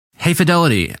Hey,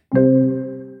 Fidelity.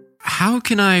 How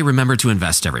can I remember to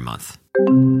invest every month?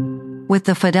 With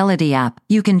the Fidelity app,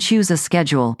 you can choose a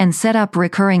schedule and set up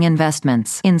recurring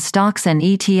investments in stocks and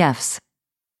ETFs.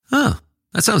 Oh,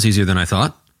 that sounds easier than I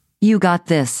thought. You got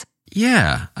this.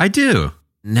 Yeah, I do.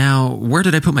 Now, where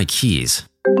did I put my keys?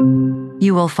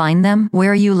 You will find them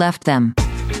where you left them.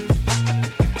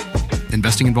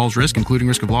 Investing involves risk, including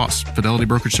risk of loss. Fidelity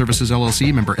Brokerage Services,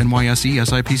 LLC, member NYSE,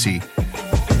 SIPC.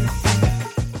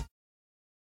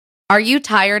 Are you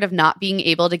tired of not being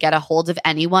able to get a hold of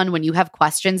anyone when you have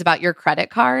questions about your credit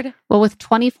card? Well, with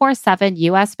 24/7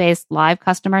 US-based live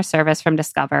customer service from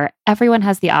Discover, everyone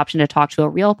has the option to talk to a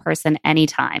real person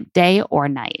anytime, day or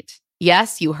night.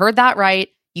 Yes, you heard that right.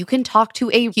 You can talk to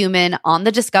a human on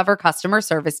the Discover customer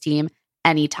service team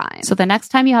anytime. So the next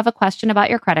time you have a question about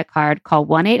your credit card, call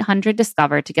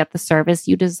 1-800-DISCOVER to get the service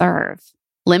you deserve.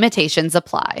 Limitations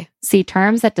apply. See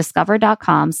terms at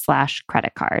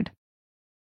discover.com/creditcard.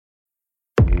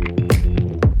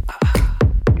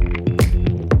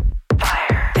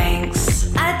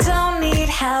 Thanks, I don't need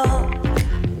help.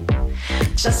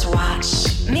 Just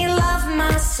watch me love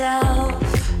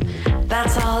myself.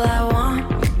 That's all I want.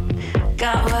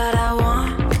 Got what I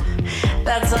want.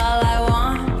 That's all I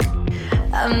want.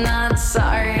 I'm not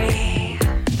sorry.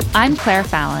 I'm Claire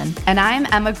Fallon. And I'm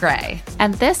Emma Gray.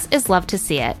 And this is Love to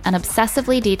See It, an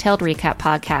obsessively detailed recap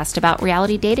podcast about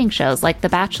reality dating shows like The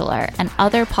Bachelor and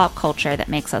other pop culture that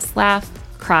makes us laugh,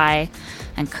 cry,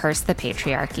 and curse the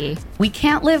patriarchy. We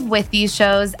can't live with these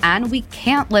shows and we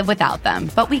can't live without them,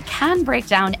 but we can break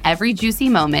down every juicy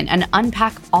moment and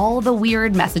unpack all the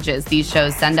weird messages these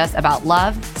shows send us about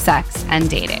love, sex, and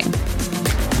dating.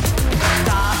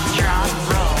 Stop, drop,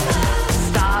 roll.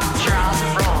 Stop, drop,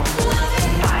 roll.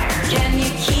 Fire. Can you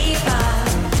keep up?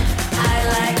 I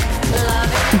like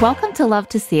love it. Welcome to Love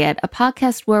to See It, a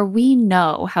podcast where we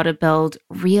know how to build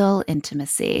real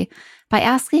intimacy by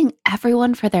asking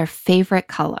everyone for their favorite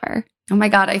color. Oh my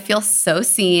God, I feel so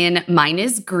seen. Mine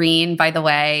is green, by the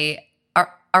way.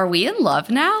 Are we in love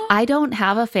now? I don't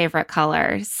have a favorite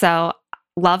color, so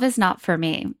love is not for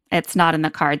me. It's not in the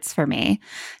cards for me.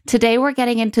 Today, we're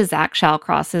getting into Zach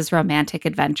Shallcross's romantic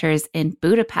adventures in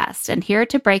Budapest. And here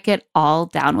to break it all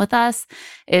down with us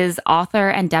is author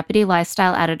and deputy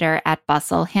lifestyle editor at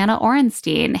Bustle, Hannah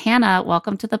Orenstein. Hannah,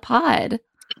 welcome to the pod.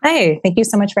 Hi, thank you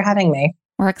so much for having me.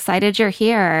 We're excited you're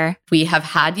here. We have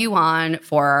had you on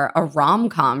for a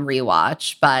rom-com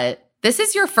rewatch, but this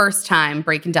is your first time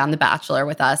breaking down The Bachelor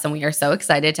with us, and we are so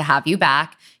excited to have you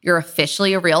back. You're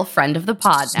officially a real friend of the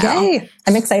pod now. Yay,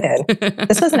 I'm excited.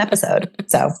 This was an episode,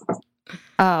 so.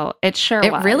 Oh, it sure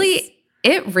was.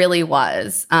 It really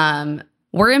was.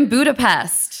 We're in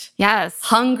Budapest. Yes.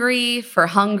 Hungry for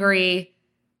Hungary.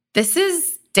 This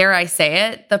is, dare I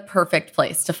say it, the perfect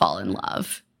place to fall in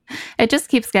love. It just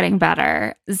keeps getting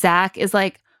better. Zach is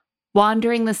like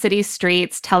wandering the city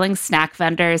streets, telling snack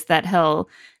vendors that he'll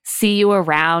see you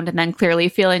around, and then clearly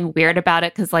feeling weird about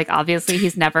it because, like, obviously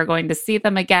he's never going to see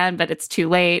them again, but it's too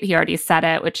late. He already said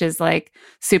it, which is like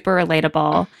super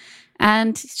relatable.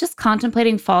 And he's just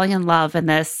contemplating falling in love in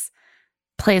this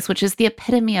place, which is the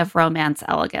epitome of romance,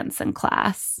 elegance, and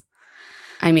class.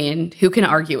 I mean, who can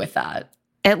argue with that?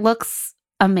 It looks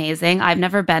amazing. I've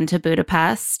never been to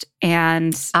Budapest,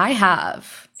 and I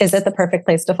have. Is it the perfect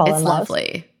place to fall in love? It's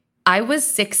lovely. I was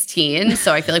 16,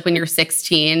 so I feel like when you're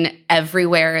 16,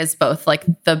 everywhere is both like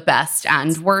the best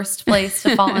and worst place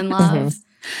to fall in love.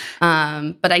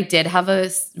 But I did have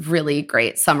a really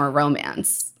great summer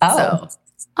romance. Oh.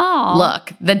 So,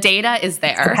 look, the data is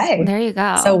there. Okay. There you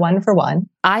go. So 1 for 1.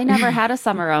 I never had a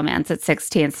summer romance at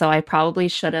 16, so I probably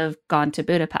should have gone to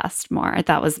Budapest more.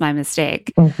 That was my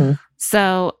mistake. Mm-hmm.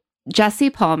 So Jesse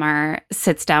Palmer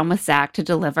sits down with Zach to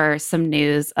deliver some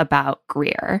news about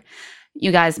Greer.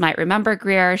 You guys might remember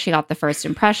Greer. She got the first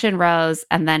impression rose,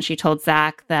 and then she told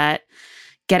Zach that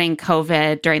getting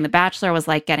COVID during The Bachelor was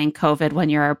like getting COVID when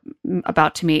you're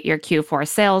about to meet your Q4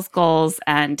 sales goals,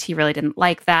 and he really didn't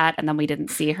like that. And then we didn't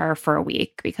see her for a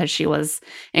week because she was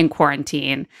in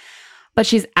quarantine. But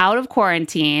she's out of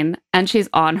quarantine, and she's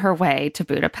on her way to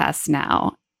Budapest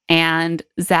now. And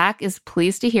Zach is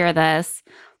pleased to hear this,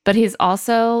 but he's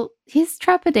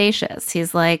trepidatious.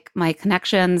 He's like, my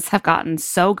connections have gotten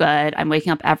so good. I'm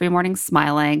waking up every morning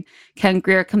smiling. Can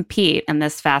Greer compete in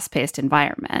this fast-paced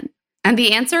environment? And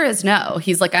the answer is no.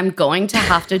 He's like, I'm going to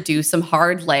have to do some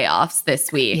hard layoffs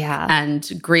this week. Yeah. And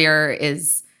Greer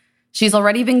she's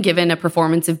already been given a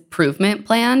performance improvement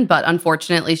plan, but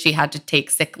unfortunately she had to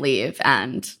take sick leave,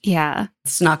 and yeah,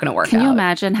 it's not going to work out. Can you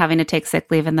imagine having to take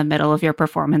sick leave in the middle of your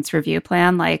performance review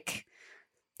plan? Like,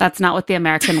 that's not what the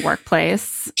American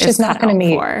workplace is cut out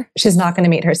for. She's not going to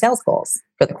meet her sales goals.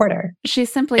 for the quarter.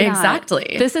 She's simply not.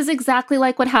 Exactly. This is exactly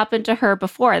like what happened to her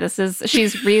before.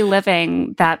 She's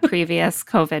reliving that previous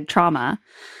COVID trauma.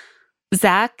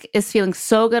 Zach is feeling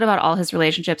so good about all his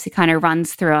relationships. He kind of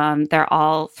runs through them. They're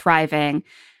all thriving.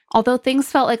 Although things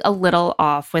felt like a little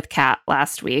off with Kat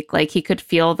last week. Like he could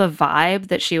feel the vibe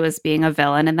that she was being a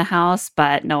villain in the house,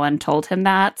 but no one told him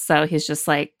that. So he's just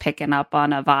like picking up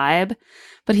on a vibe.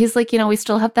 But he's like, we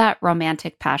still have that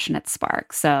romantic, passionate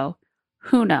spark. So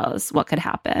who knows what could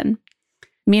happen.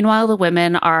 Meanwhile, the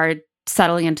women are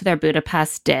settling into their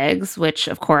Budapest digs, which,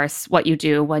 of course, what you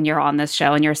do when you're on this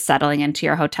show and you're settling into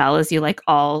your hotel is you like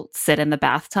all sit in the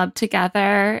bathtub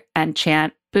together and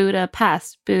chant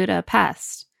Budapest,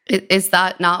 Budapest. Is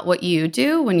that not what you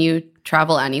do when you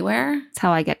travel anywhere? That's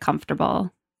how I get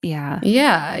comfortable. Yeah.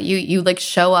 Yeah. You like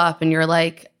show up and you're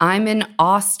like, I'm in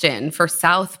Austin for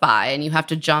South by, and you have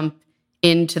to jump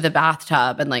into the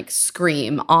bathtub and like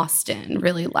scream Austin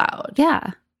really loud.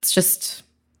 Yeah. It's just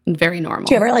very normal.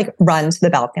 Do you ever like run to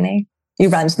the balcony? You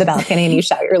run to the balcony and you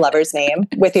shout your lover's name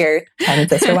with your 10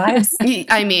 sister wives?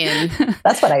 I mean,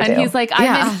 that's what I do. And he's like,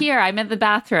 I'm in here. I'm in the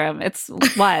bathroom. It's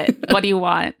what? What do you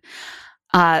want?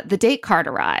 The date card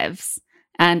arrives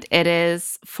and it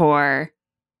is for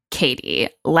Katie.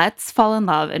 Let's fall in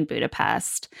love in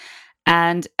Budapest.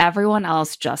 And everyone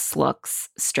else just looks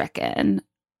stricken.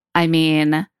 I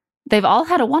mean, they've all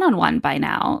had a one-on-one by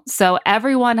now. So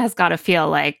everyone has got to feel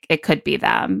like it could be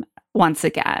them once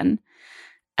again.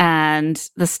 And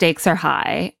the stakes are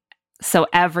high. So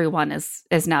everyone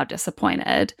is now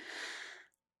disappointed.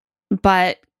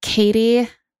 But Katie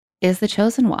is the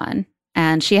chosen one.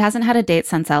 And she hasn't had a date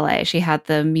since LA. She had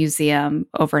the museum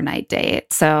overnight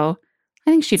date. So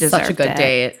I think she deserved it. Such a good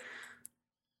date.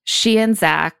 She and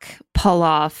Zach pull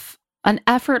off an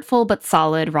effortful but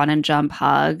solid run and jump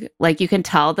hug. Like you can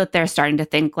tell that they're starting to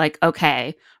think like,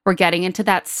 okay, we're getting into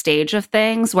that stage of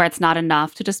things where it's not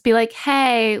enough to just be like,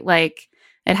 hey, like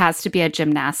it has to be a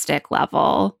gymnastic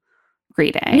level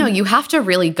greeting. No, you have to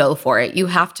really go for it. You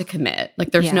have to commit.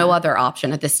 Like there's no other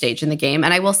option at this stage in the game.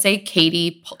 And I will say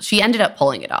Katie, she ended up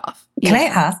pulling it off. Can I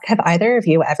ask, have either of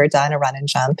you ever done a run and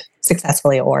jump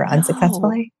successfully or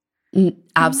unsuccessfully?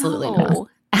 Absolutely not.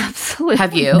 Absolutely.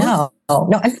 Have you? No,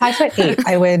 I'm 5'8".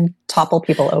 I would topple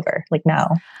people over. Like, no.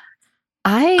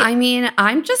 I mean,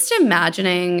 I'm just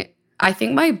imagining, I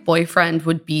think my boyfriend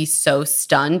would be so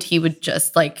stunned. He would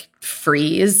just like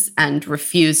freeze and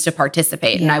refuse to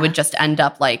participate. And I would just end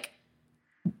up like,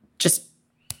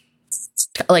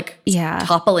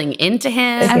 toppling into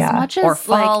him as much as or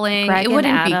falling. Like, Greg it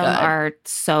wouldn't and Adam be good. are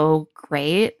so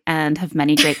great and have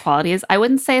many great qualities. I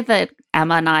wouldn't say that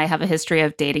Emma and I have a history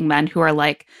of dating men who are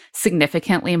like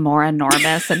significantly more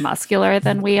enormous and muscular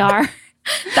than we are.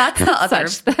 That's the other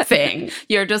thing.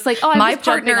 You're just like, oh, I'm my just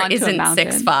jumping partner onto isn't a mountain.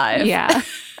 6'5". Yeah.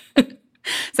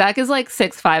 Zach is like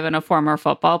 6'5" and a former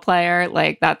football player.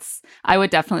 Like I would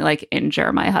definitely like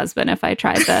injure my husband if I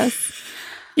tried this.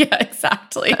 Yeah,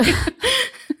 exactly.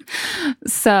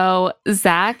 So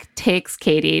Zach takes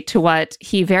Katie to what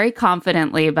he very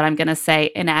confidently, but I'm going to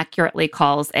say inaccurately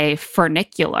calls a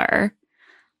funicular.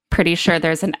 Pretty sure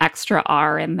there's an extra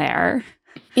R in there.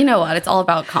 You know what? It's all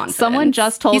about confidence. Someone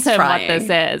just told him trying. what this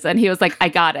is, and he was like, I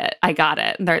got it.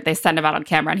 And they send him out on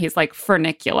camera, and he's like,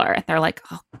 funicular. And they're like,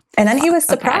 oh. And then he was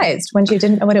surprised when she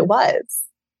didn't know what it was.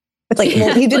 It's like,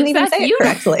 well, he didn't even say it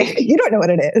correctly. You don't know what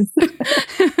it is.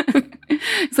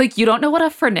 It's like, you don't know what a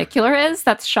funicular is?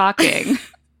 That's shocking.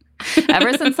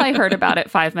 Ever since I heard about it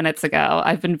 5 minutes ago,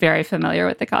 I've been very familiar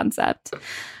with the concept.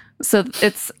 So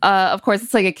it's, of course,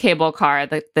 it's like a cable car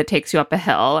that takes you up a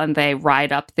hill, and they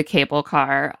ride up the cable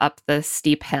car up the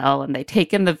steep hill, and they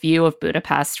take in the view of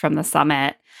Budapest from the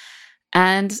summit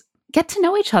and get to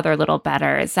know each other a little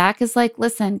better. Zach is like,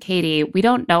 listen, Katie, we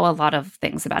don't know a lot of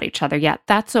things about each other yet.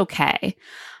 That's okay.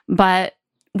 But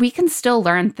we can still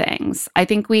learn things. I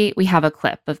think we have a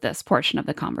clip of this portion of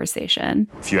the conversation.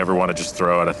 If you ever want to just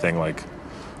throw out a thing like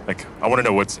I want to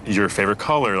know what's your favorite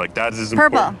color, like that is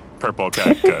purple. Important. Purple,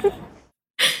 okay, good.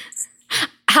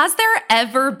 Has there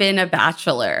ever been a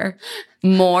bachelor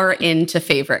more into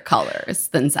favorite colors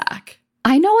than Zach?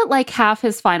 I know what like half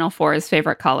his Final Four's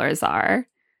favorite colors are,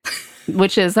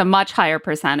 which is a much higher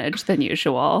percentage than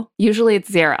usual. Usually it's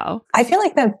 0. I feel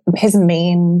like his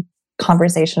main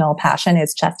conversational passion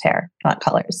is chest hair, not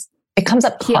colors. It comes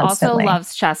up constantly. He also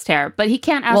loves chest hair, but he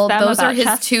can't ask them those about are his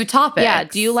chest. 2 topics. Yeah,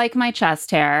 do you like my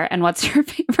chest hair? And what's your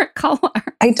favorite color?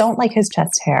 I don't like his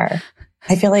chest hair.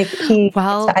 I feel like he needs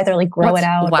to either like grow it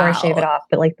out or shave it off,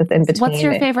 but like the in between. What's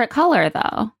your favorite color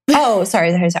though? Oh,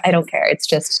 sorry. I don't care. It's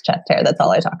just chest hair. That's all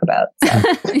I talk about.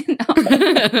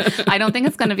 So. I don't think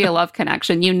it's going to be a love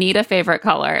connection. You need a favorite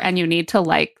color and you need to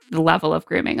like the level of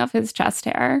grooming of his chest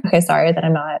hair. Okay, sorry that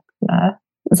I'm not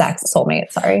Zach's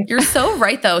soulmate. Sorry. You're so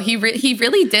right, though. He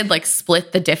really did like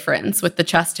split the difference with the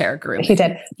chest hair grooming. He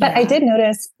did. But I did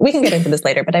notice, we can get into this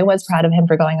later, but I was proud of him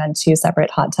for going on 2 separate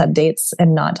hot tub dates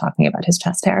and not talking about his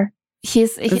chest hair.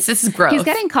 This is gross. He's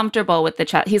getting comfortable with the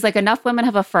chest. He's like, enough women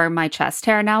have affirmed my chest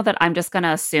hair now that I'm just going to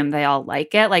assume they all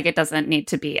like it. Like, it doesn't need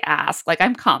to be asked. Like,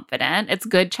 I'm confident. It's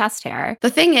good chest hair. The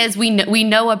thing is, we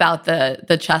know about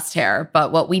the chest hair,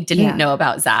 but what we didn't know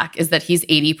about Zach is that he's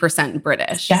 80%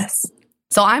 British. Yes.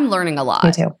 So I'm learning a lot.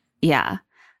 Me too. Yeah.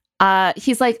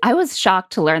 He's like, I was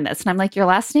shocked to learn this. And I'm like, your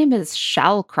last name is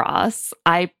Shallcross.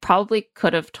 I probably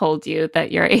could have told you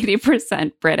that you're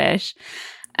 80% British.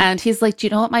 And he's like, do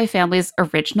you know what my family's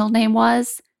original name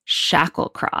was?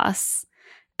 Shacklecross.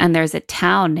 And there's a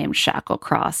town named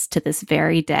Shacklecross to this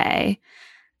very day.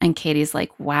 And Katie's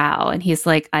like, wow. And he's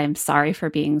like, I'm sorry for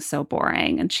being so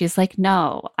boring. And she's like,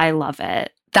 no, I love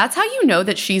it. That's how you know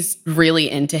that she's really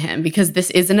into him, because this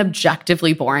is an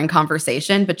objectively boring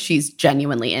conversation, but she's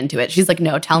genuinely into it. She's like,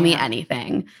 no, tell me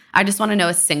anything. I just want to know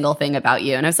a single thing about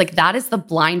you. And I was like, that is the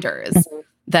blinders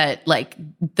that like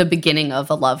the beginning of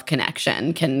a love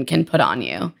connection can put on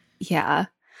you. Yeah.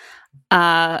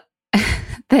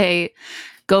 They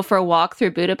go for a walk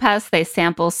through Budapest. They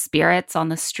sample spirits on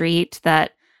the street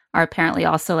that are apparently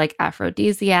also like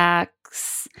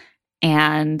aphrodisiacs.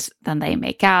 And then they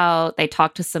make out. They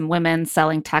talk to some women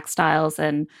selling textiles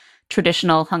and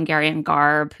traditional Hungarian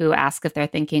garb who ask if they're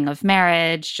thinking of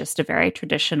marriage, just a very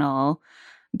traditional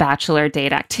bachelor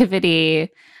date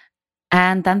activity.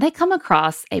 And then they come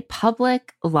across a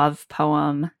public love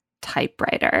poem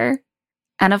typewriter.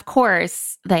 And of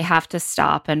course, they have to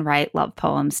stop and write love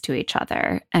poems to each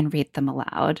other and read them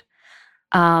aloud.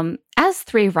 As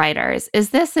 3 writers,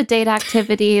 is this a date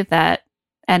activity that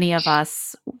any of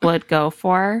us would go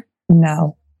for?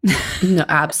 No. No,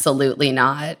 absolutely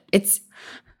not. It's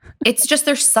just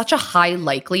there's such a high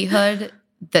likelihood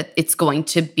that it's going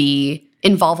to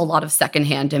involve a lot of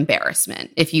secondhand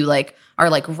embarrassment. If you like are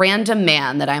like, random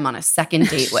man that I'm on a second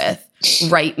date with,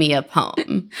 write me a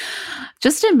poem.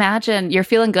 Just imagine you're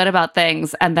feeling good about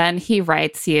things and then he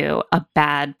writes you a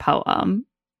bad poem.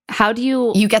 How do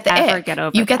you get the ever ick. get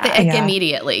over You get that? the ick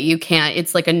immediately. You can't.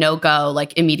 It's like a no-go,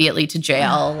 like immediately to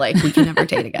jail. Like, we can never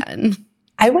date again.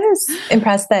 I was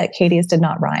impressed that Katie's did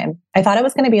not rhyme. I thought it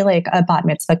was going to be like a bat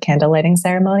mitzvah candle lighting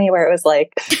ceremony where it was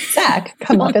like, Zach,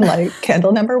 come up and light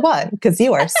candle number 1 because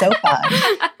you are so fun.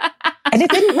 And it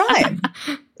didn't rhyme.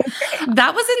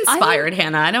 That was inspired,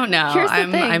 Hannah. I don't know.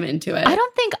 I'm into it. I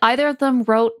don't think either of them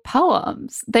wrote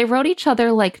poems. They wrote each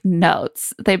other like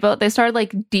notes. They started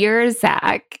like, Dear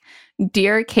Zach,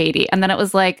 Dear Katie. And then it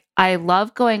was like, I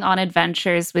love going on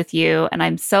adventures with you. And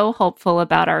I'm so hopeful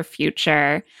about our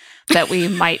future that we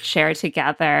might share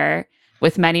together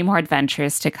with many more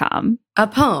adventures to come. A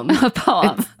poem. A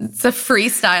poem. It's a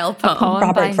freestyle poem. A poem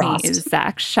Robert by Frost. me,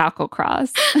 Zach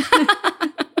Shacklecross.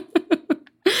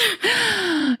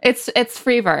 It's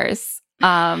free verse.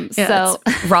 So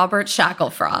it's Robert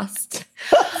Shacklefrost.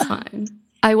 It's fine.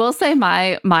 I will say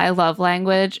my love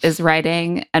language is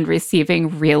writing and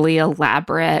receiving really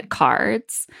elaborate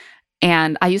cards.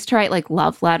 And I used to write like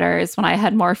love letters when I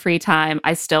had more free time.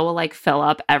 I still will like fill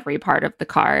up every part of the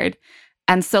card.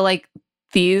 And so like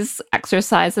these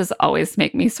exercises always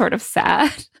make me sort of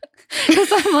sad.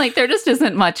 Because I'm like, there just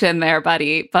isn't much in there,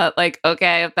 buddy. But like,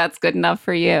 okay, if that's good enough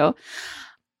for you.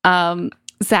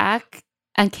 Zach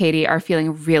and Katie are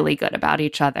feeling really good about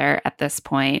each other at this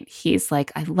point. He's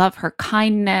like, I love her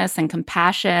kindness and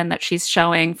compassion that she's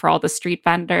showing for all the street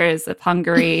vendors of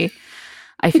Hungary.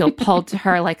 I feel pulled to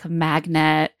her like a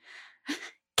magnet.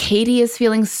 Katie is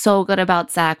feeling so good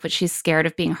about Zach, but she's scared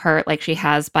of being hurt like she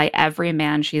has by every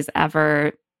man she's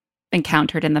ever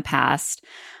encountered in the past.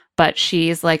 But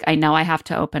she's like, I know I have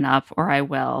to open up or I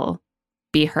will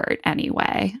be hurt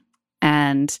anyway.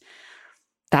 And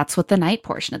that's what the night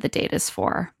portion of the date is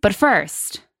for. But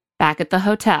first, back at the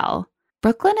hotel,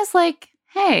 Brooklyn is like,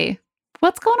 hey,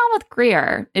 what's going on with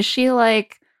Greer? Is she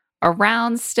like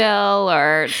around still,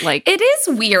 or like... It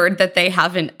is weird that they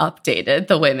haven't updated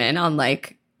the women on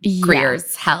like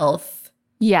Greer's health.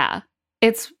 Yeah,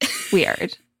 it's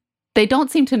weird. They don't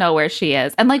seem to know where she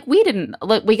is. And like we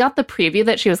got the preview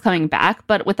that she was coming back,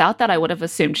 but without that I would have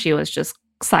assumed she was just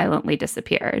silently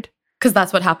disappeared. Because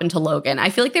that's what happened to Logan. I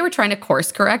feel like they were trying to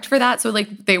course correct for that. So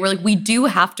like they were like, we do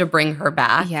have to bring her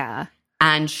back. Yeah.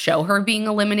 and show her being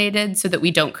eliminated so that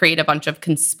we don't create a bunch of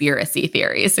conspiracy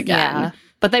theories again. Yeah.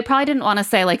 But they probably didn't want to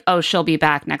say like, oh, she'll be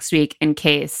back next week in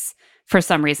case for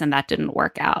some reason that didn't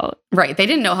work out. Right. They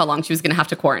didn't know how long she was going to have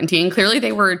to quarantine. Clearly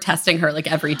they were testing her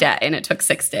like every day and it took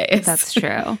 6 days. That's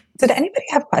true. Did anybody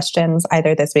have questions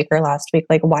either this week or last week?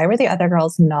 Like, why were the other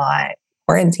girls not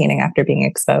quarantining after being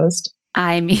exposed?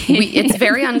 I mean, it's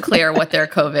very unclear what their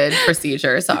COVID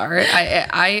procedures are.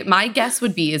 My guess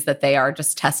would be is that they are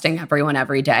just testing everyone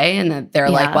every day, and that they're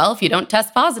like, well, if you don't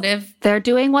test positive, they're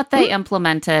doing what they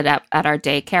implemented at our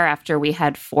daycare after we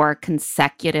had 4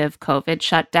 consecutive COVID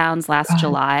shutdowns last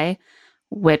July,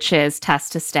 which is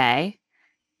test to stay.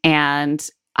 And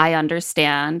I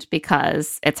understand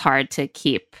because it's hard to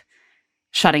keep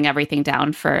shutting everything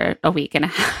down for a week and a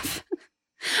half.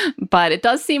 But it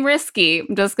does seem risky.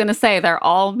 I'm just going to say they're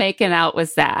all making out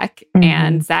with Zach,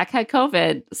 and Zach had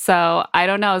COVID. So I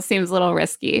don't know. It seems a little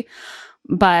risky.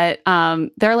 But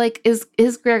they're like, is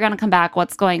Greer going to come back?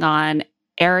 What's going on?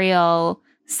 Ariel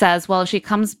says, well, if she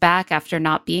comes back after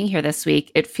not being here this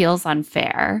week, it feels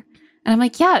unfair. And I'm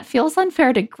like, yeah, it feels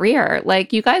unfair to Greer.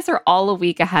 Like, you guys are all a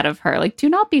week ahead of her. Like, do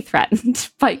not be threatened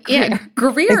by Greer. Yeah,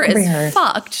 Greer is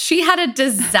fucked. She had a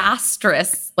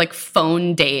disastrous, like,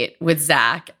 phone date with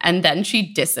Zach, and then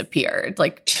she disappeared.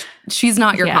 Like, she's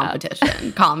not your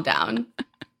competition. Calm down.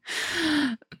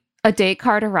 A date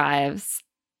card arrives.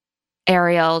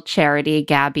 Ariel, Charity,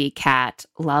 Gabby, Kat.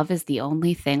 Love is the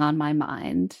only thing on my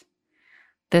mind.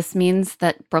 This means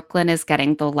that Brooklyn is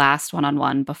getting the last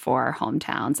one-on-one before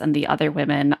hometowns, and the other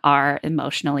women are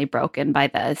emotionally broken by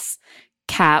this.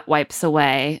 Kat wipes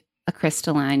away a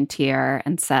crystalline tear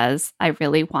and says, I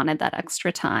really wanted that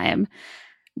extra time.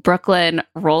 Brooklyn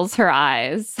rolls her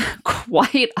eyes,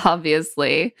 quite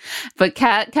obviously, but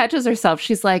Kat catches herself.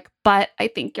 She's like, but I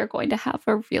think you're going to have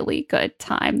a really good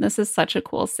time. This is such a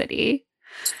cool city.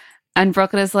 And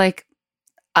Brooklyn is like,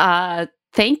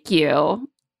 thank you.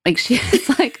 Like, she's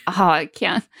like, oh, I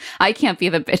can't be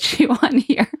the bitchy one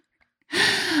here.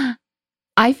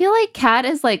 I feel like Kat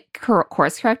is like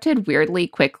course corrected weirdly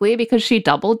quickly because she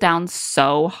doubled down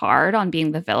so hard on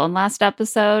being the villain last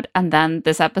episode. And then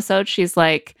this episode, she's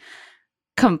like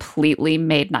completely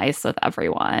made nice with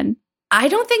everyone. I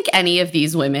don't think any of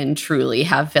these women truly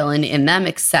have villain in them,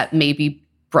 except maybe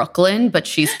Brooklyn, but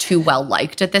she's too well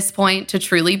liked at this point to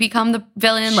truly become the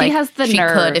villain. She has the nerve.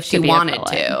 She could if she wanted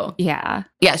to. Yeah.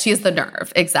 Yeah, she has the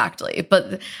nerve. Exactly.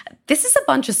 But this is a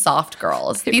bunch of soft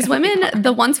girls. These women,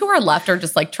 the ones who are left are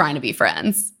just like trying to be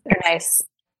friends. They're nice.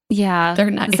 Yeah. They're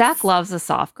nice. Zach loves a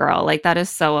soft girl. Like, that is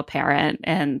so apparent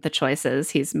in the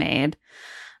choices he's made.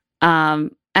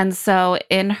 And so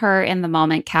in the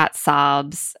moment, Kat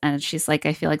sobs and she's like,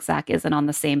 I feel like Zach isn't on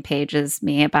the same page as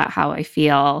me about how I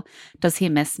feel. Does he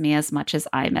miss me as much as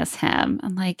I miss him?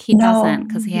 And like, he doesn't,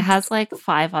 because he has like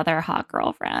 5 other hot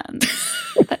girlfriends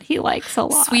that he likes a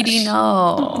lot. Sweetie,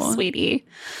 no. Oh, sweetie.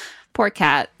 Poor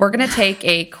Kat. We're going to take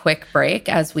a quick break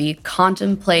as we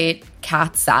contemplate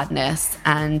Kat's sadness,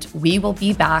 and we will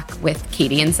be back with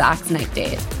Katie and Zach's night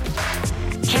date.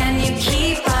 Can you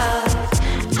keep up?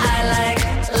 I like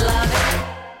love it.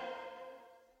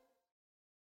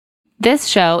 This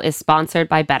show is sponsored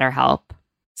by BetterHelp.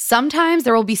 Sometimes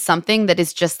there will be something that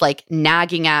is just like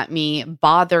nagging at me,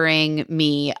 bothering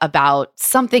me about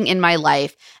something in my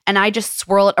life, and I just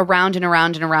swirl it around and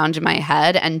around and around in my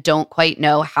head and don't quite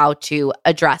know how to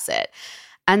address it.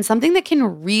 And something that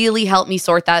can really help me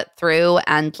sort that through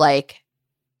and like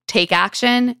take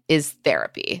action is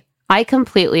therapy. I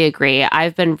completely agree.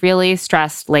 I've been really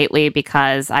stressed lately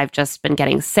because I've just been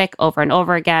getting sick over and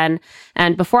over again.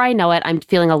 And before I know it, I'm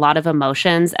feeling a lot of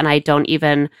emotions and I don't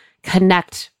even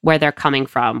connect where they're coming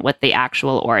from with the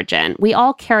actual origin. We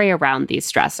all carry around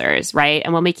these stressors, right?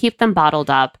 And when we keep them bottled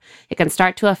up, it can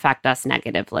start to affect us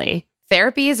negatively.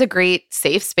 Therapy is a great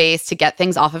safe space to get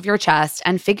things off of your chest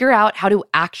and figure out how to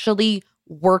actually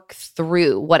work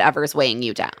through whatever's weighing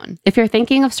you down. If you're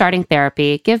thinking of starting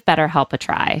therapy, give BetterHelp a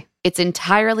try. It's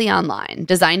entirely online,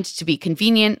 designed to be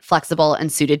convenient, flexible,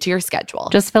 and suited to your schedule.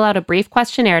 Just fill out a brief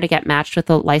questionnaire to get matched with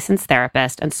a licensed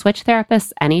therapist and switch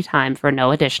therapists anytime for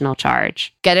no additional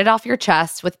charge. Get it off your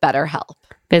chest with BetterHelp.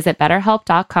 Visit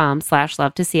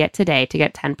BetterHelp.com/LoveToSeeIt today to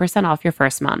get 10% off your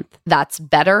first month. That's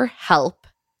BetterHelp,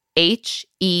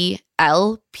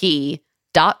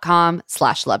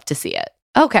 HELP.com/LoveToSeeIt.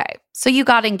 Okay, so you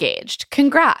got engaged.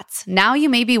 Congrats. Now you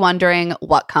may be wondering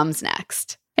what comes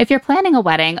next. If you're planning a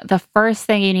wedding, the first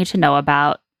thing you need to know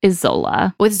about is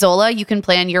Zola. With Zola, you can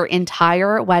plan your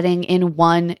entire wedding in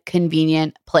one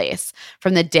convenient place.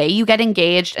 From the day you get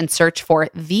engaged and search for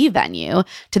the venue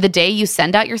to the day you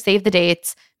send out your save the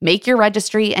dates, make your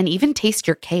registry, and even taste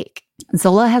your cake.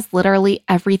 Zola has literally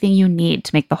everything you need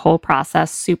to make the whole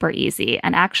process super easy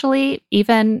and actually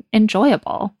even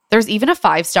enjoyable. There's even a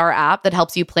 5-star app that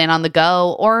helps you plan on the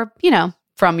go or,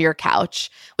 from your couch,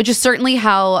 which is certainly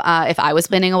how, if I was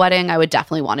planning a wedding, I would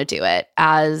definitely want to do it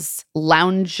as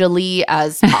loungily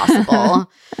as possible.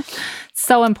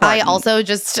 So important. I also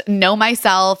just know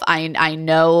myself. I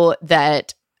know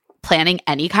that planning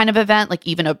any kind of event, like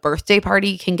even a birthday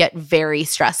party, can get very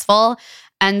stressful.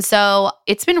 And so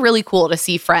it's been really cool to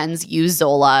see friends use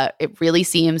Zola. It really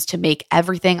seems to make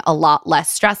everything a lot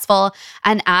less stressful.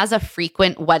 And as a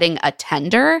frequent wedding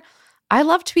attender, I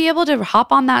love to be able to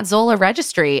hop on that Zola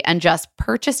registry and just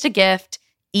purchase a gift.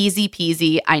 Easy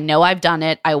peasy. I know I've done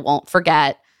it. I won't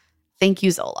forget. Thank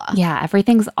you, Zola. Yeah,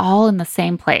 everything's all in the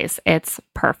same place. It's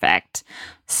perfect.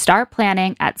 Start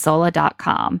planning at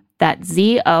Zola.com. That's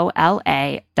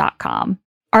ZOLA.com.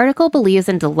 Article believes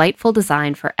in delightful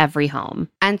design for every home.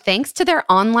 And thanks to their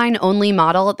online-only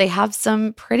model, they have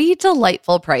some pretty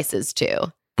delightful prices too.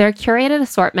 Their curated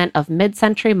assortment of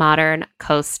mid-century modern,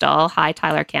 coastal, hi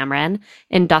Tyler Cameron,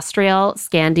 industrial,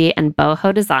 Scandi, and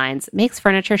boho designs makes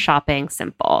furniture shopping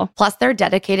simple. Plus, they're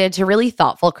dedicated to really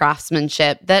thoughtful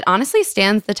craftsmanship that honestly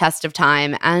stands the test of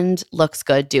time and looks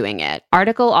good doing it.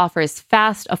 Article offers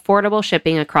fast, affordable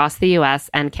shipping across the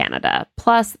US and Canada.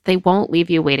 Plus, they won't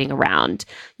leave you waiting around.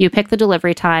 You pick the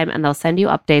delivery time and they'll send you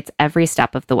updates every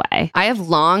step of the way. I have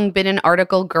long been an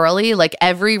Article girly. Like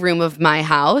every room of my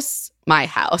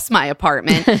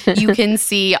apartment, you can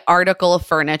see Article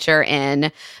furniture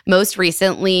in. Most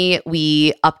recently,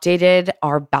 we updated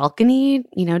our balcony,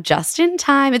 just in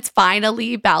time. It's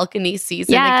finally balcony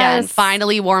season again,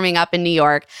 finally warming up in New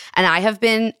York. And I have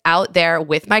been out there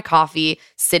with my coffee,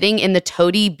 sitting in the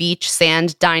Toady Beach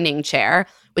Sand dining chair,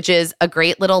 which is a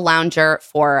great little lounger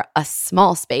for a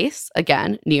small space.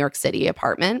 Again, New York City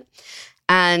apartment.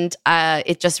 And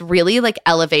it just really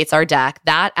elevates our deck.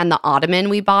 That and the ottoman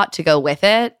we bought to go with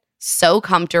it. So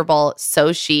comfortable,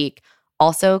 so chic.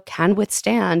 Also can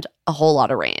withstand a whole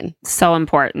lot of rain. So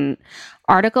important.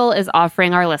 Article is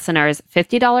offering our listeners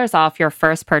 $50 off your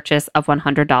first purchase of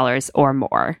 $100 or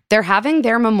more. They're having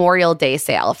their Memorial Day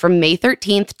sale from May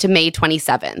 13th to May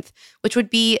 27th, which would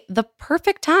be the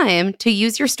perfect time to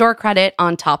use your store credit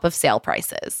on top of sale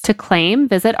prices. To claim,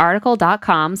 visit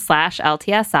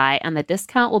article.com/LTSI and the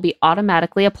discount will be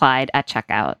automatically applied at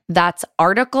checkout. That's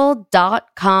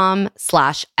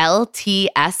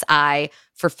article.com/LTSI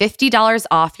for $50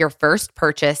 off your first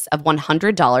purchase of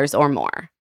 $100 or more.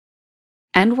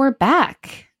 And we're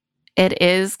back. It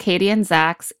is Katie and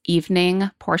Zach's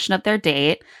evening portion of their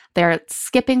date. They're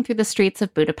skipping through the streets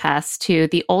of Budapest to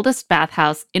the oldest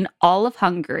bathhouse in all of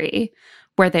Hungary,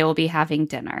 where they will be having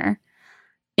dinner.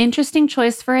 Interesting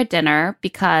choice for a dinner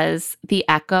because the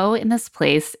echo in this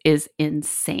place is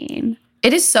insane.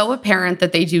 It is so apparent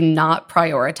that they do not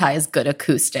prioritize good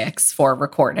acoustics for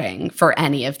recording for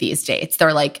any of these dates.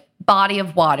 They're like, body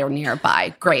of water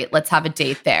nearby. Great, let's have a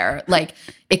date there. Like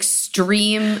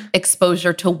extreme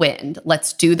exposure to wind.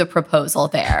 Let's do the proposal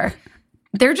there.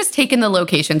 They're just taking the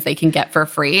locations they can get for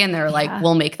free and they're like,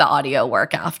 we'll make the audio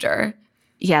work after.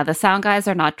 Yeah, the sound guys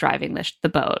are not driving the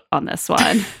boat on this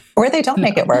one. Or they don't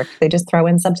make it work. They just throw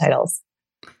in subtitles.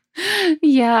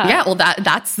 Yeah, well,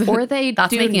 that's or they that's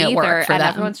do making neither, it work for and them.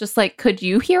 everyone's just like, could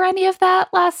you hear any of that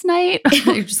last night?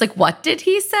 You're just like, what did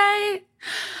he say?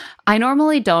 I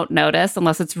normally don't notice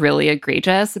unless it's really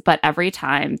egregious, but every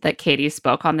time that Katie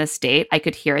spoke on this date, I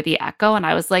could hear the echo, and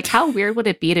I was like, how weird would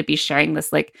it be to be sharing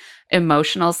this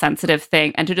emotional, sensitive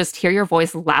thing and to just hear your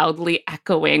voice loudly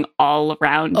echoing all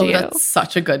around you? That's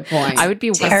such a good point. I would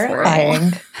be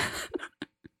terrifying.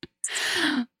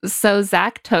 So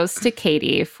Zach toasts to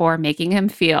Katie for making him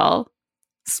feel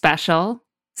special,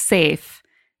 safe,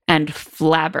 and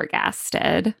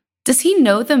flabbergasted. Does he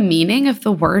know the meaning of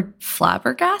the word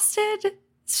flabbergasted?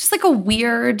 It's just a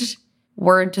weird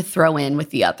word to throw in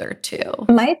with the other two.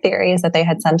 My theory is that they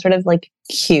had some sort of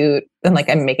cute, and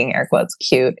I'm making air quotes,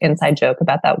 cute inside joke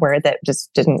about that word that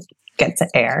just didn't get to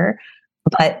air.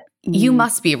 But you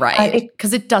must be right,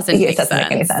 because it doesn't make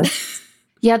any sense.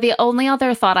 Yeah, the only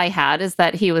other thought I had is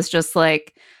that he was just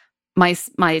like, my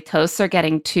toasts are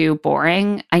getting too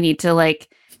boring. I need to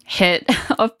hit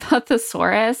a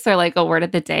thesaurus or a word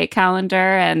of the day calendar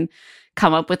and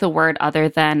come up with a word other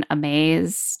than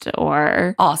amazed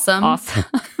or awesome.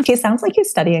 He sounds like he's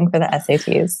studying for the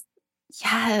SATs.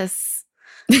 Yes.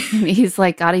 He's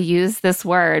got to use this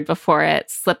word before it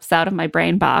slips out of my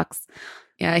brain box.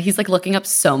 Yeah, he's like looking up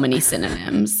so many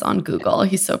synonyms on Google.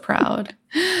 He's so proud.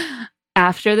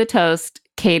 After the toast,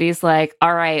 Katie's like,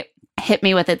 all right, hit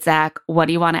me with it, Zach. What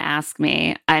do you want to ask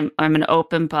me? I'm an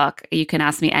open book. You can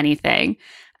ask me anything.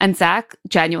 And Zach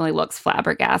genuinely looks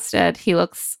flabbergasted. He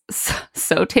looks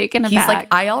so taken aback. He's like,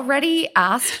 I already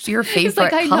asked your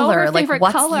favorite I know color. her favorite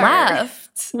what's color.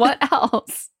 left? What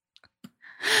else?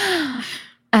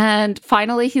 And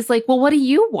finally, he's like, well, what do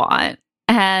you want?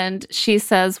 And she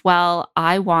says, well,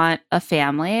 I want a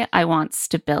family. I want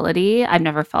stability. I've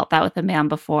never felt that with a man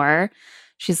before.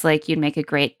 She's like, you'd make a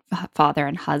great father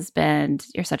and husband.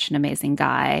 You're such an amazing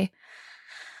guy.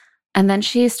 And then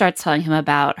she starts telling him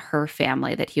about her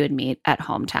family that he would meet at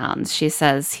hometowns. She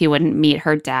says he wouldn't meet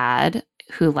her dad,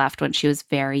 who left when she was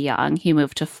very young. He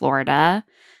moved to Florida.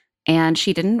 And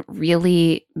she didn't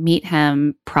really meet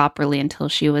him properly until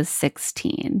she was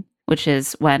 16, which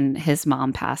is when his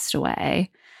mom passed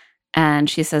away. And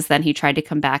she says then he tried to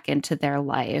come back into their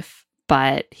life,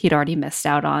 but he'd already missed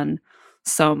out on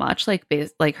so much,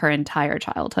 like her entire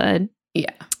childhood.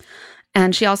 Yeah.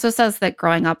 And she also says that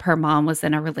growing up, her mom was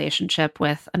in a relationship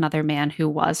with another man who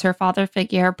was her father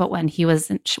figure. But when she was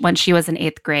in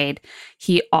 8th grade,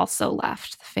 he also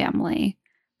left the family.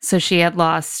 So she had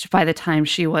lost, by the time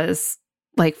she was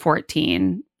like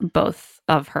 14, both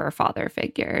of her father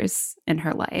figures in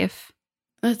her life.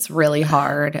 It's really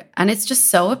hard. And it's just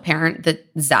so apparent that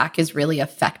Zach is really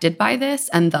affected by this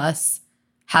and thus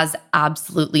has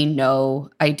absolutely no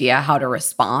idea how to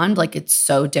respond. Like, it's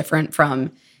so different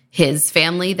from his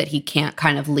family that he can't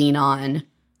kind of lean on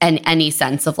and any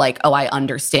sense of like, oh, I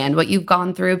understand what you've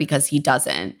gone through, because he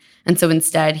doesn't. And so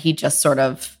instead he just sort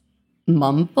of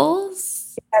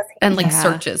mumbles and like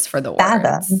searches for the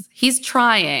words. He's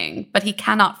trying, but he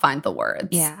cannot find the words.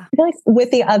 Yeah. I feel like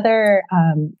with the other,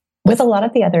 with a lot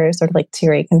of the other sort of like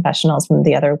teary confessionals from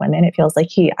the other women, it feels like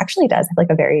he actually does have like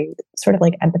a very sort of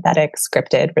like empathetic,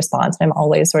 scripted response. And I'm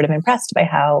always sort of impressed by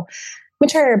how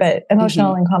mature but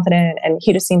emotional and confident. And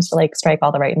he just seems to like strike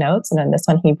all the right notes. And in this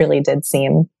one, he really did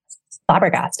seem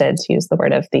flabbergasted, to use the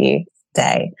word of the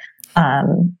day.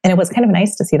 And it was kind of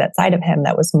nice to see that side of him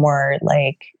that was more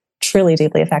like truly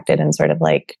deeply affected and sort of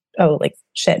like, oh, like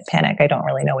shit, panic. I don't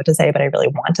really know what to say, but I really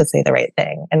want to say the right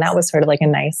thing. And that was sort of like a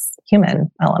nice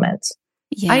human element.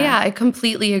 Yeah. I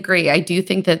completely agree. I do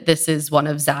think that this is one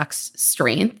of Zach's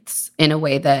strengths in a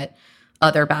way that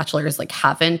other bachelors like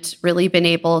haven't really been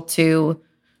able to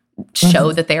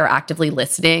show that they are actively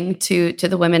listening to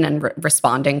the women and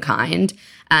responding kind.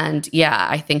 And yeah,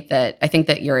 I think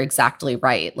that you're exactly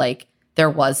right. Like, there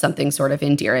was something sort of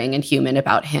endearing and human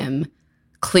about him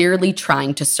clearly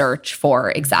trying to search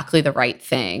for exactly the right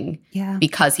thing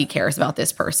because he cares about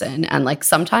this person. And like,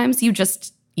 sometimes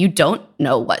you don't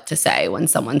know what to say when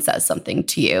someone says something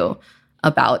to you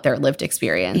about their lived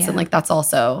experience. And like, that's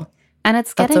also, and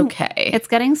that's okay. It's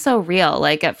getting so real.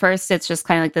 Like, at first it's just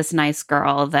kind of like this nice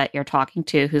girl that you're talking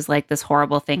to who's like, this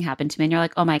horrible thing happened to me. And you're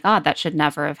like, oh my God, that should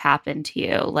never have happened to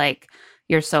you. Like,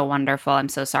 you're so wonderful. I'm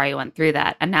so sorry you went through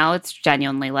that. And now it's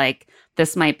genuinely like,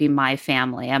 this might be my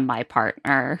family and my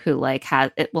partner who like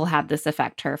it will have this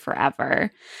affect her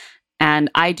forever. And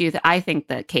I think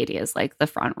that Katie is like the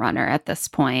front runner at this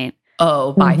point.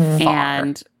 Oh, by far.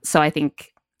 And so I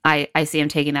think I see him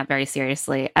taking that very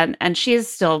seriously. And she's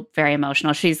still very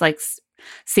emotional. She's like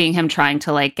seeing him trying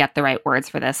to like get the right words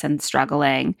for this and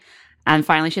struggling. And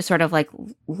finally she sort of like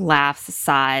laughs,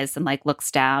 sighs, and like looks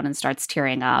down and starts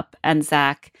tearing up. And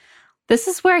Zach, this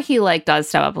is where he like does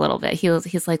step up a little bit.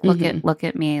 He's like, look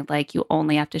at me. Like, you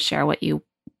only have to share what you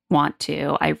want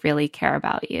to. I really care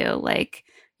about you. Like,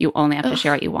 you only have to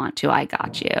share what you want to. I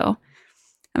got you.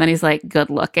 And then he's like, good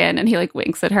looking. And he like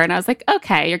winks at her. And I was like,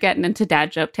 okay, you're getting into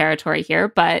dad joke territory here,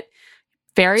 but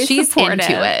very supportive.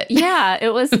 Into it. Yeah, it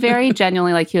was very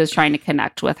genuinely like he was trying to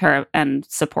connect with her and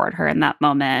support her in that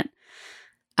moment.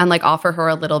 And like offer her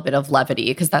a little bit of levity,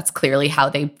 because that's clearly how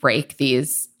they break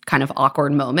these kind of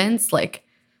awkward moments, like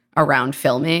around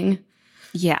filming.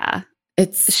 Yeah. They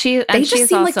just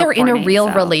seem like they're in a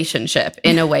real relationship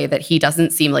in a way that he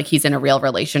doesn't seem like he's in a real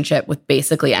relationship with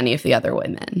basically any of the other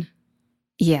women.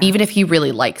 Yeah. Even if he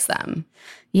really likes them.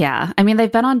 Yeah. I mean,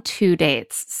 they've been on 2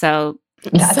 dates. So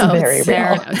that's very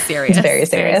real. No, serious. It's very serious.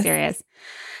 Very serious.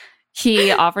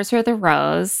 He offers her the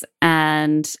rose,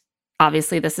 and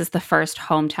obviously this is the first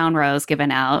hometown rose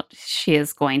given out. She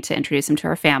is going to introduce him to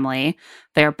her family.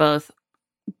 They're both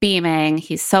beaming.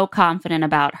 He's so confident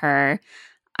about her.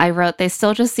 I wrote, they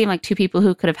still just seem like two people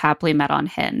who could have happily met on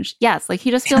Hinge. Yes, like he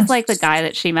just feels like the guy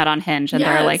that she met on Hinge, and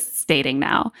they're like dating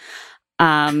now,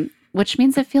 which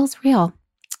means it feels real.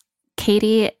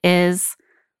 Katie is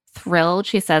thrilled,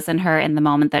 she says in the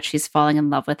moment that she's falling in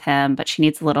love with him, but she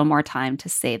needs a little more time to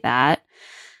say that.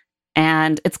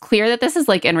 And it's clear that this is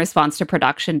like in response to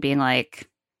production being like,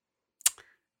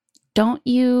 don't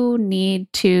you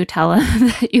need to tell him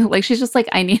that you like, she's just like,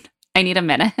 I need a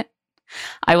minute.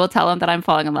 I will tell him that I'm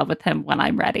falling in love with him when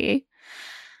I'm ready.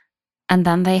 And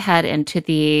then they head into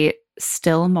the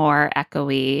still more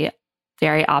echoey,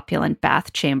 very opulent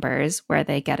bath chambers where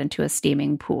they get into a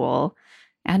steaming pool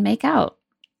and make out.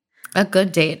 A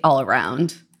good date all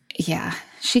around. Yeah,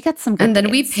 she gets some good And then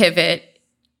dates. we pivot.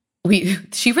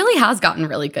 She really has gotten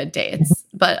really good dates.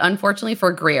 But unfortunately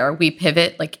for Greer, we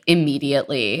pivot like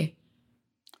immediately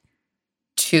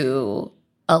to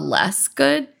a less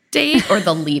good date or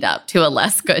the lead up to a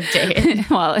less good date.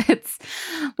 Well,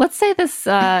 let's say this,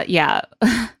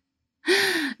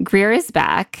 Greer is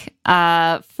back.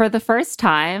 For the first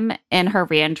time in her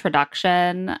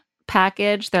reintroduction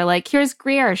package, they're like, here's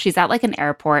Greer. She's at like an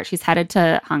airport. She's headed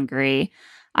to Hungary.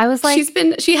 I was like,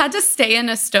 she had to stay in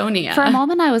Estonia. For a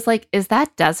moment, I was like, is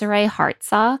that Desiree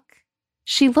Hartsock?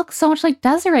 She looks so much like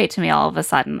Desiree to me all of a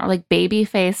sudden, or like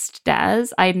baby-faced Des.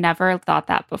 I never thought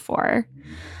that before.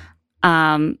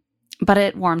 But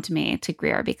it warmed me to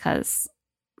Greer because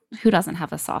who doesn't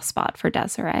have a soft spot for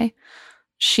Desiree?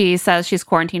 She says she's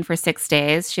quarantined for 6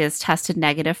 days. She has tested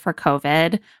negative for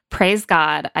COVID. Praise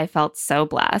God, I felt so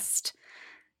blessed.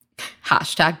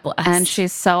 Hashtag blessed. And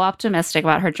she's so optimistic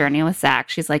about her journey with Zach.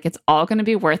 She's like, it's all going to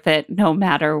be worth it no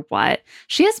matter what.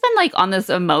 She has been like on this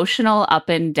emotional up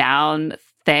and down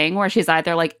thing where she's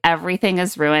either like, everything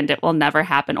is ruined, it will never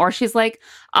happen. Or she's like,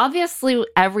 obviously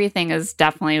everything is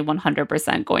definitely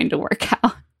 100% going to work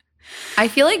out. I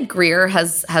feel like Greer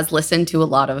has listened to a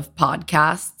lot of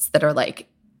podcasts that are like,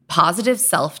 positive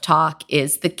self-talk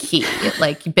is the key.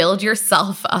 Like, build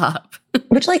yourself up.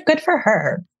 Which, like, good for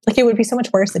her. Like, it would be so much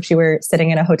worse if she were sitting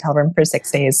in a hotel room for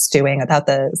 6 days stewing about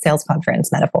the sales conference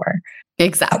metaphor.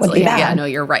 Exactly. Yeah, no,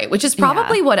 you're right. Which is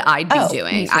probably what I'd be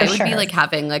doing. I would be like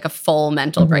having like a full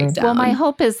mental breakdown. Well, my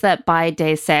hope is that by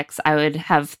day 6, I would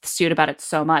have stewed about it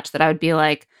so much that I would be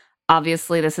like,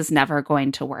 obviously, this is never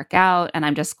going to work out, and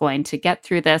I'm just going to get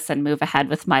through this and move ahead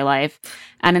with my life.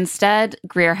 And instead,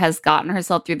 Greer has gotten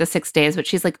herself through the 6 days, but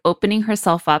she's like opening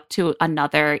herself up to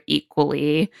another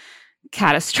equally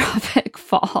catastrophic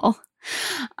fall.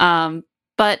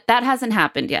 But that hasn't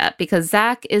happened yet because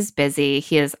Zach is busy.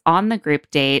 He is on the group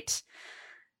date.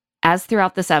 As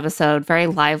throughout this episode, very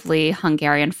lively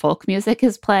Hungarian folk music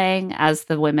is playing as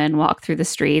the women walk through the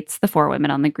streets, the 4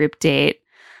 women on the group date.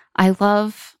 I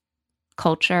love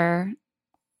culture,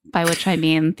 by which I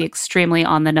mean the extremely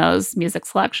on-the-nose music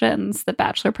selections that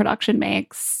Bachelor production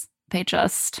makes. They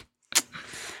just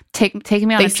taking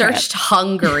me on a trip. They searched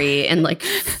Hungary in like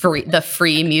the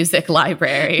free music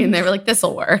library, and they were like,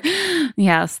 "This'll work."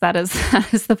 Yes, that is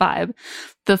the vibe.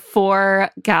 The 4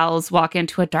 gals walk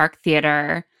into a dark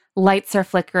theater. Lights are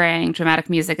flickering. Dramatic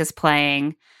music is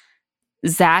playing.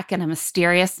 Zach and a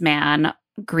mysterious man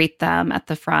greet them at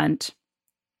the front.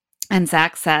 And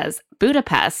Zach says,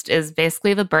 Budapest is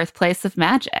basically the birthplace of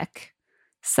magic.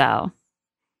 So,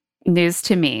 news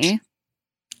to me.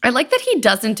 I like that he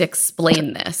doesn't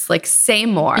explain this. Like, say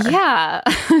more. Yeah.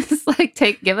 It's like,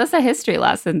 give us a history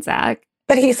lesson, Zach.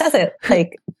 But he says it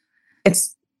like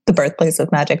it's the birthplace of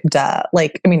magic, duh.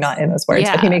 Like, I mean, not in those words,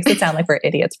 but he makes it sound like we're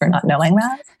idiots for not knowing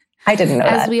that. I didn't know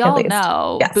that. As we all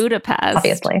know, yes, Budapest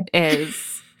obviously is...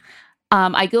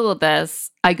 I Googled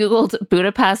this. I Googled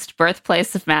Budapest,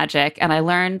 birthplace of magic, and I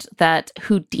learned that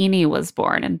Houdini was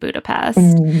born in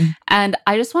Budapest. And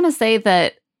I just want to say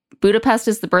that Budapest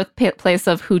is the birthplace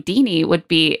of Houdini would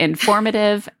be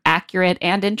informative, accurate,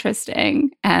 and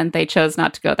interesting. And they chose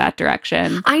not to go that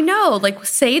direction. I know. Like,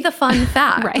 say the fun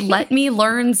fact. Right. Let me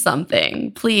learn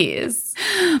something, please.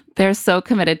 They're so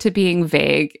committed to being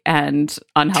vague and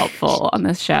unhelpful on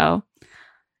this show.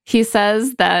 He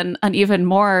says then an even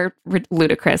more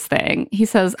ludicrous thing. He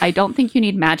says, I don't think you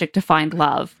need magic to find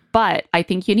love, but I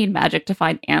think you need magic to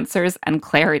find answers and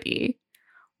clarity.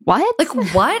 What?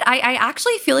 Like, what? I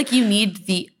actually feel like you need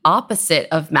the opposite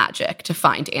of magic to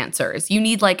find answers. You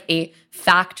need like a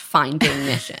fact-finding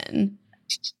mission.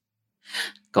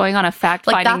 Going on a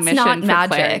fact-finding mission not for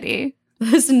magic. clarity.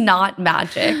 This is not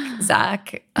magic,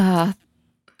 Zach.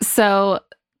 So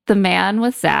the man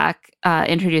with Zach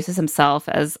introduces himself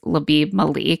as Labib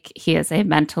Malik. He is a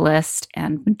mentalist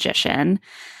and magician.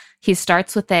 He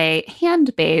starts with a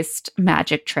hand-based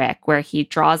magic trick where he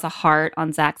draws a heart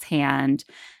on Zach's hand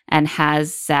and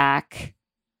has Zach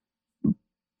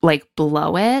like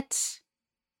blow it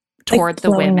toward like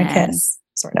the women. A kiss,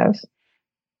 sort of.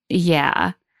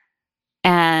 Yeah.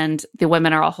 And the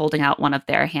women are all holding out one of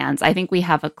their hands. I think we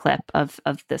have a clip of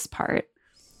this part.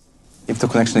 If the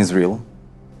connection is real,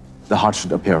 the heart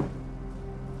should appear.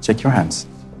 Check your hands.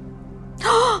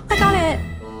 I got it.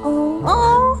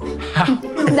 Oh.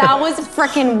 That was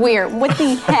freaking weird. What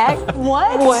the heck?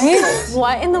 What?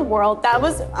 What in the world? That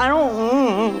was, I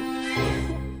don't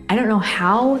know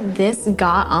how this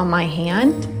got on my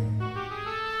hand,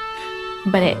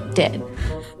 but it did.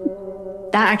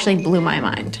 That actually blew my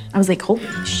mind. I was like, holy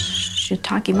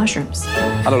shiitake mushrooms.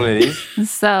 Hello, ladies.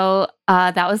 So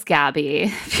that was Gabby,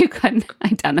 if you couldn't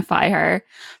identify her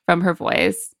from her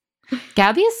voice.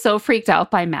 Gabby is so freaked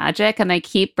out by magic, and they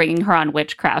keep bringing her on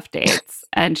witchcraft dates.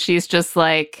 And she's just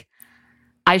like,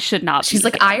 I should not. She's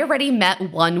like, I already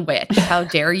met one witch. How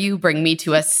dare you bring me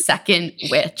to a second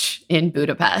witch in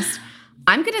Budapest?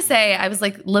 I'm going to say, I was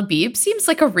like, Labib seems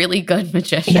like a really good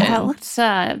magician. Yeah,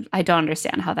 I don't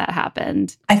understand how that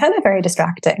happened. I found it very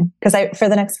distracting because for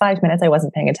the next 5 minutes, I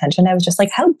wasn't paying attention. I was just like,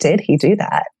 how did he do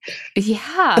that?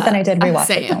 Yeah. But then I did rewatch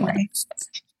it, don't worry.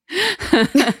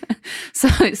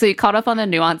 So you caught up on the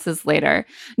nuances later.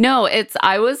 No,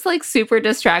 I was like super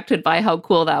distracted by how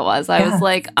cool that was. I was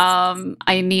like,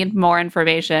 I need more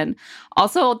information.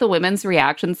 Also, the women's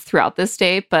reactions throughout this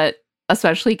date, but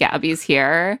especially Gabby's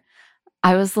here.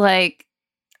 I was like,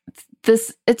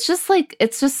 it's just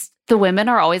the women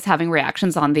are always having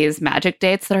reactions on these magic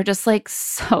dates that are just like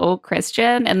so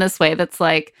Christian in this way that's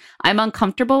like, I'm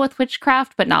uncomfortable with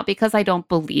witchcraft, but not because I don't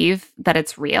believe that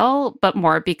it's real, but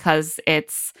more because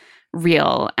it's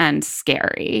real and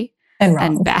scary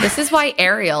and bad. This is why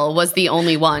Ariel was the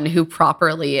only one who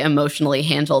properly emotionally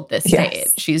handled this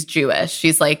date. She's Jewish.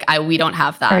 She's like, we don't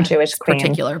have that Our Jewish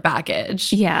particular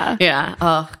baggage. Yeah. Yeah.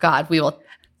 Oh, God, we'll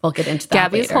get into that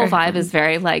Gabby's later. whole vibe is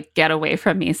very like, get away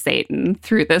from me, Satan,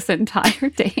 through this entire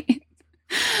date.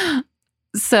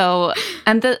 So,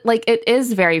 and it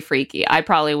is very freaky. I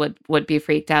probably would be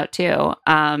freaked out too,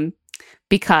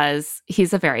 because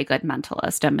he's a very good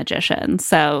mentalist and magician.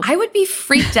 So I would be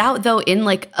freaked out though in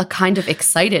like a kind of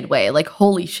excited way, like,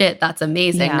 holy shit, that's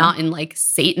amazing. Yeah. Not in like,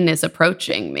 Satan is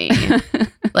approaching me.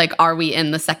 Like, are we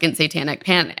in the second satanic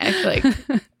panic? Like,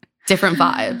 different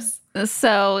vibes.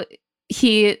 So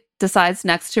he decides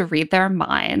next to read their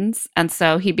minds. And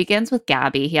so he begins with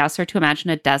Gabby. He asks her to imagine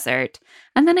a desert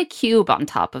and then a cube on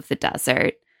top of the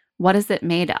desert. What is it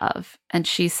made of? And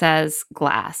she says,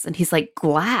 glass. And he's like,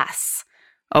 glass?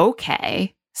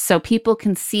 Okay. So people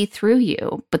can see through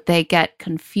you, but they get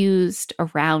confused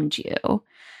around you.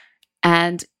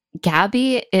 And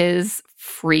Gabby is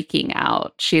freaking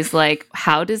out. She's like,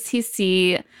 how does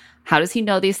he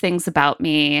know these things about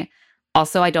me?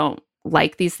 Also, I don't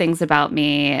like these things about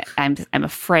me. I'm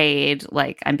afraid,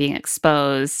 like I'm being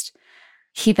exposed.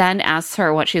 He then asks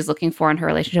her what she's looking for in her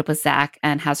relationship with Zach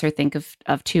and has her think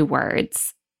of 2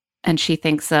 words. And she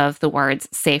thinks of the words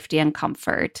safety and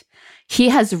comfort. He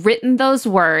has written those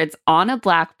words on a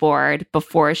blackboard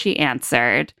before she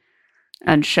answered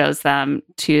and shows them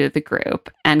to the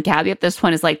group. And Gabby at this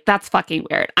point is like, that's fucking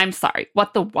weird. I'm sorry.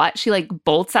 What the what? She like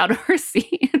bolts out of her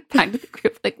seat and back to the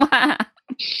group like, what?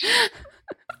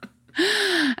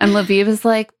 And Labib is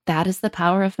like, that is the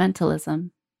power of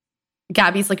mentalism.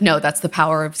 Gabby's like, no, that's the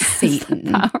power of Satan.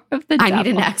 The power of the I devil.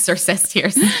 need an exorcist here,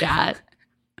 Stat.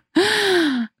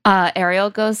 Ariel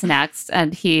goes next,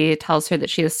 and he tells her that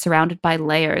she is surrounded by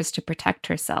layers to protect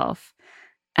herself.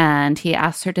 And he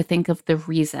asks her to think of the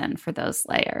reason for those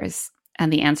layers.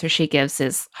 And the answer she gives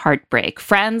is heartbreak.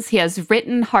 Friends, he has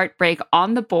written heartbreak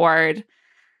on the board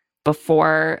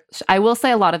before. I will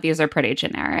say a lot of these are pretty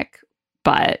generic.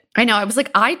 But I know. I was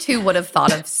like, I too would have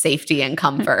thought of safety and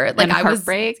comfort. Like, and I was,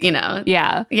 heartbreak.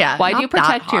 Yeah. Why do you not that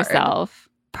protect hard. yourself?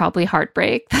 Probably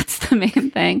heartbreak. That's the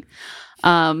main thing.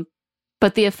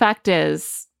 But the effect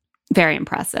is very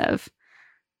impressive.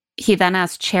 He then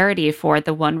asked Charity for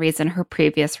the one reason her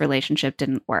previous relationship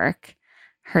didn't work.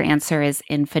 Her answer is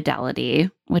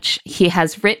infidelity, which he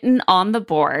has written on the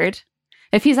board.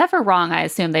 If he's ever wrong, I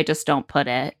assume they just don't put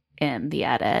it in the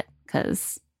edit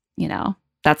because,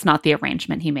 that's not the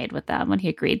arrangement he made with them when he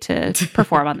agreed to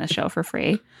perform on the show for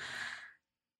free.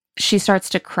 She starts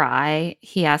to cry.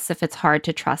 He asks if it's hard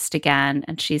to trust again.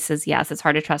 And she says, yes, it's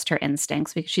hard to trust her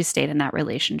instincts because she stayed in that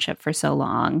relationship for so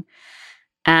long.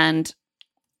 And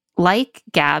like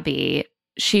Gabby,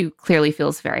 she clearly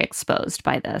feels very exposed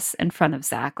by this in front of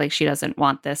Zach. Like she doesn't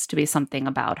want this to be something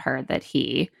about her that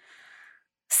he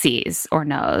sees or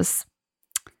knows.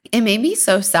 It made me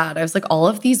so sad. I was like, all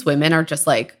of these women are just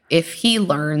like, if he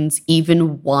learns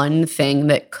even one thing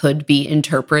that could be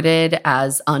interpreted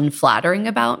as unflattering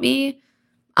about me,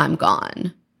 I'm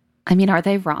gone. I mean, are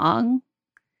they wrong?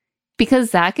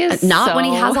 Because Zach is not when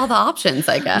he has all the options,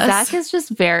 I guess. Zach is just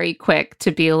very quick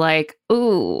to be like,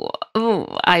 ooh,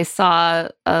 I saw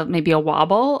maybe a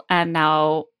wobble and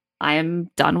now I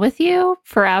am done with you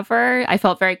forever. I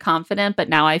felt very confident, but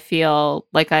now I feel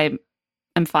like I'm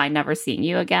fine never seeing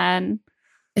you again.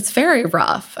 It's very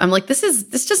rough. I'm like, this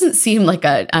doesn't seem like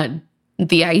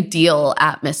the ideal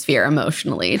atmosphere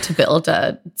emotionally to build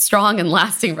a strong and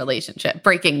lasting relationship.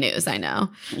 Breaking news, I know.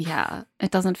 Yeah,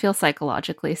 it doesn't feel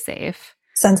psychologically safe.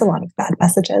 Sends a lot of bad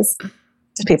messages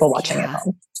to people watching at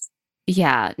home.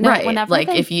 Yeah, no, right. Whenever like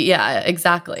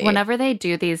exactly. Whenever they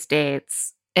do these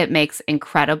dates, it makes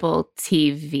incredible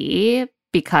TV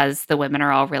because the women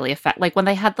are all really like when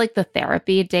they had like the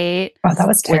therapy date. Oh, that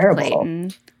was terrible.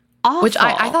 Clayton, awful. Which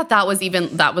I thought that was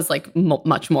like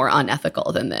much more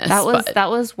unethical than this. That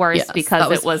was worse, yes,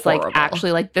 because it was horrible. Like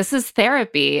actually like this is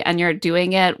therapy and you're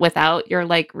doing it without your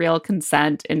like real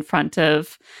consent in front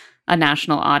of a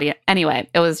national audience. Anyway,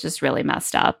 it was just really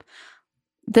messed up.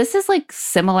 This is like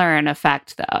similar in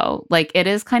effect though. Like it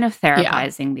is kind of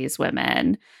therapizing these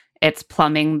women. It's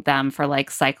plumbing them for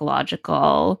like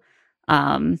psychological,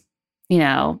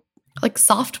 like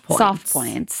soft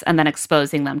points, and then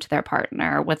exposing them to their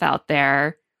partner without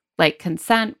their like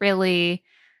consent really,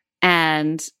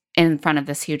 and in front of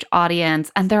this huge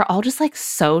audience, and they're all just like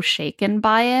so shaken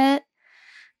by it,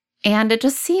 and it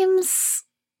just seems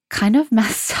kind of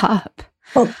messed up.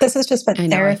 Well, this is just what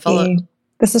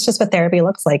this is just what therapy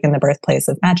looks like in the birthplace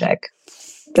of magic.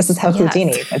 This is how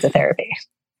Houdini is a therapy.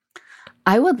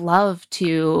 I would love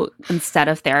to, instead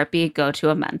of therapy, go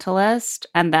to a mentalist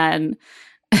and then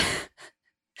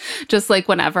just like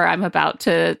whenever I'm about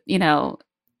to,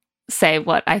 say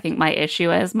what I think my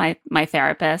issue is, my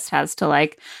therapist has to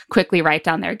like quickly write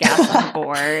down their guess on the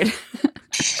board.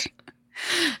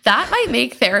 That might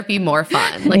make therapy more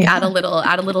fun. Like add a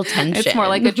little tension. It's more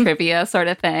like a trivia sort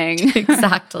of thing.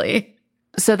 Exactly.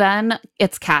 So then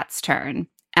it's Kat's turn.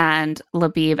 And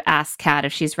Labib asks Kat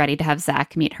if she's ready to have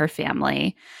Zach meet her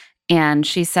family. And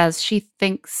she says she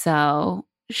thinks so.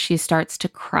 She starts to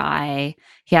cry.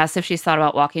 He asks if she's thought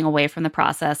about walking away from the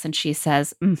process. And she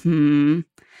says,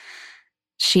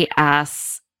 She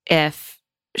asks if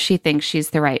she thinks she's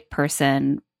the right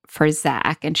person for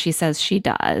Zach. And she says she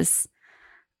does.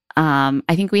 I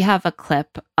think we have a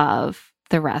clip of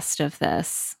the rest of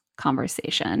this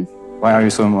conversation. Why are you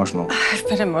so emotional? I've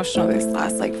been emotional these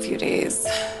last few days.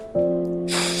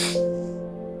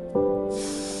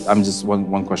 I'm just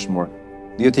one question more.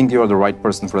 Do you think you're the right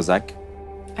person for Zach?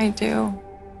 I do.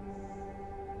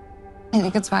 I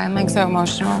think it's why I'm so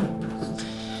emotional.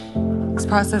 This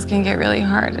process can get really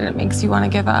hard and it makes you want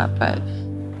to give up, but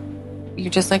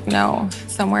you just know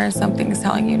somewhere something's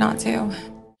telling you not to.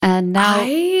 And now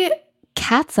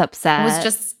Kat's upset. Was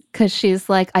just because she's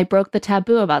like, I broke the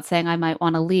taboo about saying I might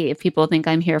want to leave. People think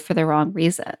I'm here for the wrong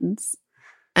reasons.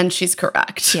 And she's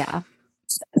correct. Yeah.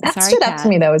 That stood up to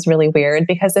me, though, was really weird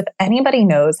because if anybody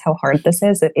knows how hard this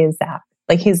is, it is Zach.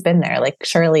 Like, he's been there. Like,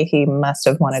 surely he must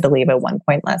have wanted to leave at one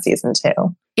point last season,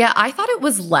 too. Yeah, I thought it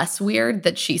was less weird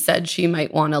that she said she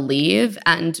might want to leave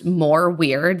and more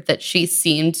weird that she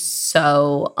seemed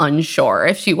so unsure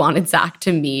if she wanted Zach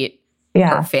to meet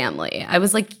her family. I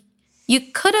was like, you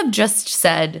could have just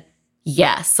said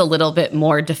yes a little bit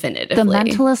more definitively. The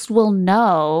mentalist will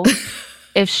know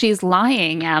if she's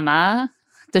lying, Emma.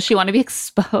 Does she want to be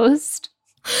exposed?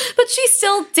 But she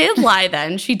still did lie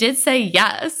then. She did say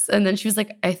yes. And then she was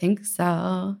like, I think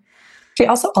so. She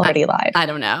also already lied. I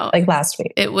don't know. Like last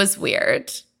week. It was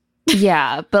weird.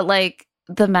 Yeah, but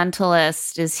the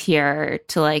mentalist is here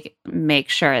to make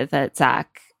sure that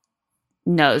Zach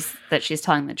knows that she's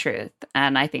telling the truth.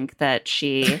 And I think that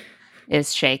she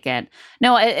is shaken.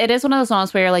 No, it is one of those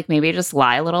moments where you're maybe just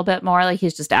lie a little bit more.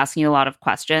 He's just asking you a lot of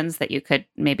questions that you could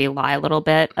maybe lie a little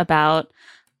bit about.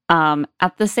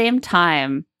 At the same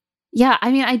time, yeah,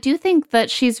 I mean, I do think that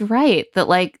she's right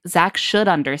that Zach should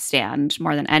understand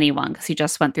more than anyone because he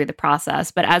just went through the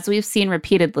process. But as we've seen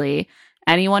repeatedly,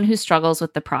 anyone who struggles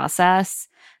with the process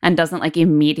and doesn't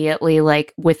immediately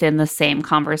within the same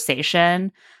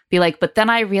conversation be but then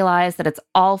I realized that it's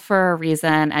all for a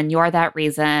reason and you're that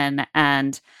reason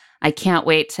and I can't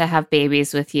wait to have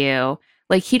babies with you.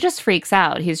 He just freaks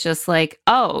out. He's just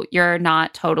oh, you're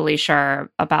not totally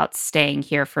sure about staying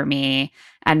here for me.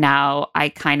 And now I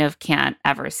kind of can't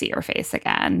ever see your face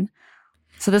again.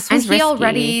 So this was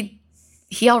risky.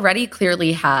 He already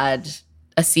clearly had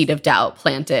a seed of doubt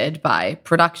planted by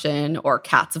production or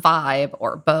Kat's vibe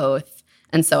or both.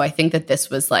 And so I think that this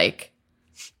was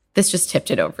this just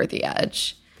tipped it over the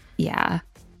edge. Yeah.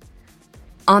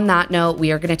 On that note,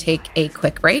 we are going to take a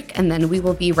quick break and then we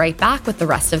will be right back with the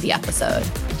rest of the episode.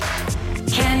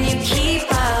 Can you keep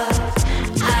up?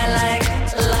 I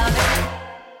love it.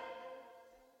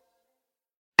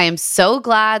 I am so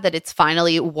glad that it's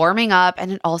finally warming up,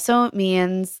 and it also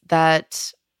means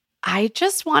that I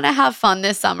just want to have fun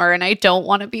this summer and I don't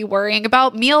want to be worrying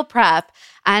about meal prep.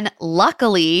 And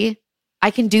luckily, I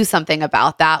can do something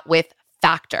about that with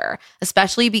Factor,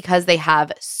 especially because they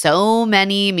have so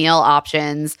many meal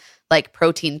options like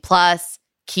Protein Plus,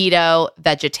 keto,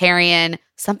 vegetarian,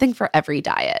 something for every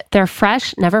diet. Their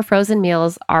fresh, never frozen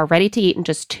meals are ready to eat in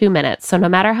just 2 minutes. So no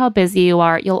matter how busy you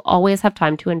are, you'll always have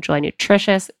time to enjoy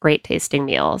nutritious, great tasting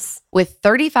meals. With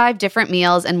 35 different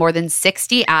meals and more than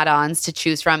 60 add-ons to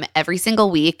choose from every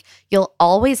single week, you'll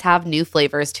always have new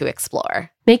flavors to explore.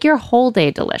 Make your whole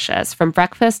day delicious. From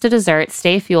breakfast to dessert,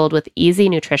 stay fueled with easy,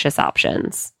 nutritious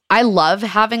options. I love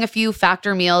having a few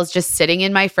Factor meals just sitting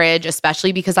in my fridge,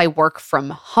 especially because I work from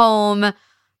home.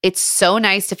 It's so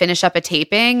nice to finish up a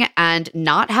taping and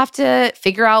not have to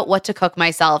figure out what to cook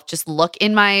myself. Just look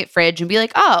in my fridge and be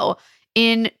like, oh,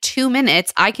 in 2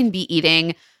 minutes, I can be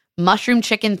eating mushroom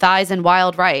chicken thighs and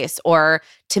wild rice, or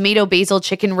tomato basil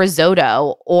chicken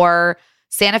risotto, or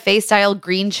Santa Fe style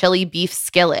green chili beef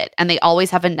skillet. And they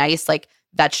always have a nice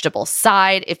vegetable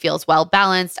side. It feels well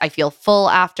balanced. I feel full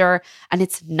after, and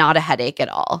it's not a headache at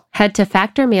all. Head to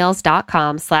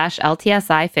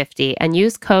factormeals.com/LTSI50 and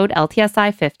use code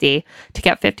LTSI50 to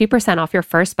get 50% off your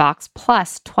first box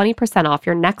plus 20% off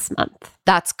your next month.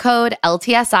 That's code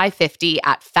LTSI50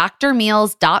 at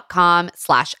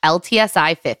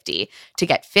factormeals.com/LTSI50 to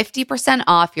get 50%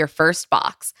 off your first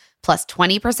box plus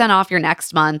 20% off your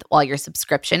next month while your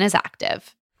subscription is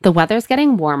active. The weather's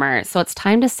getting warmer, so it's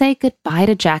time to say goodbye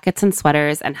to jackets and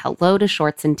sweaters and hello to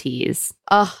shorts and tees.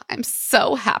 Oh, I'm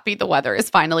so happy the weather is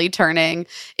finally turning.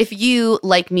 If you,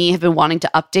 like me, have been wanting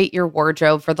to update your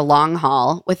wardrobe for the long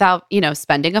haul without,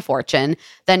 spending a fortune,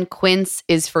 then Quince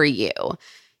is for you.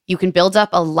 You can build up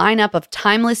a lineup of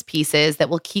timeless pieces that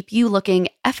will keep you looking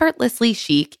effortlessly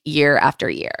chic year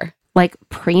after year. Like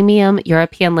premium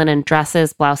European linen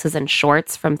dresses, blouses, and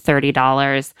shorts from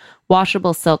 $30,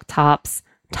 washable silk tops,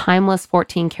 timeless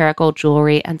 14-karat gold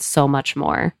jewelry, and so much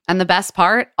more. And the best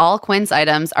part, all Quince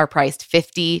items are priced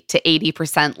 50 to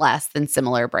 80% less than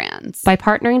similar brands. By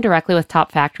partnering directly with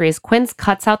top factories, Quince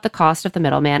cuts out the cost of the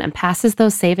middleman and passes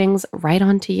those savings right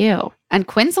on to you. And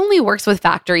Quince only works with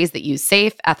factories that use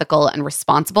safe, ethical, and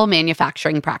responsible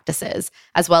manufacturing practices,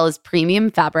 as well as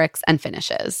premium fabrics and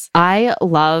finishes. I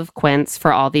love Quince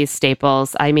for all these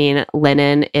staples. I mean,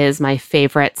 linen is my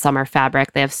favorite summer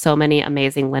fabric. They have so many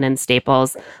amazing linen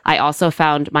staples. I also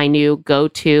found my new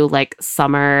go-to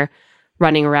summer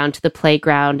running around to the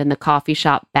playground and the coffee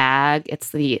shop bag.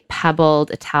 It's the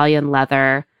pebbled Italian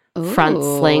leather front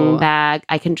sling bag.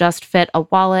 I can just fit a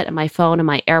wallet and my phone and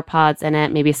my AirPods in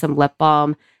it, maybe some lip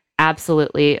balm.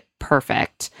 Absolutely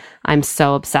perfect. I'm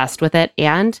so obsessed with it.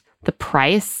 And the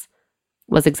price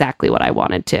was exactly what I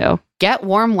wanted to. Get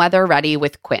warm weather ready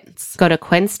with Quince. Go to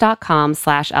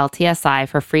quince.com/LTSI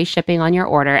for free shipping on your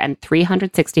order and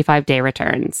 365-day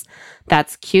returns.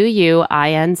 That's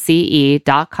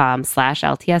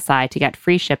QUINCE.com/LTSI to get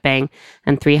free shipping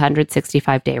and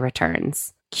 365-day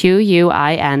returns.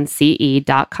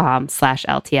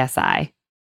 QUINCE.com/LTSI.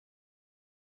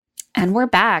 And we're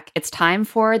back. It's time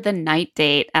for the night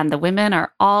date, and the women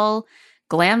are all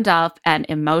glammed up and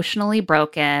emotionally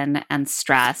broken and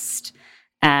stressed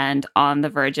and on the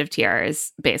verge of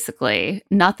tears, basically.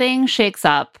 Nothing shakes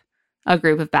up a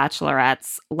group of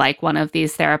bachelorettes like one of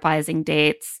these therapizing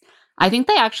dates. I think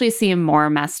they actually seem more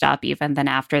messed up even than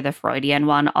after the Freudian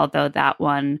one, although that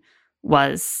one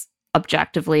was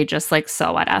objectively just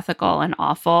so unethical and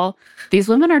awful. These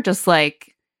women are just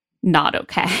not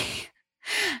okay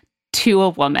to a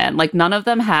woman. None of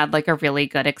them had a really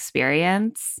good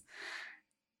experience,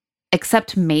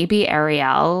 except maybe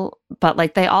Ariel,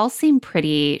 but they all seem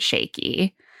pretty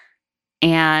shaky.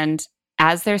 And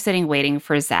as they're sitting waiting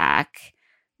for Zach,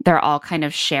 they're all kind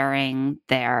of sharing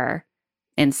their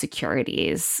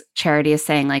insecurities. Charity is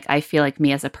saying I feel like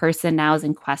me as a person now is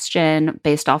in question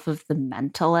based off of The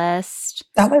Mentalist.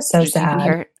 That was so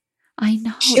sad. I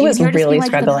know. She was really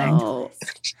struggling.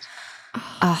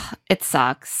 It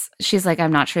sucks. She's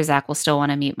I'm not sure Zach will still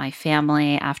want to meet my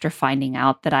family after finding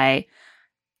out that I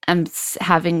am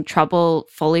having trouble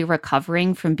fully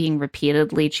recovering from being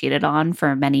repeatedly cheated on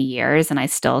for many years, and I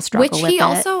still struggle with it. Which he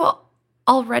also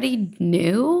already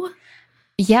knew.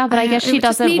 Yeah, but I guess she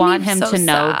doesn't want him to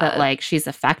know that she's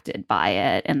affected by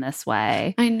it in this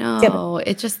way. I know.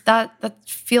 Yeah, it just that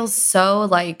feels so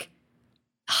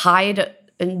hide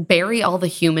and bury all the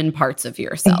human parts of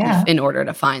yourself in order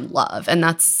to find love. And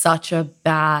that's such a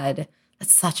bad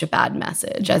It's such a bad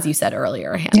message, as you said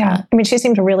earlier, Hannah. Yeah. I mean, she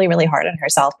seemed really, really hard on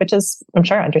herself, which is, I'm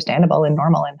sure, understandable and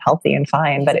normal and healthy and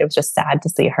fine. But it was just sad to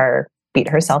see her beat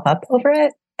herself up over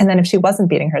it. And then if she wasn't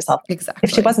beating herself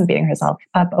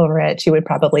up over it, she would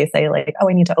probably say like, oh,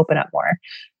 I need to open up more.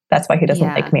 That's why he doesn't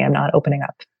like me. I'm not opening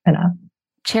up enough.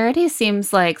 Charity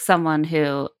seems like someone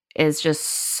who is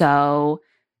just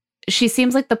she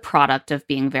seems like the product of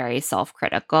being very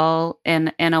self-critical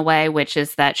in a way, which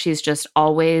is that she's just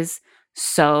always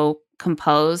so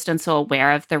composed and so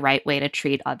aware of the right way to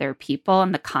treat other people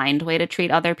and the kind way to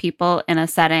treat other people in a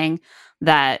setting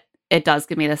that it does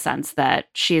give me the sense that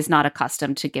she's not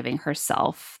accustomed to giving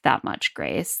herself that much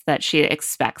grace, that she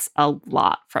expects a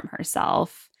lot from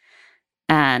herself.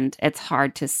 And it's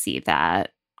hard to see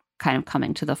that kind of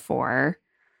coming to the fore.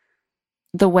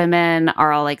 The women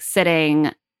are all like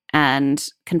sitting and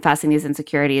confessing these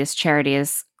insecurities. Charity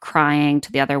is crying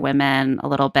to the other women a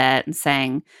little bit and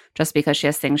saying, just because she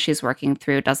has things she's working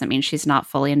through doesn't mean she's not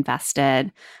fully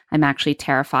invested. I'm actually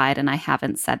terrified and I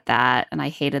haven't said that. And I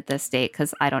hated this date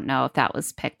because I don't know if that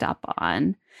was picked up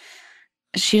on.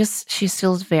 She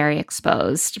feels very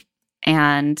exposed.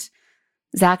 And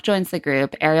Zach joins the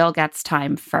group. Ariel gets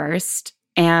time first.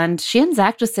 And she and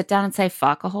Zach just sit down and say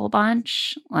fuck a whole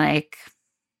bunch. Like,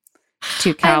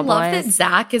 two cowboys. I love that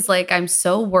Zach is like, I'm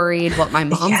so worried what my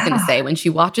mom's going to say when she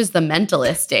watches The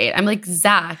Mentalist date. I'm like,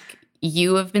 Zach,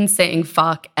 you have been saying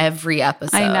fuck every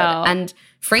episode. I know. And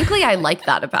frankly, I like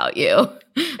that about you.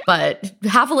 But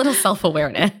have a little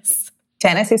self-awareness.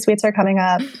 Fantasy suites are coming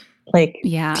up. Like,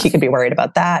 he could be worried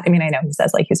about that. I mean, I know he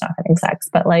says like he's not having sex,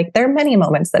 but like there are many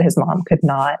moments that his mom could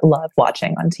not love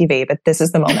watching on TV, but this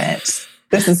is the moment.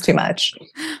 This is too much.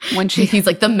 When he's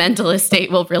like, the Mentalist date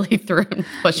will really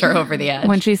push her over the edge.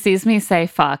 When she sees me say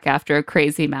fuck after a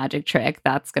crazy magic trick,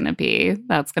 that's gonna be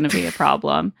a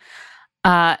problem.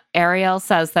 Ariel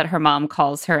says that her mom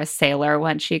calls her a sailor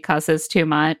when she cusses too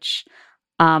much.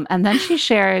 And then she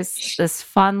shares this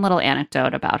fun little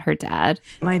anecdote about her dad.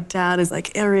 My dad is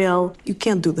like, Ariel, you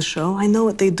can't do the show. I know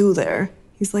what they do there.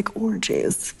 He's like,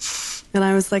 orgies. And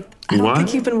I was like, I don't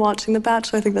think you've been watching The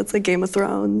Bachelor. I think that's like Game of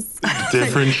Thrones.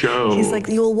 Different show. He's like,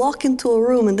 you'll walk into a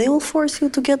room and they will force you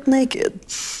to get naked.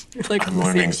 Like, I'm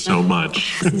learning so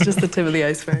much. This is just the tip of the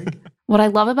iceberg. What I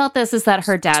love about this is that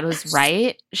her dad was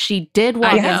right. She did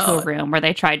walk into a room where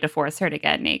they tried to force her to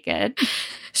get naked.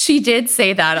 She did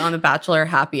say that on the Bachelor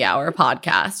Happy Hour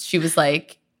podcast. She was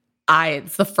like,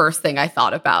 it's the first thing I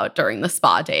thought about during the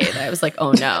spa date. I was like,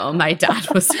 oh no, my dad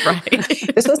was right.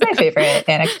 This was my favorite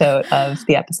anecdote of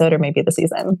the episode or maybe the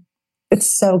season. It's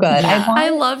so good. Yeah. I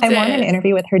loved it. I want an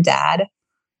interview with her dad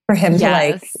for him to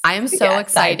like. I am so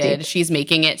excited she's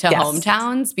making it to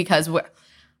hometowns because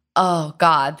oh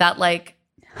God, that like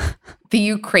the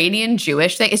Ukrainian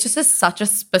Jewish thing, it's just such a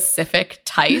specific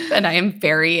type. And I am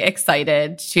very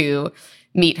excited to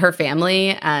meet her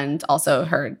family and also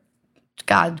her,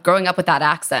 God, growing up with that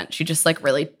accent, she just like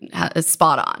really is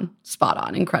spot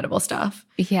on, incredible stuff.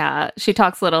 Yeah. She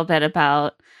talks a little bit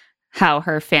about how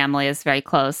her family is very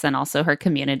close and also her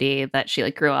community, that she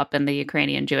like grew up in the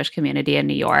Ukrainian Jewish community in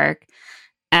New York.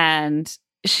 And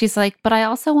she's like, but I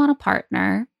also want a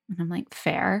partner. And I'm like,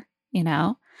 fair, you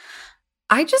know?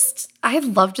 I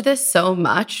loved this so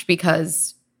much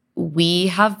because we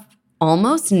have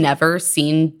almost never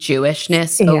seen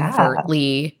Jewishness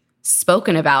overtly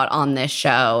spoken about on this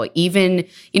show. Even,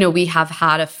 we have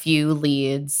had a few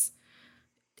leads,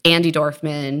 Andy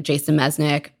Dorfman, Jason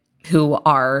Mesnick, who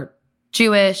are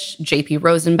Jewish, JP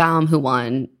Rosenbaum, who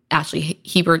won Ashley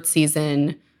Hebert's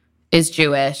season, is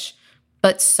Jewish.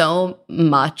 But so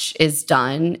much is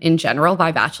done in general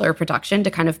by Bachelor production to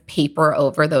kind of paper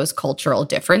over those cultural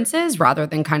differences rather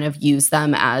than kind of use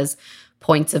them as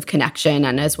points of connection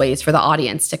and as ways for the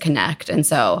audience to connect. And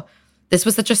so this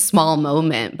was such a small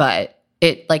moment, but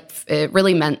it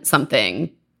really meant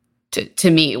something to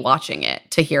me watching it,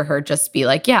 to hear her just be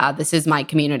like, yeah, this is my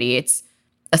community. It's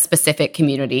a specific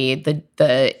community.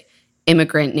 The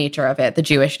immigrant nature of it, the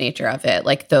Jewish nature of it,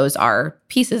 like those are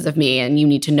pieces of me and you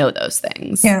need to know those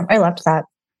things. Yeah, I loved that.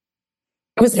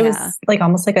 It was like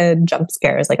almost like a jump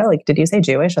scare. It's like, oh, like, did you say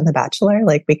Jewish on The Bachelor?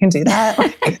 Like, we can do that.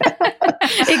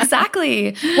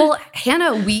 Exactly. Well,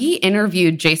 Hannah, we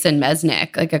interviewed Jason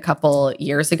Mesnick like a couple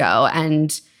years ago.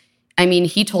 And I mean,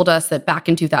 he told us that back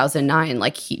in 2009,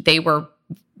 like they were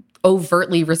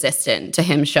overtly resistant to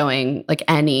him showing like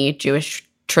any Jewish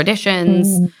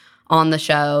traditions on the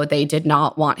show. They did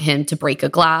not want him to break a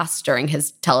glass during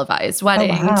his televised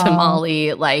wedding to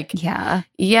Molly. Like, yeah.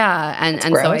 And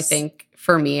so I think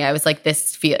for me, I was like,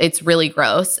 it's really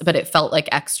gross, but it felt like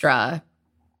extra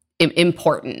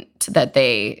important that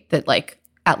like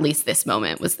at least this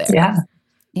moment was there. Yeah.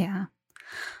 Yeah.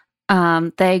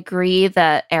 They agree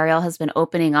that Ariel has been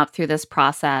opening up through this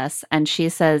process, and she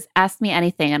says, ask me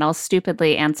anything and I'll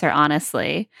stupidly answer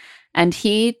honestly. And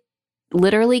he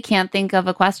literally can't think of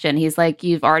a question. He's like,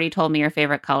 you've already told me your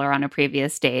favorite color on a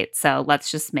previous date, so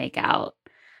let's just make out.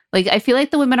 Like, I feel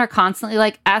like the women are constantly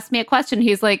like, ask me a question.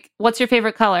 He's like, what's your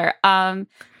favorite color?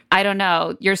 I don't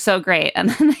know. You're so great. And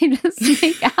then they just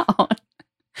make out.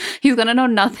 He's going to know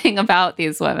nothing about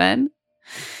these women.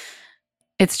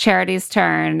 It's Charity's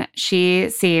turn. She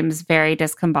seems very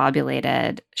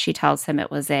discombobulated. She tells him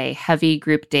it was a heavy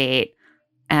group date.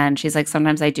 And she's like,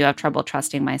 sometimes I do have trouble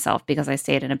trusting myself because I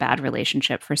stayed in a bad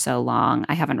relationship for so long.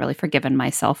 I haven't really forgiven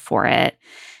myself for it.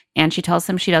 And she tells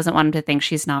him she doesn't want him to think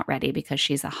she's not ready because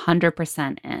she's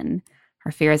 100% in.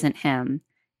 Her fear isn't him.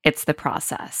 It's the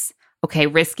process. Okay,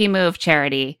 risky move,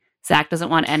 Charity. Zach doesn't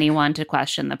want anyone to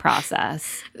question the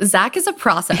process. Zach is a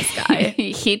process guy.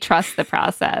 He trusts the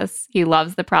process. He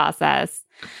loves the process.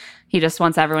 He just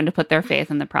wants everyone to put their faith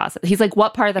in the process. He's like,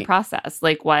 what part of the process?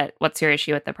 Like, what's your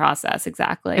issue with the process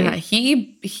exactly? Yeah,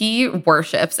 he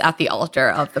worships at the altar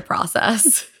of the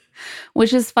process.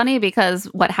 Which is funny because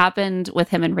what happened with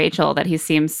him and Rachel that he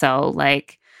seems so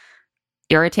like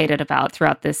irritated about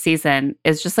throughout this season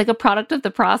is just like a product of the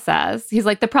process. He's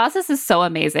like, the process is so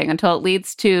amazing until it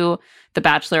leads to the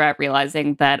Bachelorette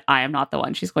realizing that I am not the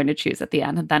one she's going to choose at the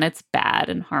end. And then it's bad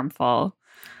and harmful.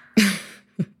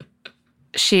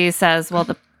 She says, well,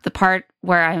 the part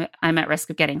where I'm at risk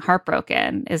of getting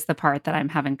heartbroken is the part that I'm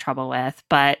having trouble with.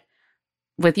 But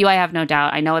with you, I have no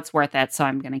doubt. I know it's worth it. So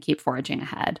I'm going to keep forging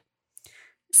ahead.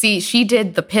 See, she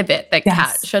did the pivot that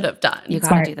Kat should have done. You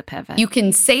got to do the pivot. You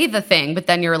can say the thing, but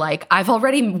then you're like, I've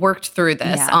already worked through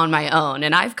this on my own,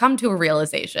 and I've come to a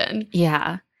realization.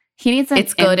 Yeah. He needs an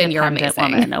it's good and you're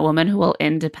amazing. Woman, a woman who will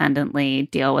independently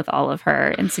deal with all of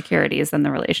her insecurities in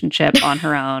the relationship on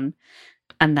her own,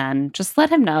 and then just let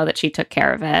him know that she took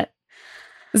care of it.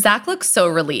 Zach looks so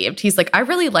relieved. He's like, I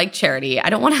really like Charity. I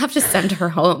don't want to have to send her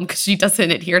home because she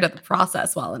doesn't adhere to the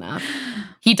process well enough.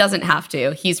 He doesn't have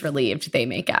to. He's relieved they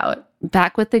make out.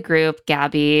 Back with the group,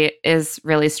 Gabby is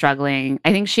really struggling.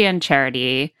 I think she and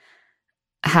Charity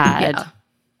had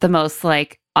the most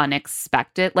like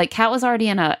unexpected. Like Kat was already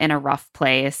in a rough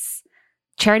place.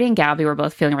 Charity and Gabby were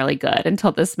both feeling really good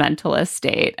until this mentalist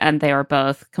state, and they were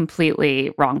both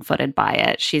completely wrong-footed by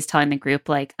it. She's telling the group,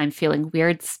 like, I'm feeling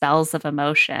weird spells of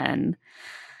emotion,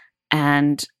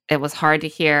 and it was hard to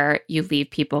hear. You leave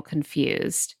people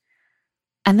confused.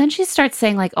 And then she starts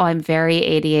saying, like, oh, I'm very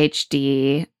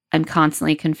ADHD. I'm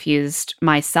constantly confused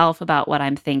myself about what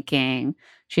I'm thinking.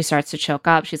 She starts to choke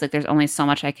up. She's like, there's only so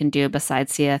much I can do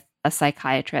besides see a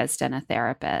psychiatrist and a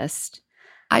therapist.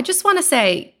 I just want to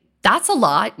say, that's a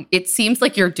lot. It seems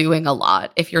like you're doing a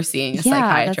lot if you're seeing a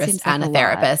psychiatrist and a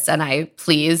therapist. And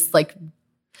please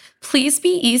be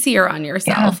easier on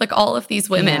yourself. Yeah. Like all of these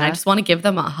women, I just want to give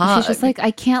them a hug. She's just like,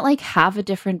 I can't like have a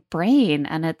different brain.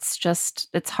 And it's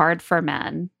hard for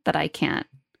men that I can't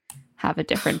have a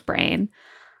different brain.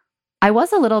 I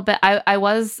was a little bit,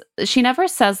 she never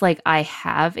says like, I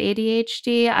have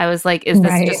ADHD. I was like, is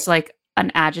this just like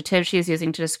an adjective she's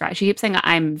using to describe? She keeps saying,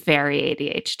 I'm very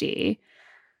ADHD.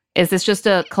 Is this just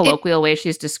a colloquial way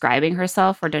she's describing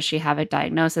herself, or does she have a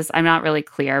diagnosis? I'm not really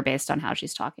clear based on how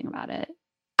she's talking about it.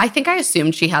 I think I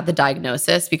assumed she had the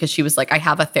diagnosis because she was like, I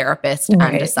have a therapist and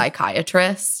a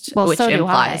psychiatrist, which so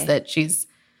implies that she's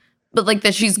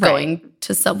going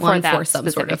to someone for some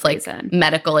sort of like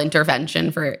medical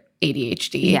intervention for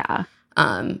ADHD. Yeah.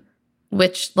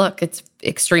 Which, look, it's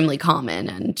extremely common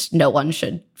and no one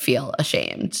should feel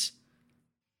ashamed.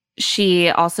 She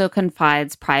also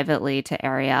confides privately to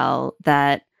Ariel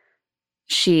that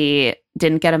she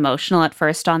didn't get emotional at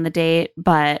first on the date,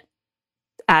 but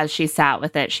as she sat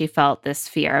with it, she felt this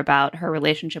fear about her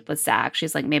relationship with Zach.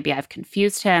 She's like, maybe I've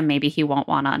confused him. Maybe he won't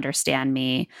want to understand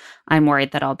me. I'm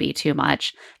worried that I'll be too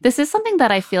much. This is something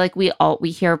that I feel like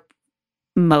we hear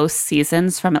most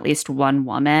seasons from at least one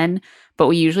woman, but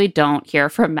we usually don't hear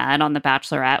from men on The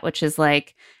Bachelorette, which is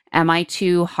like, am I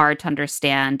too hard to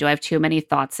understand? Do I have too many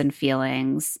thoughts and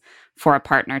feelings for a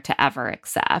partner to ever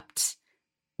accept?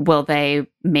 Will they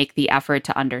make the effort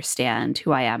to understand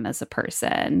who I am as a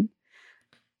person?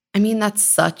 I mean, that's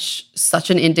such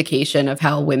an indication of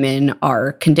how women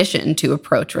are conditioned to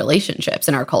approach relationships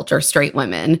in our culture, straight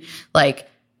women. Like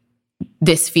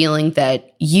this feeling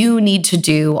that you need to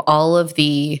do all of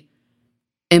the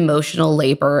emotional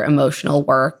labor, emotional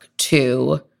work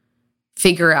to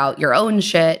figure out your own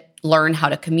shit, learn how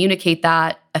to communicate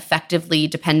that effectively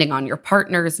depending on your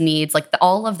partner's needs. Like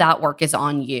all of that work is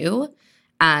on you.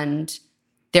 And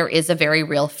there is a very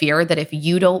real fear that if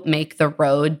you don't make the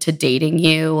road to dating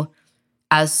you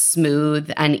as smooth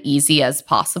and easy as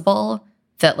possible,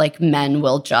 that like men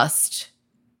will just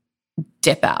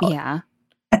dip out. Yeah.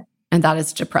 And that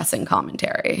is depressing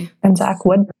commentary. And Zach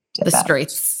would dip the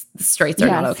out. straights are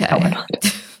not okay. No, we're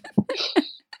not.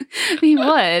 He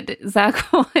would.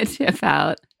 Zach would dip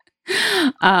out.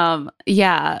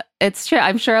 Yeah, it's true.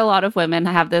 I'm sure a lot of women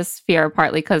have this fear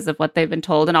partly because of what they've been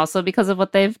told and also because of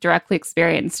what they've directly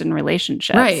experienced in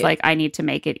relationships. Right. Like, I need to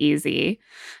make it easy.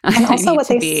 And also what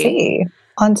they see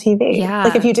on TV. Yeah.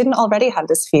 Like if you didn't already have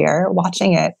this fear,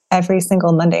 watching it every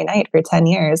single Monday night for 10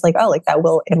 years, like, oh, like that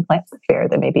will implant the fear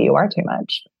that maybe you are too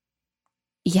much.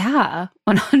 Yeah,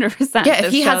 100%. Yeah,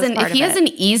 if he has an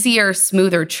easier,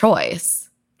 smoother choice,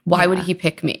 why would he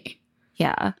pick me?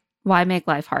 Yeah. Why make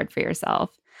life hard for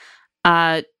yourself?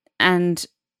 And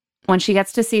when she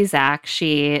gets to see Zach,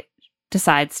 she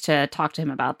decides to talk to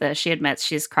him about this. She admits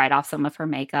she's cried off some of her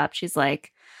makeup. She's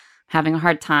like, having a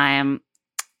hard time.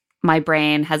 My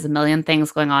brain has a million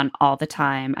things going on all the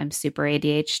time. I'm super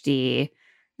ADHD,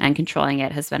 and controlling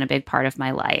it has been a big part of my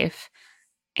life.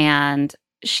 And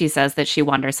she says that she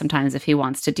wonders sometimes if he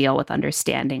wants to deal with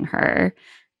understanding her,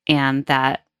 and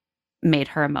that made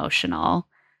her emotional.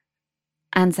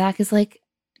 And Zach is like,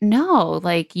 no,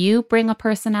 like you bring a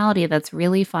personality that's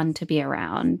really fun to be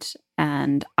around.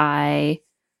 And I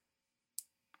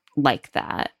like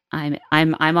that. I'm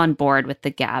on board with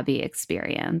the Gabby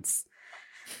experience.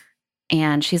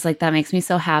 And she's like, that makes me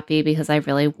so happy because I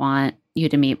really want you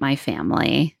to meet my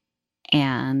family.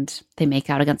 And they make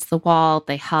out against the wall.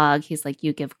 They hug. He's like,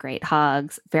 you give great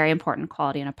hugs. Very important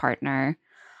quality in a partner.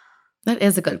 That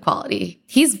is a good quality.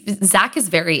 Zach is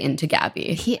very into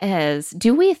Gabby. He is.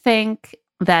 Do we think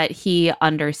that he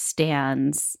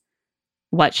understands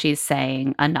what she's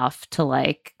saying enough to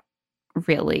like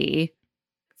really,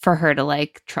 for her to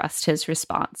like trust his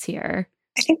response here?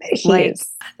 I think that he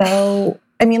is so,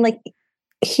 I mean, like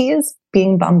he is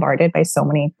being bombarded by so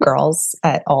many girls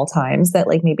at all times that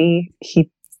like maybe he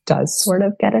does sort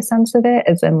of get a sense of it,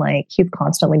 as in like he's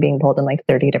constantly being pulled in like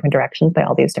 30 different directions by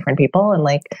all these different people. And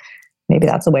like, maybe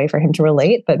that's a way for him to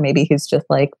relate, but maybe he's just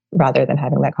like, rather than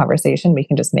having that conversation, we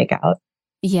can just make out.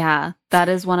 Yeah, that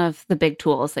is one of the big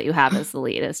tools that you have as the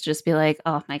lead, is just be like,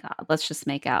 oh my God, let's just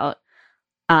make out.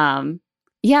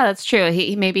 Yeah, that's true.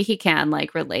 Maybe he can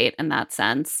like relate in that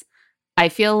sense. I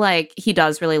feel like he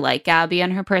does really like Gabby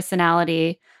and her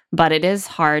personality, but it is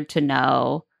hard to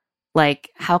know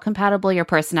like how compatible your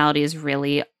personalities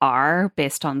really are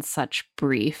based on such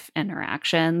brief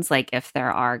interactions. Like if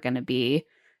there are going to be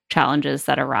challenges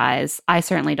that arise. I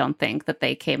certainly don't think that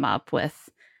they came up with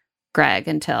Greg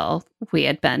until we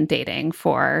had been dating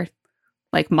for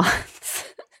like months.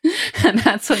 And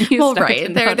that's when you start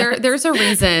to there's a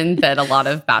reason that a lot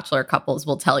of Bachelor couples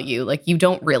will tell you like you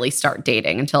don't really start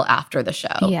dating until after the show.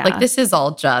 Yeah. Like this is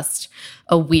all just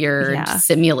a weird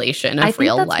simulation of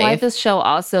real life. I think that's why this show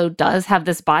also does have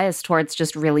this bias towards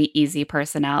just really easy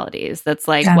personalities. That's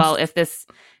like, well,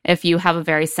 if you have a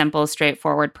very simple,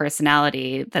 straightforward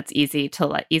personality that's easier to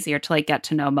like get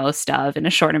to know most of in a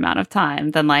short amount of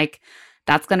time, then like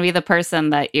that's going to be the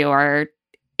person that you're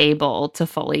able to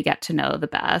fully get to know the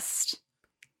best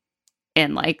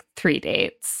in like 3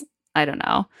 dates. I don't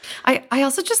know. I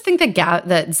also just think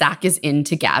that Zach is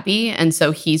into Gabby, and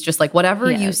so he's just like,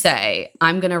 whatever you say,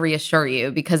 I'm going to reassure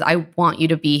you because I want you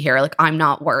to be here. Like I'm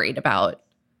not worried about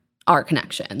our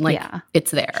connection. Like it's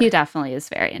there. He definitely is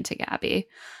very into Gabby.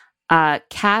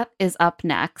 Kat is up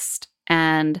next,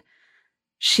 and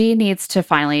she needs to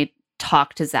finally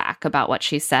talk to Zach about what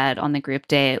she said on the group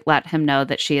date, let him know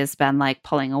that she has been like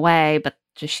pulling away, but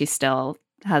she still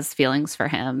has feelings for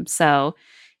him. So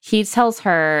he tells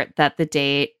her that the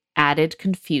date added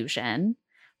confusion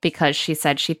because she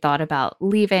said she thought about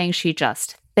leaving. She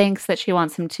just thinks that she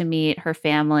wants him to meet her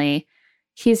family.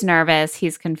 He's nervous.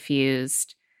 He's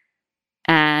confused.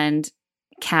 And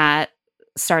Kat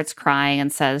starts crying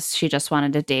and says she just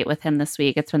wanted to date with him this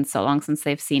week. It's been so long since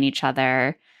they've seen each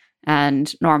other.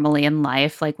 And normally in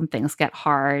life, like when things get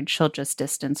hard, she'll just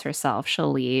distance herself.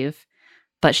 She'll leave.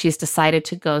 But she's decided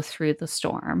to go through the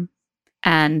storm.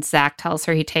 And Zach tells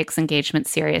her he takes engagement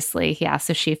seriously. He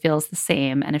asks if she feels the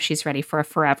same and if she's ready for a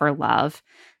forever love.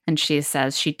 And she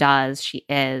says she does. She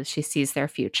is. She sees their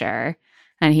future.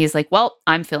 And he's like, well,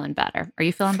 I'm feeling better. Are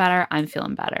you feeling better? I'm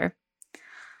feeling better.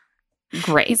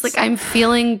 Great. He's like, I'm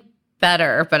feeling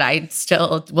better, but I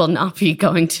still will not be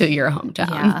going to your hometown.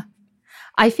 Yeah.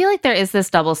 I feel like there is this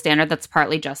double standard that's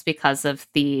partly just because of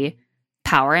the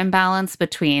power imbalance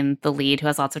between the lead who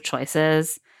has lots of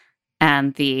choices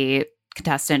and the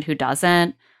contestant who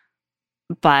doesn't.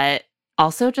 But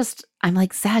also just, I'm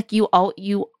like, Zach, you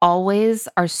always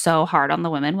are so hard on the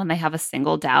women when they have a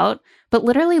single doubt. But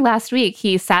literally last week,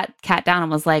 he sat Kat down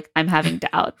and was like, I'm having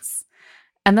doubts.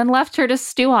 And then left her to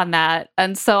stew on that.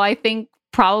 And so I think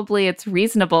probably it's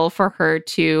reasonable for her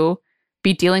to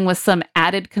be dealing with some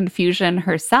added confusion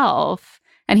herself.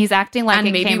 And he's acting like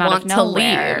it came out of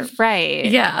nowhere. Right.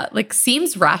 Yeah, like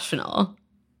seems rational.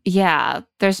 Yeah.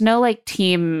 There's no like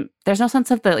team, there's no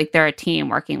sense of they're a team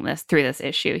working through this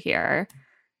issue here.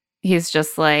 He's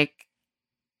just like,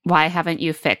 why haven't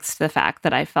you fixed the fact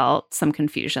that I felt some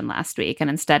confusion last week? And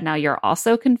instead now you're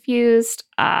also confused.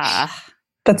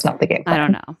 That's not the game plan. I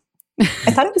don't know.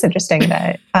 I thought it was interesting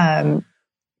that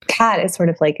Kat is sort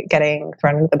of like getting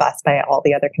thrown under the bus by all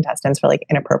the other contestants for like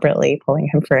inappropriately pulling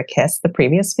him for a kiss the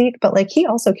previous week. But like he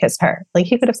also kissed her. Like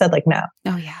he could have said like no.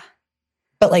 Oh yeah.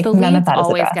 But like the none of that is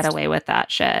always addressed. Get away with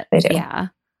that shit. They do. Yeah.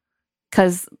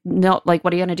 Because no, like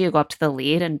what are you gonna do? Go up to the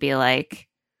lead and be like,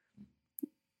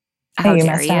 how you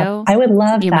dare messed you? up. I would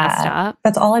love you that. Messed up.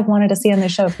 That's all I've wanted to see on the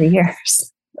show for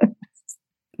years.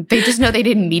 They just know they'd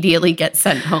immediately get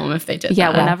sent home if they did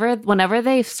Yeah, that. whenever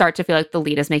they start to feel like the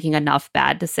lead is making enough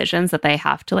bad decisions that they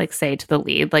have to like say to the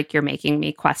lead, like, you're making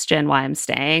me question why I'm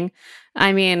staying.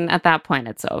 I mean, at that point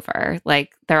it's over.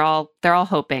 Like they're all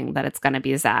hoping that it's gonna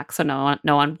be Zach, so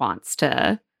no one wants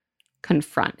to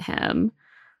confront him.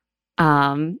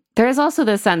 There is also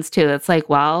this sense too, it's like,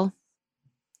 well,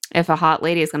 if a hot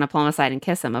lady is gonna pull him aside and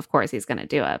kiss him, of course he's gonna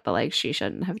do it, but like she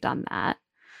shouldn't have done that.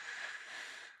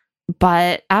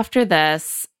 But after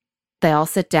this, they all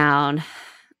sit down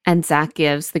and Zach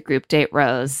gives the group date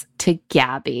rose to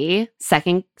Gabby,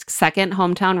 second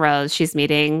hometown rose. He's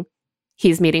meeting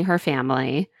her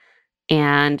family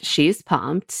and she's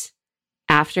pumped.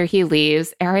 After he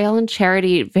leaves, Ariel and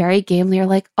Charity very gamely are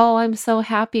like, oh, I'm so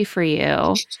happy for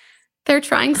you. They're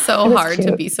trying so hard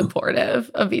to be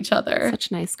supportive of each other. Such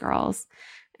nice girls.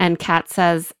 And Kat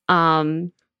says,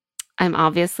 I'm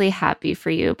obviously happy for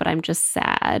you, but I'm just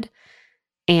sad.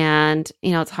 And,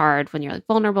 you know, it's hard when you're like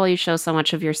vulnerable, you show so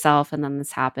much of yourself and then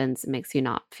this happens. It makes you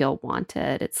not feel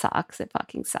wanted. It sucks. It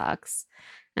fucking sucks.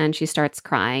 And she starts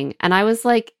crying. And I was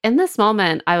like, in this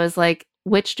moment, I was like,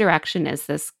 which direction is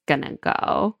this gonna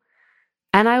go?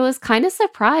 And I was kind of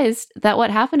surprised that what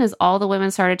happened is all the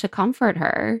women started to comfort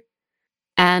her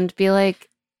and be like,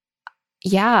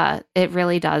 yeah, it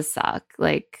really does suck.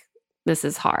 Like, this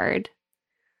is hard.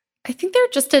 I think they're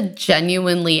just a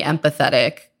genuinely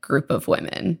empathetic group of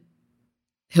women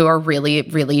who are really,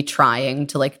 really trying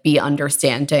to like be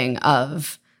understanding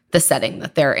of the setting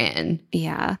that they're in.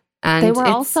 Yeah. And they were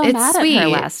also mad sweet. at her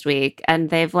last week,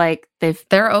 and they're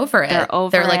over it.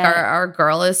 They're like, our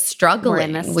girl is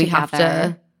struggling. We together. have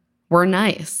to. We're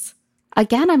nice.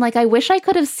 Again, I'm like, I wish I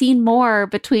could have seen more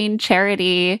between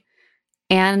Charity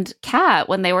and Kat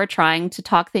when they were trying to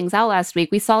talk things out last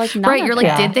week. We saw like none. Right, you're of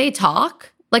like, it. did they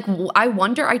talk? Like,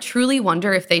 I truly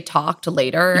wonder if they talked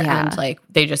later and like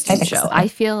they just didn't show. I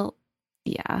feel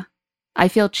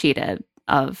cheated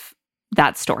of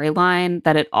that storyline,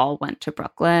 that it all went to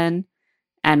Brooklyn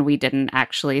and we didn't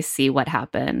actually see what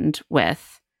happened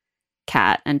with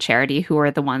Kat and Charity, who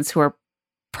are the ones who are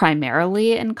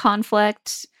primarily in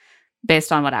conflict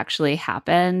based on what actually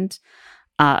happened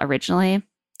originally.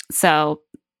 So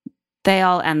they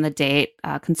all end the date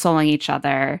consoling each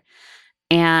other.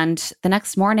 And the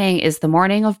next morning is the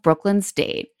morning of Brooklyn's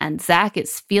date. And Zach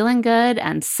is feeling good,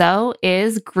 and so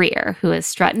is Greer, who is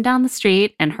strutting down the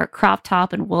street in her crop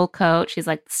top and wool coat. She's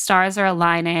like, the stars are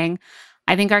aligning.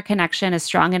 I think our connection is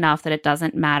strong enough that it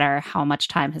doesn't matter how much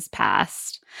time has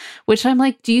passed. Which I'm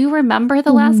like, do you remember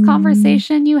the last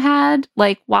conversation you had?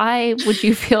 Like, why would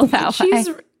you feel that way?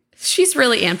 She's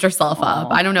really amped herself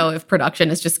up. I don't know if production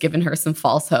has just given her some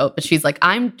false hope, but she's like,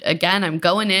 I'm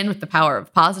going in with the power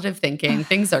of positive thinking.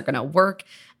 Things are going to work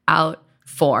out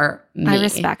for me. I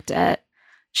respect it.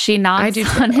 She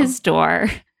knocks on his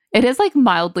door. It is like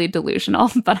mildly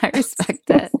delusional, but I respect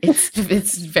it.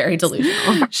 It's very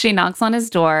delusional. She knocks on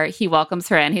his door. He welcomes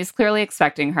her in. He's clearly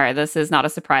expecting her. This is not a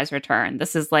surprise return.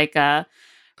 This is like a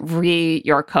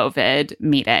your COVID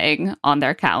meeting on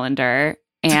their calendar.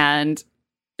 And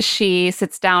she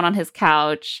sits down on his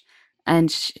couch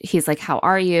and he's like, how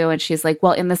are you? And she's like,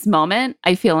 well, in this moment,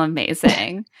 I feel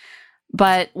amazing.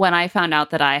 But when I found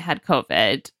out that I had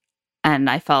COVID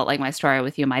and I felt like my story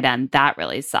with you might end, that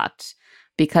really sucked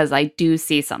because I do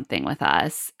see something with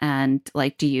us. And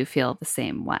like, do you feel the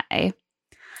same way?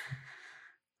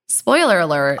 Spoiler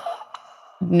alert.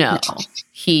 No,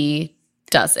 he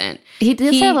doesn't. He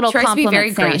did say a little tries to be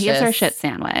compliment. very gracious. He gives her a shit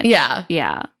sandwich. Yeah.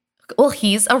 Yeah. Well,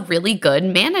 he's a really good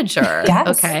manager. Yes.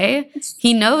 Okay.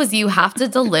 He knows you have to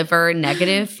deliver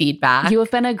negative feedback. You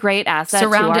have been a great asset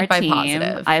surrounded to our by team.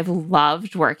 positive. I've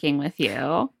loved working with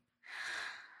you.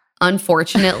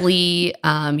 Unfortunately,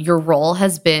 your role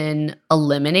has been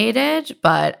eliminated,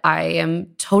 but I am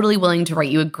totally willing to write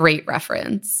you a great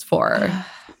reference for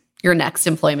your next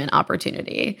employment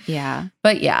opportunity. Yeah.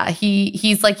 But yeah,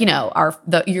 he's like,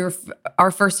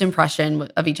 our first impression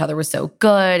of each other was so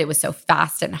good. It was so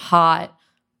fast and hot,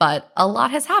 but a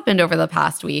lot has happened over the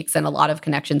past weeks and a lot of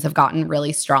connections have gotten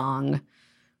really strong.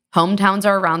 Hometowns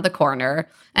are around the corner.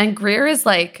 And Greer is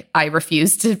like, I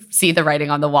refuse to see the writing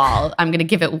on the wall. I'm going to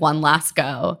give it one last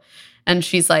go. And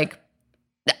she's like,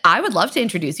 I would love to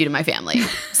introduce you to my family.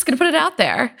 Just going to put it out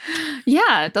there.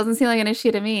 Yeah, it doesn't seem like an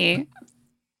issue to me.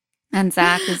 And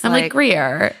Zach is I'm like,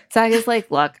 Greer. Zach is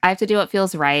like, look, I have to do what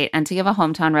feels right. And to give a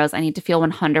hometown rose, I need to feel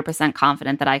 100%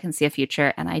 confident that I can see a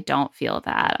future. And I don't feel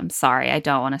that. I'm sorry. I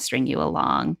don't want to string you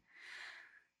along.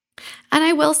 And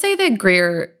I will say that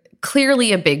Greer,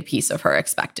 clearly a big piece of her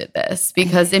expected this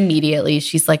because immediately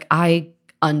she's like, I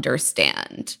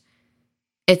understand.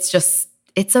 It's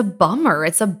a bummer.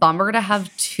 It's a bummer to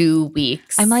have 2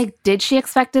 weeks. I'm like, did she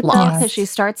expect it though? lost. Because she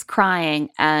starts crying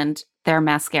and they're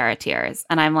mascara tears.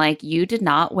 And I'm like, you did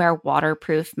not wear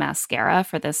waterproof mascara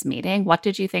for this meeting. What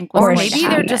did you think was Or going to maybe they're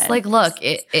happen? just like, look,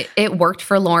 it worked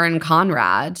for Lauren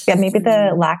Conrad. Yeah, maybe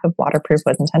the lack of waterproof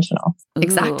was intentional.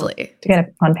 Exactly. To get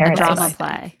it on a Paradise. drama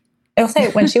play. I will say,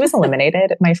 when she was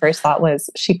eliminated, my first thought was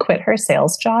she quit her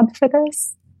sales job for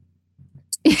this.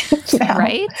 Yeah.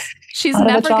 Right? She's Out of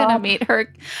a never going to job. meet her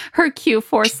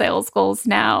Q4 sales goals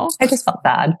now. I just felt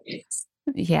bad.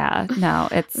 Yeah, no,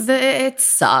 It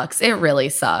sucks. It really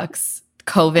sucks.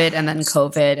 COVID, and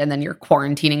then you're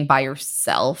quarantining by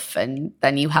yourself, and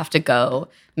then you have to go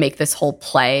make this whole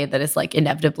play that is like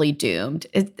inevitably doomed.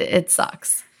 It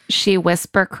sucks. She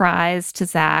whisper cries to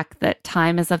Zach that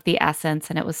time is of the essence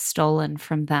and it was stolen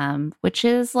from them, which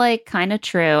is like kind of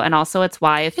true. And also it's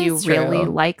why if you It's really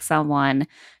true. like someone,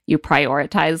 you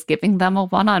prioritize giving them a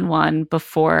one-on-one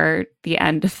before the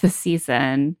end of the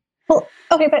season. Well,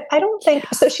 okay, but I don't think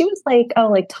so. She was like, oh,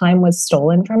 like time was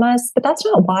stolen from us, but that's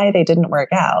not why they didn't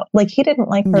work out. Like he didn't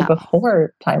like her No.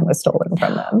 before time was stolen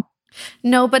from them.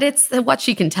 No, but it's what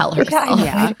she can tell herself.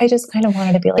 Yeah, I just kind of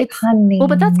wanted to be like, honey. Well,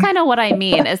 but that's kind of what I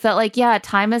mean is that like, yeah,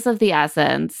 time is of the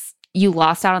essence. You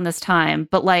lost out on this time,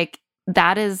 but like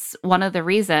that is one of the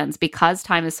reasons because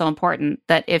time is so important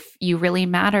that if you really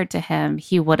mattered to him,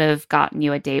 he would have gotten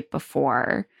you a date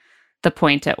before the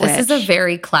point at which. This is a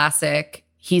very classic,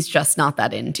 he's just not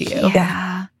that into you.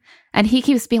 Yeah. And he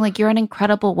keeps being like, you're an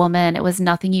incredible woman. It was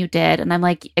nothing you did. And I'm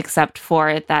like, except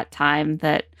for that time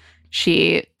that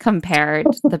she compared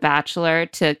The Bachelor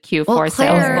to Q4 Well, Claire,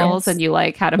 sales goals and you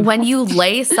like had him. When you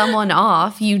lay someone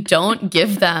off, you don't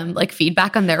give them like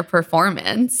feedback on their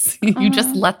performance. You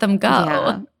just let them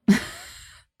go. Yeah.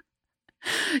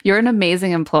 You're an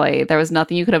amazing employee. There was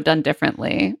nothing you could have done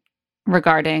differently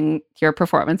regarding your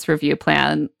performance review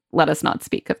plan. Let us not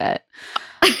speak of it.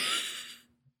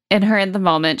 In the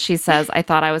moment, she says, I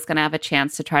thought I was going to have a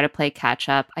chance to try to play catch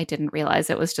up. I didn't realize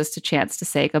it was just a chance to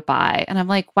say goodbye. And I'm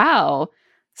like, wow.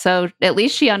 So at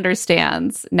least she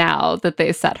understands now that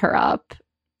they set her up.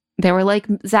 They were like,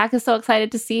 Zach is so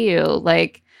excited to see you.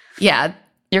 Like, yeah,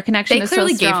 your connection they is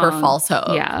clearly so gave her strong. false hope.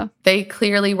 Yeah. They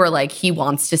clearly were like, he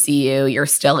wants to see you. You're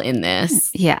still in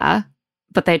this. Yeah.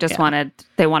 But they just wanted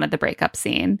the breakup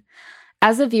scene.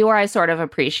 As a viewer, I sort of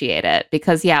appreciate it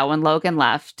because, yeah, when Logan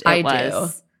left, I do.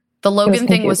 The Logan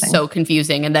thing was so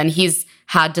confusing. And then he's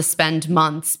had to spend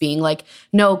months being like,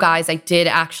 no, guys, I did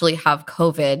actually have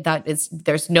COVID.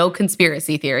 There's no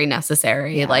conspiracy theory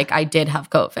necessary. Yeah. Like, I did have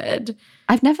COVID.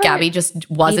 I've never Gabby just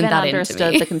wasn't even that into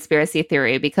understood me. the conspiracy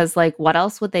theory because, like, what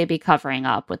else would they be covering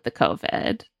up with the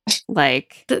COVID?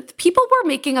 Like, People were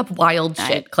making up wild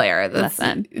shit, Claire.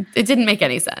 Listen. It didn't make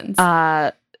any sense.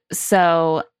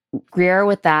 So Greer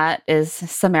with that is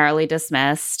summarily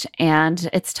dismissed, and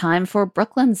it's time for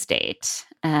Brooklyn's date.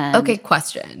 And Okay,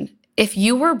 question. If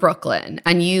you were Brooklyn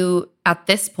and you, at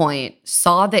this point,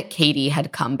 saw that Katie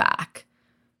had come back,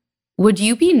 would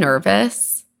you be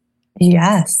nervous?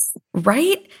 Yes.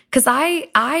 Right? Because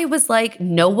I was like,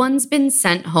 no one's been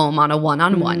sent home on a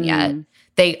one-on-one yet.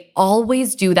 They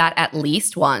always do that at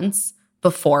least once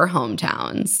before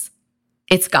hometowns.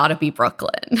 It's got to be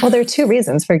Brooklyn. Well, there are two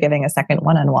reasons for giving a second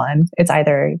one-on-one. It's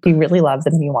either you really love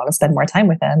them and you want to spend more time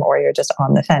with them, or you're just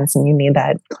on the fence and you need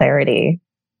that clarity,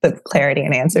 the clarity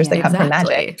and answers that come from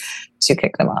magic to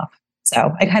kick them off.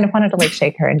 So I kind of wanted to like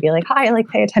shake her and be like, hi, like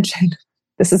pay attention.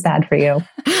 This is bad for you.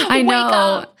 I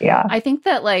know. Yeah. I think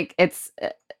that like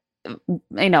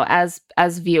you know, as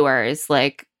viewers,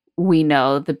 like, we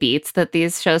know the beats that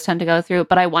these shows tend to go through,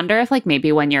 but I wonder if, like,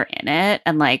 maybe when you're in it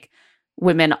and, like,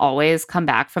 women always come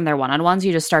back from their one-on-ones,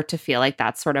 you just start to feel like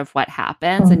that's sort of what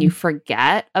happens and you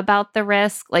forget about the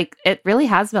risk. Like, it really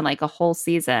has been like a whole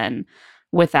season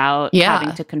without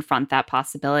having to confront that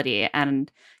possibility.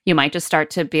 And you might just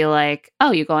start to be like,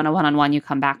 oh, you go on a one-on-one, you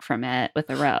come back from it with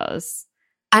a rose.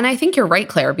 And I think you're right,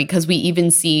 Claire, because we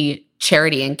even see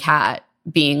Charity and Kat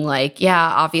being like,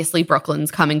 yeah, obviously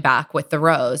Brooklyn's coming back with the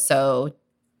rose. So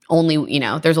only, you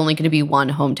know, there's only going to be one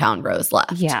hometown rose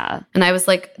left. Yeah. And I was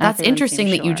like, that's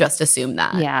interesting that you just assumed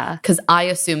that. Yeah. Because I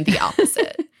assumed the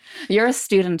opposite. You're a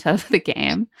student of the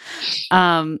game.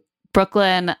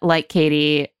 Brooklyn, like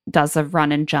Katie, does a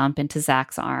run and jump into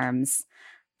Zach's arms.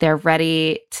 They're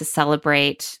ready to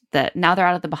celebrate that now they're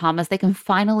out of the Bahamas. They can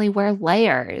finally wear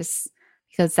layers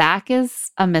because Zach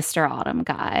is a Mr. Autumn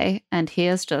guy and he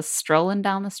is just strolling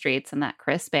down the streets in that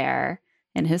crisp air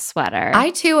in his sweater.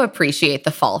 I too appreciate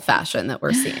the fall fashion that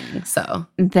we're seeing. So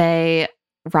they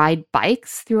ride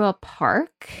bikes through a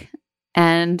park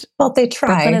and they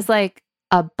try. Brooklyn is like,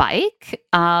 a bike?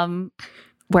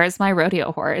 Where's my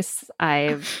rodeo horse?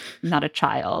 I'm not a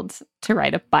child to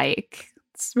ride a bike.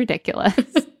 It's ridiculous.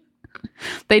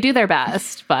 They do their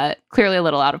best, but clearly a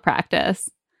little out of practice.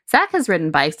 Zach has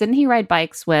ridden bikes. Didn't he ride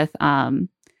bikes with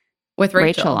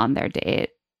Rachel on their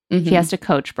date? Mm-hmm. He has to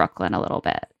coach Brooklyn a little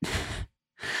bit.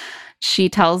 She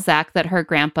tells Zach that her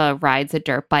grandpa rides a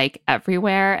dirt bike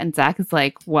everywhere. And Zach is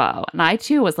like, whoa. And I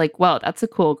too was like, whoa, that's a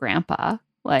cool grandpa.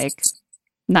 Like,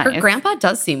 nice. Her grandpa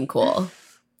does seem cool.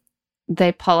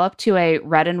 They pull up to a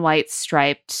red and white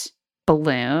striped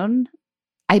balloon.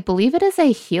 I believe it is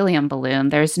a helium balloon.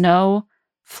 There's no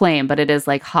flame, but it is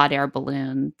like hot air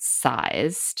balloon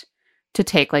sized to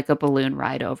take like a balloon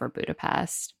ride over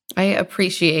Budapest. I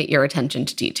appreciate your attention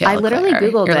to detail. I literally Claire.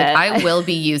 Googled You're it. Like, I will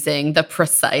be using the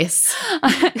precise.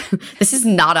 This is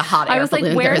not a hot air I was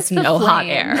balloon. Like, where's there is no flame? hot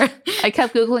air. I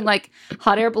kept Googling like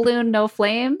hot air balloon, no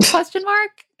flame, question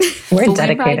mark. We're balloon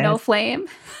dedicated. Ride, no flame.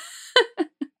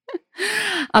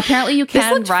 Apparently you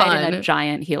can ride fun. in a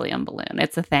giant helium balloon.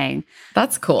 It's a thing.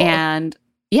 That's cool. And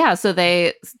yeah, so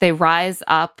they rise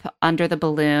up under the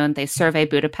balloon. They survey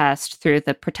Budapest through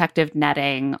the protective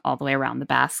netting all the way around the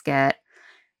basket.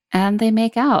 And they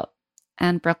make out.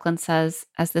 And Brooklyn says,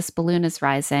 as this balloon is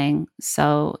rising,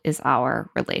 so is our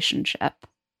relationship.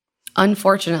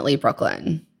 Unfortunately,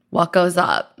 Brooklyn, what goes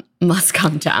up must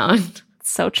come down.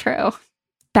 So true.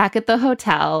 Back at the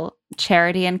hotel,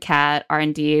 Charity and Kat are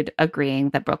indeed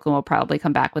agreeing that Brooklyn will probably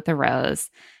come back with the rose.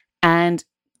 And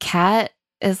Kat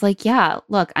is like, yeah,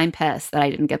 look, I'm pissed that I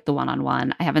didn't get the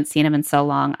one-on-one. I haven't seen him in so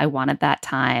long. I wanted that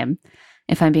time.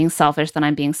 If I'm being selfish, then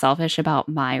I'm being selfish about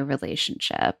my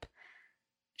relationship.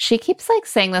 She keeps like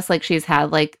saying this like she's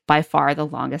had like by far the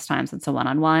longest time since a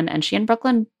one-on-one. And she and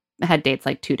Brooklyn had dates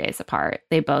like 2 days apart.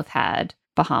 They both had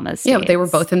Bahamas dates. Yeah, they were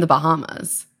both in the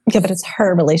Bahamas. Yeah, but it's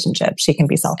her relationship. She can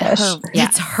be selfish. Yeah.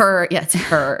 It's her. Yeah, it's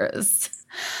hers.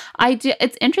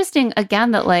 It's interesting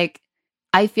again that like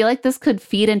I feel like this could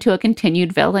feed into a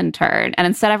continued villain turn. And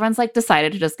instead everyone's like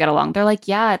decided to just get along. They're like,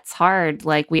 yeah, it's hard.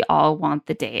 Like we all want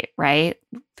the date, right?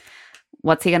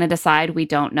 What's he going to decide? We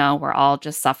don't know. We're all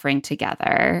just suffering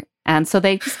together. And so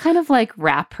they just kind of like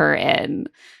wrap her in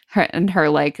her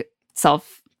like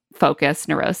self-focused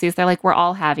neuroses. They're like, we're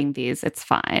all having these. It's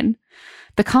fine.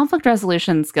 The conflict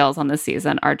resolution skills on this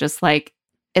season are just like,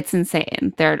 it's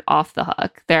insane. They're off the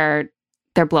hook. They're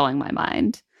blowing my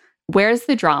mind. Where's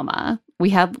the drama? We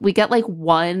get like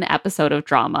one episode of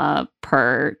drama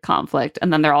per conflict,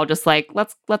 and then they're all just like,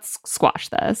 let's squash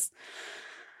this.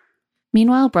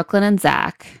 Meanwhile, Brooklyn and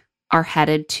Zach are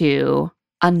headed to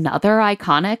another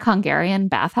iconic Hungarian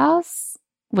bathhouse,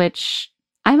 which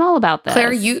I'm all about this.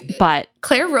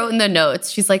 Claire wrote in the notes,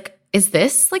 she's like, is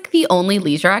this like the only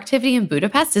leisure activity in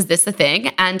Budapest? Is this a thing?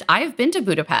 And I've been to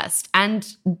Budapest, and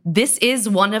this is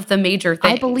one of the major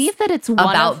things. I believe that it's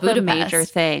one of the major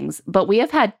things, but we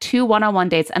have had 2 one-on-one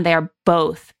dates, and they are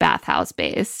both bathhouse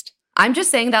based. I'm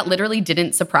just saying that literally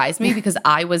didn't surprise me because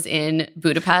I was in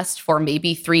Budapest for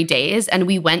maybe 3 days, and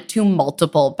we went to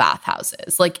multiple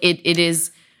bathhouses. Like it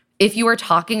is, if you were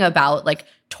talking about like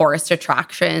tourist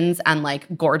attractions and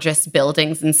like gorgeous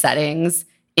buildings and settings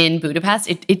in Budapest,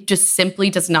 it just simply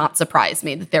does not surprise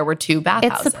me that there were 2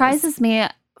 bathhouses. It surprises me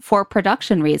for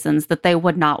production reasons that they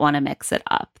would not want to mix it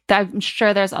up. I'm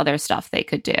sure there's other stuff they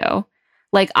could do.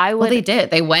 Like I would. Well, they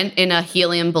did. They went in a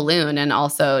helium balloon and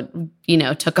also,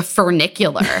 took a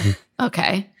funicular.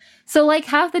 Okay. So like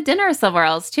have the dinner somewhere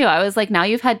else too. I was like, now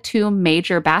you've had 2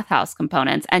 major bathhouse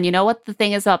components. And you know what the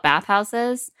thing is about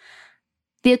bathhouses?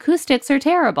 The acoustics are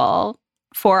terrible.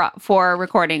 for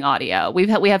recording audio. We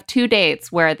have 2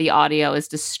 dates where the audio is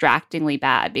distractingly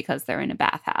bad because they're in a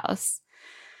bathhouse.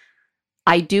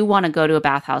 I do want to go to a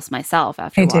bathhouse myself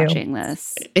after watching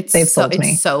this. It's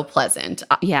so pleasant.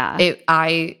 Yeah.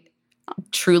 I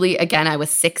truly, again, I was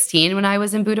 16 when I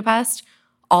was in Budapest.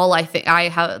 All I think I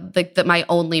have, like, my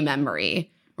only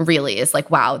memory really is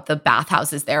like, wow, the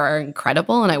bathhouses there are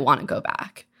incredible and I want to go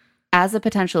back. As a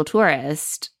potential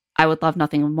tourist, I would love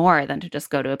nothing more than to just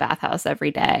go to a bathhouse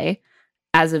every day.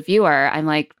 As a viewer, I'm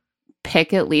like,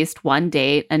 pick at least one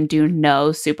date and do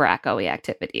no super echoey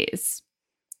activities.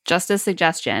 Just a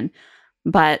suggestion.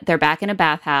 But they're back in a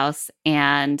bathhouse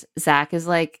and Zach is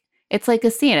like, it's like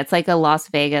a scene. It's like a Las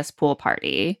Vegas pool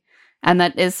party. And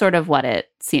that is sort of what it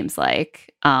seems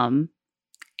like. And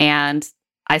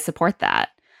I support that.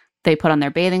 They put on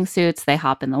their bathing suits. They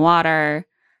hop in the water.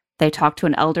 They talk to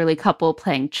an elderly couple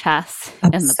playing chess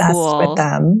in the pool. Obsessed with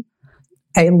them.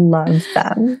 I love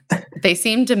them. They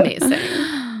seemed amazing.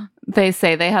 They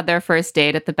say they had their first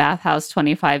date at the bathhouse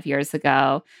 25 years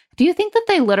ago. Do you think that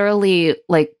they literally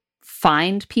like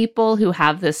find people who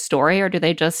have this story, or do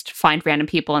they just find random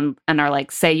people and are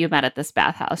like, say you met at this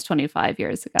bathhouse 25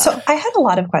 years ago? So I had a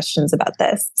lot of questions about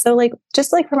this. So like,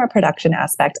 just like from a production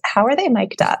aspect, how are they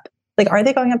mic'd up? Like, are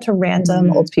they going up to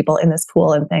random old people in this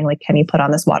pool and saying like, can you put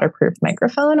on this waterproof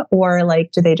microphone? Or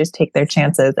like, do they just take their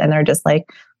chances and they're just like,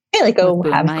 hey, like go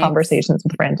have conversations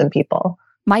with random people?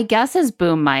 My guess is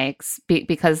boom mics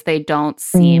because they don't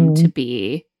seem to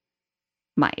be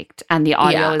mic'd and the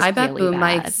audio is I bet really boom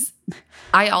bad. mics.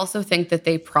 I also think that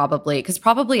they probably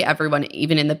everyone,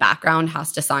 even in the background,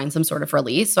 has to sign some sort of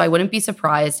release. So I wouldn't be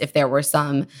surprised if there were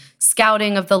some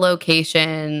scouting of the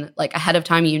location, like ahead of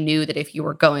time. You knew that if you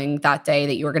were going that day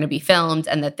that you were going to be filmed,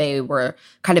 and that they were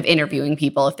kind of interviewing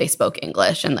people if they spoke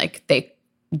English, and like they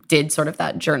did sort of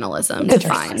that journalism to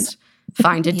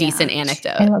find a decent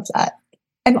anecdote. I love that.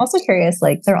 I'm also curious,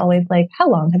 like, they're always like, how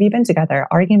long have you been together?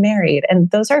 Are you married?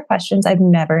 And those are questions I've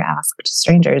never asked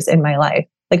strangers in my life.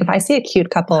 Like, if I see a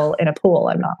cute couple in a pool,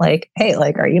 I'm not like, hey,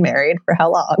 like, are you married? For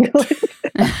how long?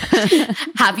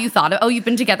 Have you thought of, you've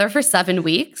been together for 7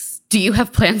 weeks? Do you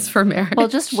have plans for marriage? Well,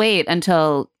 just wait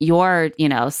until you're,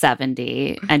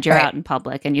 70 and you're out in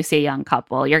public and you see a young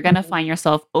couple. You're going to find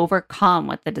yourself overcome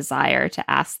with the desire to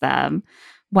ask them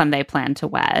when they plan to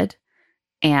wed.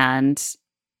 And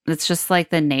it's just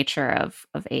like the nature of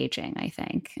aging, I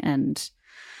think. And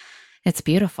it's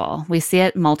beautiful. We see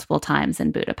it multiple times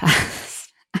in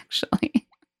Budapest, actually.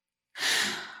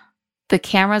 The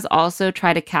cameras also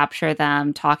try to capture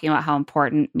them talking about how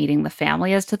important meeting the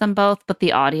family is to them both, but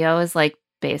the audio is like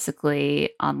basically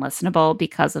unlistenable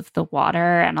because of the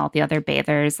water and all the other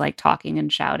bathers like talking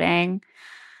and shouting.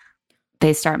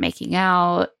 They start making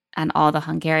out and all the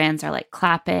Hungarians are like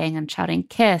clapping and shouting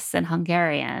kiss in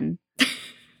Hungarian.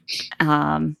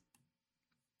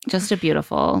 Just a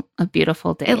beautiful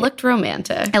date. It looked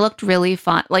romantic. It looked really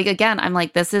fun. Like, again, I'm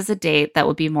like, this is a date that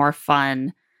would be more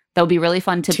fun. That would be really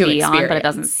fun to be on, but it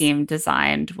doesn't seem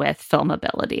designed with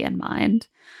filmability in mind.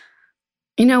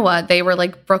 You know what? They were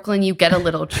like, Brooklyn, you get a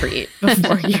little treat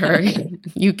before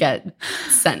you get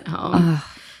sent home.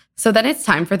 So then it's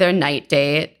time for their night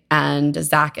date, and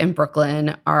Zach and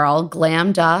Brooklyn are all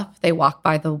glammed up. They walk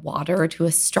by the water to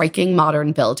a striking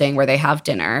modern building where they have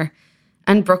dinner.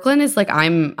 And Brooklyn is like,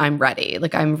 I'm ready.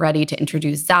 Like, I'm ready to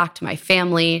introduce Zach to my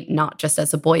family, not just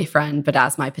as a boyfriend, but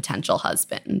as my potential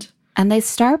husband. And they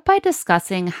start by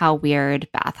discussing how weird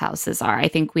bathhouses are. I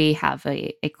think we have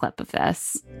a clip of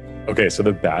this. Okay, so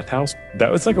the bathhouse, that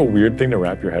was like a weird thing to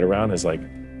wrap your head around, is like,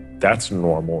 that's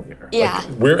normal here. Yeah.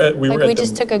 Like, we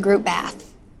just took a group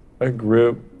bath. A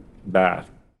group bath.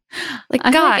 Like,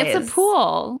 I'm guys, like, it's a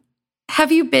pool.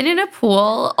 Have you been in a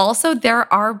pool? Also,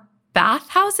 there are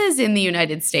bathhouses in the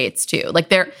United States too. Like,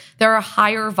 they're a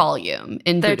higher volume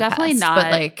in They're Budapest, definitely not.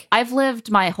 But like, I've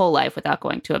lived my whole life without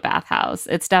going to a bathhouse.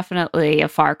 It's definitely a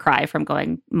far cry from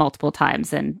going multiple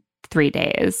times in 3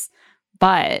 days.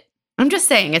 But I'm just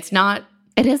saying, it's not.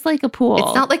 It is like a pool.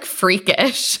 It's not like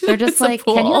freakish. They're just It's like, a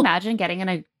pool. can you imagine getting in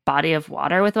a body of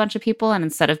water with a bunch of people, and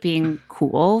instead of being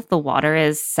cool, the water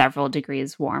is several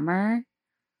degrees warmer?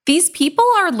 These people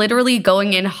are literally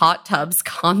going in hot tubs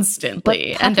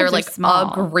constantly, and they're like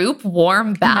small. a group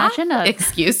warm bath.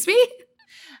 Excuse me?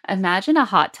 Imagine a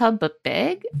hot tub but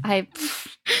big. I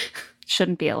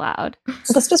shouldn't be allowed.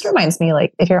 This just reminds me,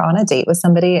 like, if you're on a date with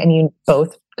somebody and you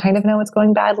both kind of know what's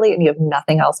going badly and you have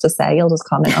nothing else to say, you'll just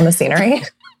comment on the scenery.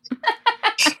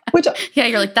 Which, yeah,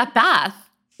 you're like, that bath.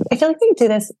 I feel like they do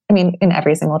this, I mean, in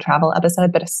every single travel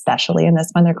episode, but especially in this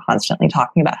one, they're constantly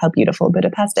talking about how beautiful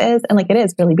Budapest is. And like, it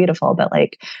is really beautiful, but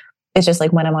like, it's just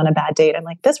like when I'm on a bad date, I'm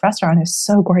like, this restaurant is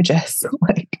so gorgeous.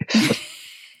 Like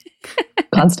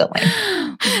constantly.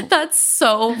 That's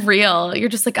so real. You're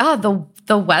just like,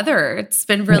 the weather, it's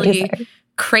been really Amazing.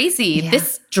 crazy. Yeah.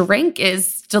 This drink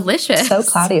is delicious. So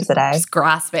cloudy today. Just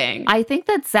grasping. I think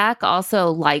that Zach also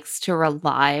likes to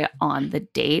rely on the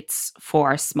dates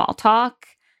for small talk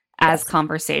as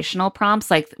conversational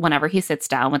prompts. Like whenever he sits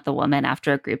down with the woman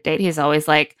after a group date, he's always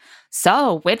like,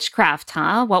 so witchcraft,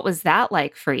 huh? What was that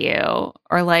like for you?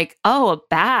 Or like, oh, a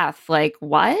bath. Like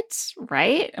what?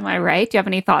 Right? Am I right? Do you have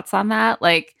any thoughts on that?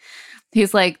 Like,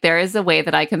 he's like, there is a way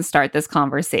that I can start this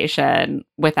conversation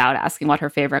without asking what her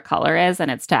favorite color is.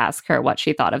 And it's to ask her what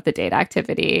she thought of the date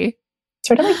activity.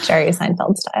 Sort of like Jerry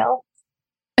Seinfeld style.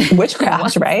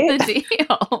 Witchcraft, right? What's the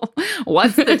deal?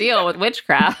 What's the deal with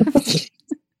witchcraft?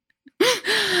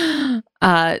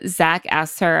 Zach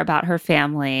asks her about her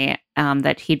family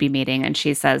that he'd be meeting, and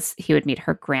she says he would meet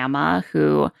her grandma,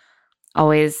 who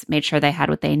always made sure they had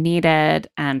what they needed,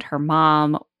 and her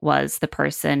mom was the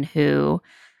person who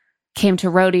came to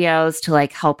rodeos to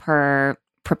like help her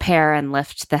prepare and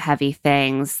lift the heavy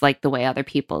things like the way other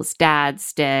people's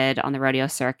dads did on the rodeo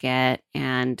circuit.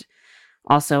 And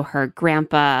also her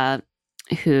grandpa,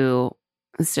 who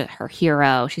is her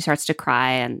hero. She starts to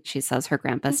cry and she says her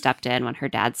grandpa stepped in when her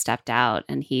dad stepped out,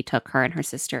 and he took her and her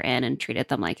sister in and treated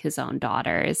them like his own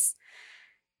daughters.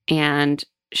 And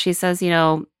she says, you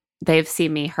know, they've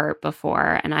seen me hurt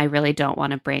before, and I really don't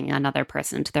want to bring another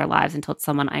person into their lives until it's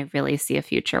someone I really see a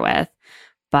future with.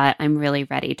 But I'm really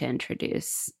ready to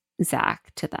introduce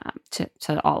Zach to them,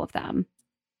 to all of them.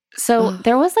 So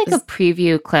there was like a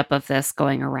preview clip of this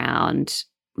going around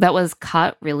that was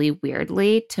cut really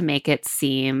weirdly to make it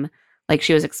seem like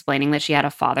she was explaining that she had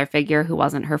a father figure who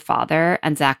wasn't her father.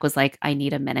 And Zach was like, I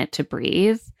need a minute to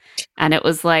breathe. And it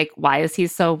was like, why is he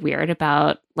so weird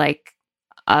about like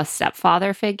a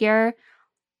stepfather figure?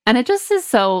 And it just is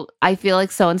so, I feel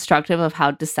like so instructive of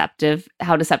how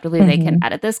deceptively they can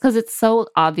edit this, because it's so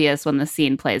obvious when the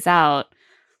scene plays out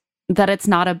that it's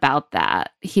not about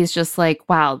that. He's just like,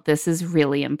 wow, this is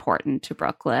really important to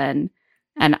Brooklyn.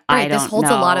 And I don't this holds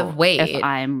know a lot of weight. if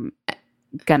I'm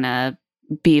gonna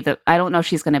I don't know if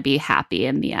she's gonna be happy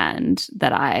in the end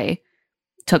that I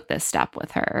took this step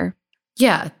with her.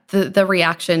 Yeah, the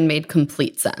reaction made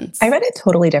complete sense. I read it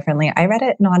totally differently. I read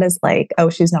it not as like, oh,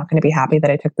 she's not going to be happy that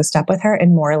I took the step with her,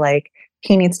 and more like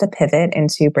he needs to pivot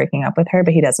into breaking up with her,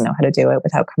 but he doesn't know how to do it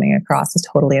without coming across as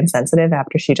totally insensitive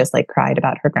after she just like cried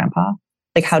about her grandpa.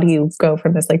 Like, how do you go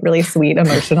from this like really sweet,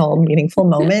 emotional, meaningful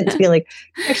moment to be like,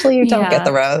 actually, you don't get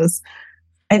the rose?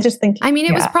 I just think, I mean,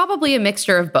 it was probably a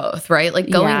mixture of both, right? Like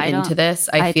going into this,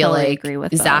 I feel totally like agree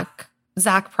with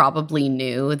Zach probably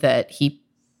knew that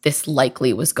this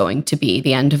likely was going to be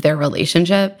the end of their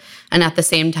relationship. And at the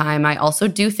same time, I also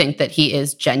do think that he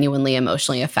is genuinely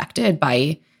emotionally affected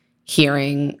by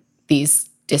hearing these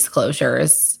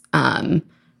disclosures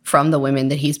from the women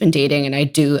that he's been dating. And I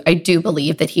do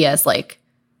believe that he has like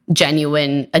a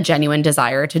genuine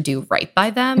desire to do right by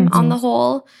them on the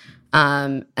whole.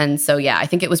 And so, yeah, I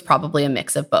think it was probably a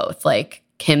mix of both, like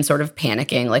him sort of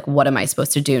panicking, like, what am I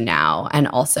supposed to do now? And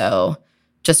also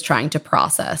just trying to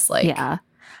process, like, yeah.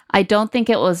 I don't think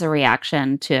it was a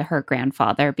reaction to her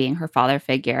grandfather being her father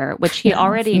figure, which he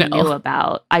already knew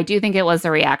about. I do think it was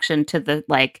a reaction to the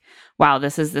like, wow,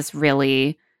 this is this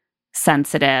really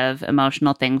sensitive,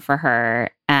 emotional thing for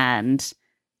her. And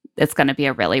it's going to be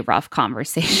a really rough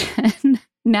conversation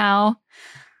now.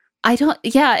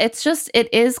 It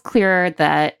is clear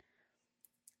that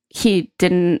he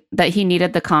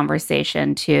needed the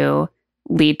conversation to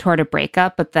lead toward a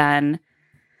breakup, but then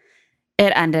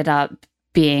it ended up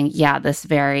being, this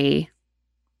very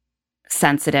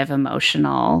sensitive,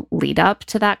 emotional lead up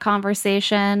to that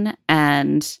conversation.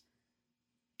 And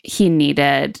he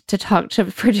needed to talk to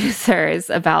producers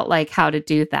about like how to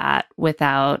do that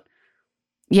without,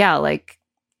 like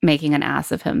making an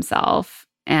ass of himself.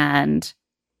 And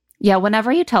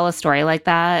whenever you tell a story like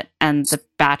that and the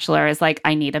Bachelor is like,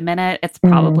 I need a minute, it's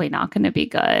probably not going to be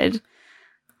good.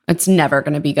 It's never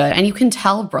going to be good. And you can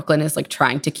tell Brooklyn is like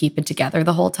trying to keep it together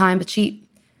the whole time, but she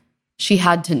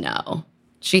had to know.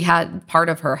 Part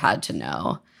of her had to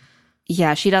know.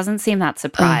 Yeah, she doesn't seem that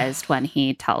surprised when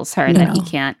he tells her that he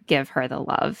can't give her the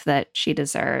love that she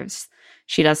deserves.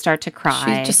 She does start to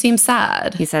cry. She just seems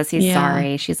sad. He says he's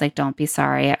sorry. She's like, don't be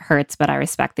sorry. It hurts, but I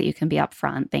respect that you can be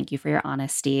upfront. Thank you for your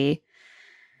honesty.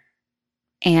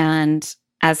 And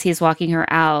as he's walking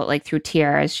her out, like through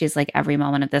tears, she's like, every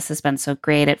moment of this has been so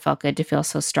great. It felt good to feel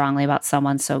so strongly about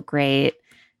someone so great.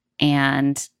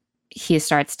 And he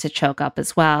starts to choke up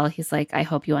as well. He's like, I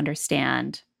hope you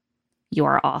understand.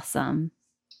 You're awesome.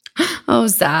 Oh,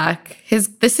 Zach.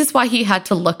 This is why he had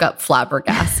to look up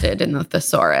flabbergasted in the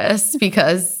thesaurus,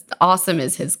 because awesome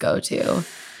is his go-to.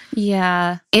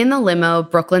 Yeah. In the limo,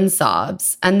 Brooklyn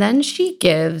sobs, and then she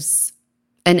gives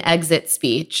an exit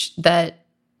speech that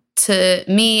to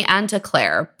me and to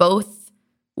Claire,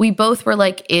 we both were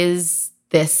like, is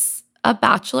this a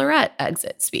Bachelorette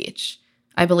exit speech?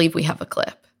 I believe we have a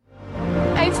clip.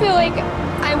 I feel like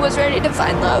I was ready to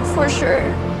find love for sure.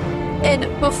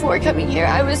 And before coming here,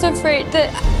 I was afraid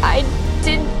that I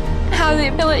didn't have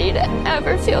the ability to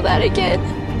ever feel that again.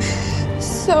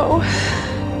 So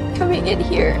coming in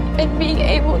here and being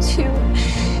able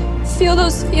to feel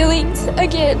those feelings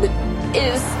again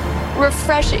is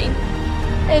refreshing.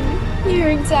 And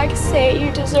hearing Zach say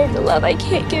you deserve the love I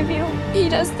can't give you, he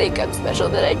does think I'm special,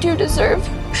 that I do deserve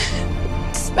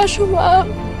special love.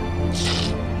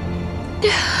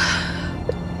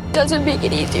 Doesn't make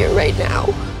it easier right now.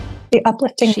 The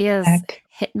uplifting. She is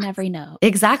hitting every note.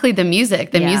 Exactly. The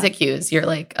music cues. You're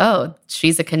like, oh,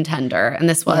 she's a contender. And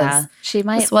this was,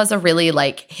 this was a really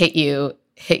like hit you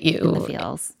in the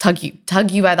feels, tug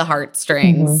you by the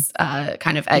heartstrings,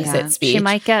 kind of exit speech. She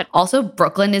might get. Also,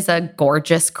 Brooklyn is a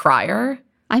gorgeous crier.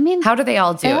 I mean, how do they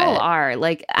all do it? They all are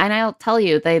like, and I'll tell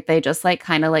you, they just like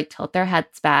kind of like tilt their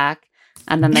heads back,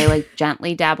 and then they like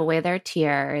gently dab away their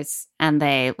tears, and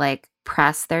they like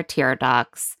press their tear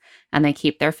ducts, and they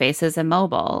keep their faces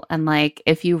immobile. And like,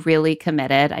 if you really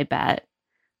committed, I bet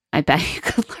you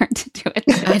could learn to do it.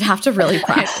 I'd have to really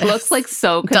practice. It looks like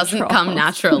so controlled. Doesn't come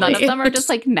naturally. None of them are just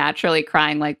like naturally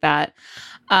crying like that.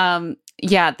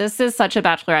 Yeah, this is such a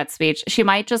Bachelorette speech. She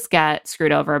might just get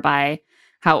screwed over by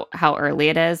how early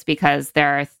it is, because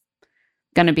there are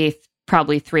going to be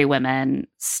probably 3 women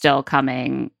still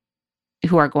coming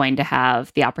who are going to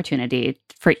have the opportunity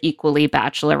for equally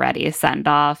Bachelorette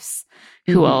send-offs,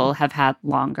 who will have had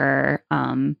longer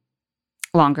in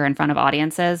front of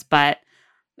audiences. But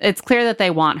it's clear that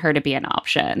they want her to be an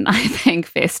option, I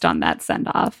think, based on that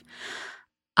send-off.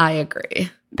 I agree.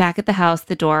 Back at the house,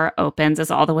 the door opens as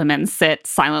all the women sit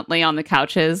silently on the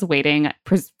couches, waiting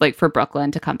for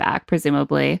Brooklyn to come back,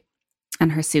 presumably.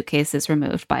 And her suitcase is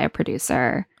removed by a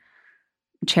producer.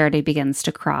 Charity begins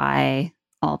to cry.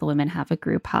 All the women have a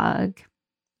group hug.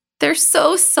 They're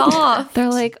so soft.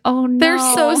 They're like, oh no. They're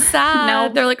so sad.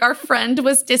 No. They're like, our friend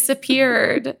was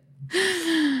disappeared.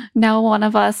 Now one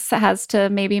of us has to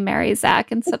maybe marry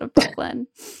Zach instead of Brooklyn.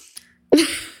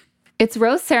 It's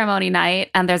rose ceremony night,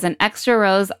 and there's an extra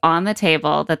rose on the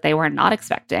table that they were not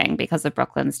expecting because of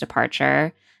Brooklyn's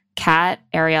departure. Kat,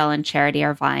 Ariel, and Charity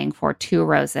are vying for 2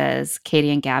 roses.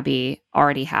 Katie and Gabby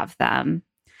already have them.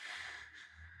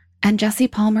 And Jesse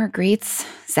Palmer greets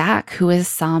Zach, who is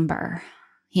somber.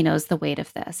 He knows the weight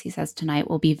of this. He says tonight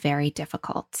will be very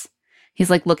difficult. He's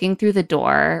like looking through the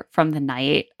door from the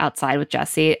night outside with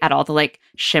Jesse at all the like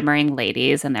shimmering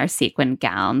ladies in their sequin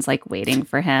gowns, like waiting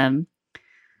for him.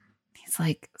 He's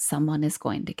like, someone is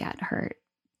going to get hurt.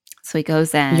 So he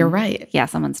goes in. You're right. Yeah,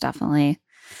 someone's definitely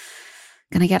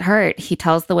going to get hurt. He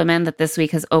tells the women that this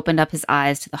week has opened up his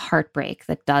eyes to the heartbreak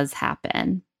that does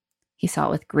happen. He saw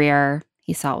it with Greer.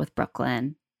 He saw it with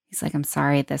Brooklyn. He's like, I'm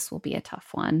sorry, this will be a tough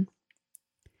one.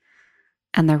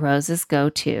 And the roses go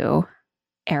to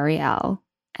Ariel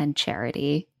and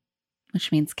Charity,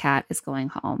 which means Kat is going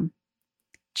home.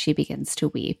 She begins to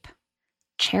weep.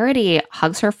 Charity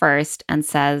hugs her first and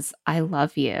says, I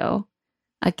love you.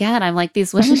 Again, I'm like,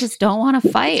 these women just don't want to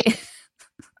fight.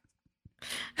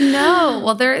 No.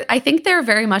 Well, I think they're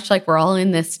very much like, we're all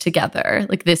in this together.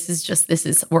 Like,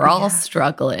 we're all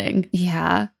struggling.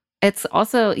 Yeah. It's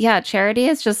also, Charity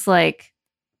is just like,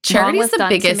 Charity's the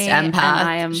biggest empath.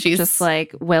 I am just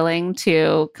like willing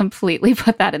to completely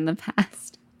put that in the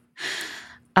past.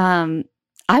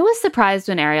 I was surprised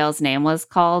when Ariel's name was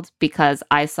called because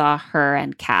I saw her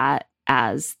and Kat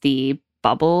as the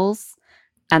bubbles.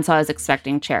 And so I was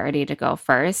expecting Charity to go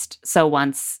first. So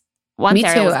once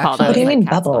Ariel was called, what do you mean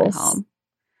Kat's bubbles? Home.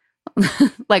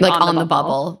 like on the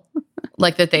bubble.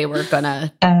 Like that they were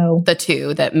gonna, the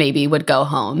 2 that maybe would go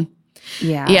home.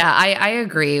 Yeah. Yeah, I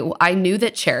agree. I knew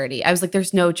that Charity, I was like,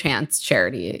 there's no chance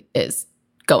Charity is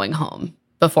going home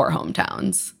before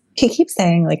hometowns. He keeps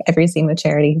saying, like, every scene with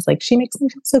Charity, he's like, she makes me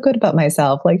feel so good about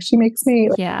myself. Like, she makes me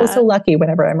feel so lucky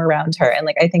whenever I'm around her. And,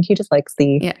 like, I think he just likes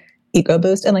the ego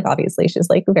boost. And, like, obviously she's,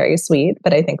 like, very sweet.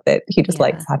 But I think that he just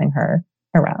likes having her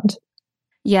around.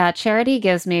 Yeah, Charity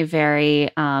gives me very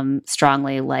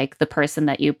strongly, like, the person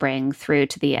that you bring through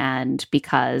to the end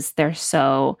because they're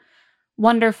so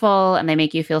wonderful and they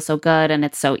make you feel so good and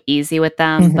it's so easy with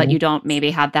them, but you don't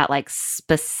maybe have that like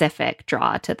specific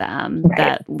draw to them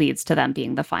that leads to them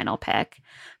being the final pick.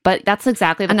 But that's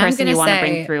exactly the person you want to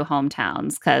bring through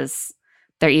hometowns because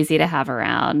they're easy to have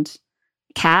around.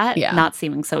 Kat, not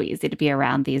seeming so easy to be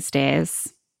around these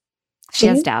days. She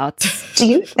has doubts. Do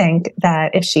you think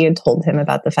that if she had told him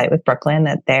about the fight with Brooklyn,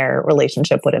 that their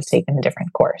relationship would have taken a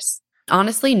different course?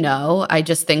 Honestly, no. I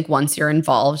just think once you're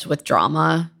involved with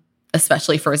drama,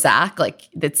 especially for Zach, like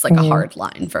it's like a hard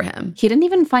line for him. He didn't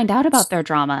even find out about their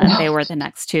drama and they were the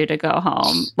next two to go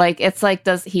home. Like, it's like,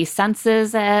 he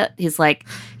senses it? He's like,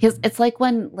 it's like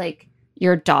when like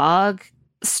your dog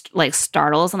like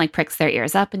startles and like pricks their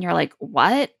ears up and you're like,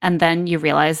 what? And then you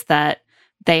realize that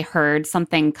they heard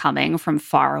something coming from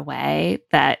far away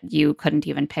that you couldn't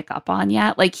even pick up on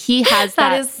yet. Like he has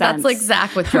sense. That's like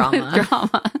Zach with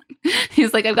drama.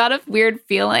 He's like, I've got a weird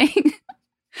feeling.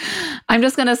 I'm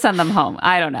just going to send them home.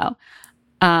 I don't know.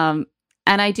 And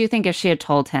I do think if she had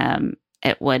told him,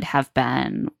 it would have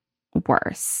been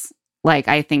worse. Like,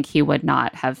 I think he would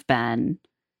not have been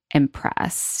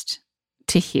impressed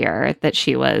to hear that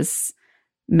she was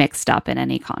mixed up in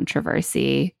any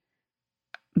controversy.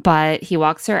 But he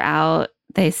walks her out.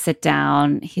 They sit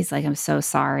down. He's like, I'm so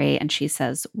sorry. And she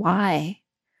says, why?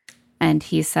 And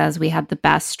he says, we had the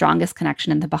best, strongest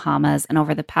connection in the Bahamas. And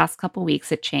over the past couple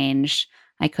weeks, it changed.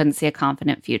 I couldn't see a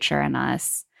confident future in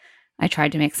us. I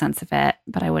tried to make sense of it,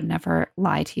 but I would never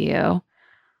lie to you.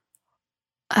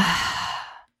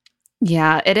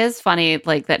 Yeah, it is funny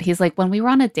like that. He's like, when we were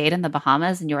on a date in the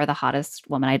Bahamas and you were the hottest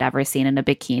woman I'd ever seen in a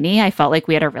bikini, I felt like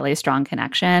we had a really strong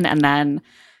connection. And then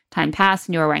time passed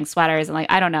and you were wearing sweaters and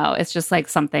like, I don't know. It's just like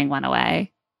something went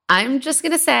away. I'm just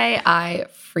going to say I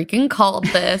freaking called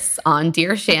this on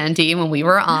Dear Shandy when we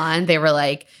were on. They were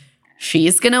like,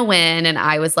 she's going to win. And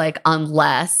I was like,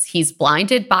 unless he's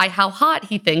blinded by how hot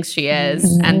he thinks she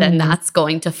is. And then that's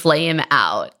going to flame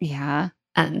out. Yeah.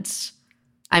 And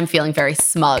I'm feeling very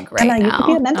smug right now.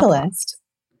 You could be a mentalist.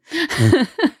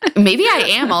 Maybe I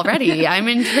am already. I'm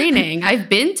in training. I've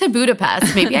been to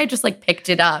Budapest. Maybe I just like picked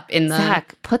it up in the...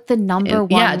 Zach, put the number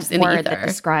one word that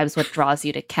describes what draws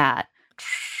you to Kat.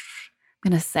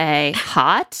 I'm going to say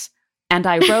hot. And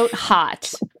I wrote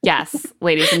hot. Yes,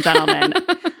 ladies and gentlemen,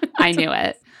 I knew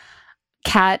it.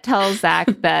 Kat tells Zach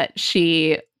that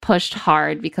she pushed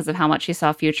hard because of how much she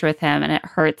saw a future with him. And it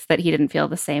hurts that he didn't feel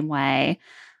the same way.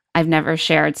 I've never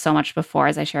shared so much before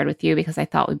as I shared with you because I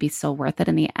thought it would be so worth it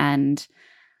in the end.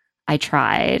 I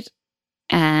tried.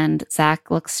 And Zach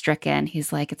looks stricken.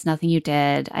 He's like, it's nothing you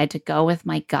did. I had to go with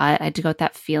my gut. I had to go with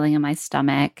that feeling in my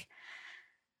stomach.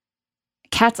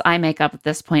 Kat's eye makeup at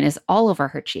this point is all over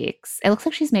her cheeks. It looks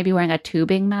like she's maybe wearing a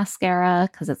tubing mascara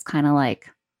because it's kind of like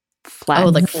flat. Oh,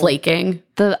 like flaking.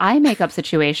 The eye makeup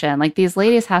situation, like these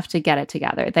ladies have to get it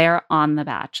together. They are on The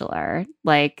Bachelor.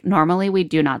 Like normally we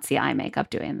do not see eye makeup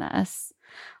doing this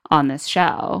on this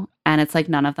show. And it's like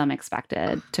none of them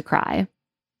expected to cry.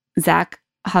 Zach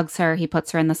hugs her. He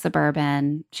puts her in the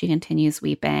Suburban. She continues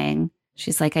weeping.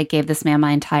 She's like, I gave this man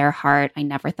my entire heart. I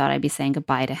never thought I'd be saying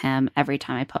goodbye to him. Every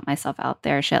time I put myself out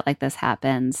there, shit like this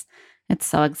happens. It's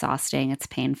so exhausting. It's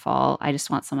painful. I just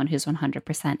want someone who's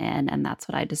 100% in, and that's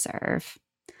what I deserve.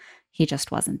 He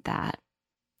just wasn't that.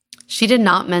 She did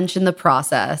not mention the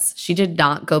process. She did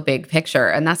not go big picture.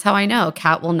 And that's how I know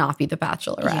Kat will not be the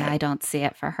Bachelorette. Yeah, I don't see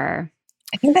it for her.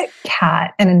 I think that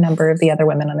Kat and a number of the other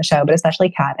women on the show, but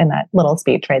especially Kat in that little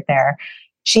speech right there,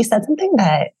 she said something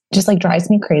that just like drives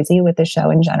me crazy with the show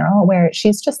in general, where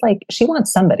she's just like, she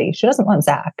wants somebody. She doesn't want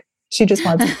Zach. She just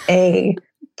wants a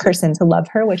person to love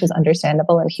her, which is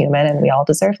understandable and human, and we all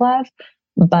deserve love.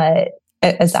 But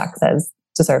as Zach says,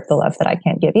 deserve the love that I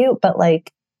can't give you. But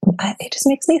like, it just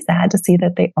makes me sad to see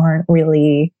that they aren't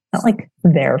really, not like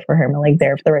there for him, or like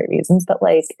there for the right reasons, but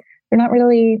like they're not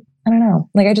really, I don't know.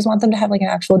 Like, I just want them to have like an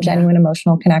actual genuine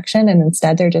emotional connection. And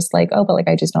instead they're just like, oh, but like,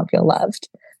 I just don't feel loved.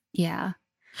 Yeah.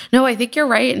 No, I think you're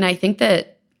right. And I think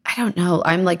that, I don't know,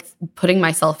 I'm like putting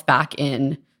myself back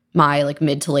in my like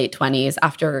mid to late 20s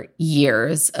after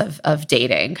years of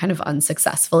dating kind of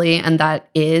unsuccessfully. And that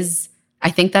is, I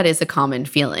think that is a common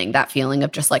feeling, that feeling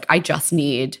of just like, I just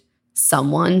need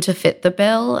someone to fit the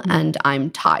bill and I'm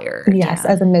tired. Yes,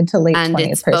 as a mid to late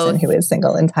 20s person who is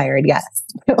single and tired, yes.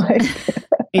 Like,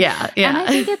 yeah. And I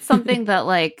think it's something that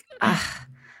like,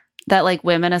 that like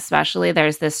women especially,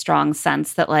 there's this strong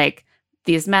sense that like,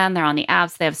 these men, they're on the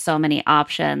apps, they have so many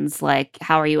options. Like,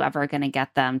 how are you ever going to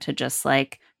get them to just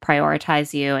like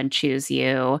prioritize you and choose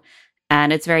you?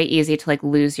 And it's very easy to like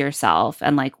lose yourself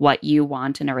and like what you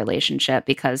want in a relationship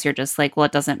because you're just like, well,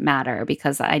 it doesn't matter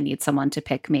because I need someone to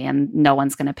pick me and no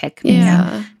one's going to pick me.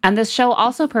 Yeah. And this show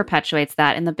also perpetuates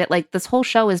that in the bit like this whole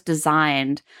show is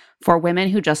designed for women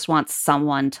who just want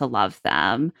someone to love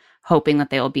them, hoping that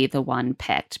they will be the one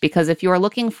picked. Because if you are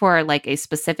looking for like a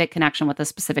specific connection with a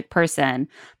specific person,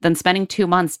 then spending 2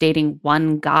 months dating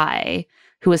one guy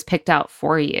who was picked out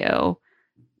for you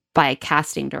by a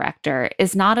casting director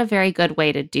is not a very good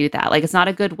way to do that. Like, it's not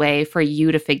a good way for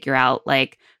you to figure out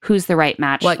like who's the right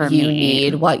match what for you me.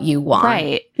 need, what you want.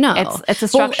 Right. No. It's a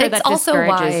structure that also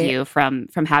discourages why- you from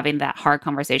having that hard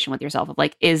conversation with yourself of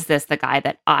like, is this the guy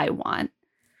that I want?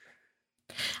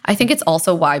 I think it's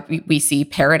also why we see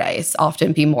Paradise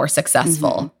often be more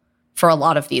successful for a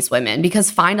lot of these women, because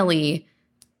finally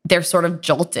they're sort of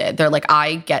jolted. They're like,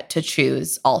 I get to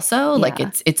choose also. Like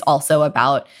it's also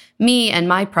about me and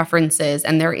my preferences.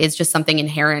 And there is just something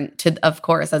inherent to, of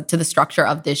course, to the structure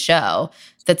of this show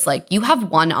that's like, you have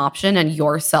one option and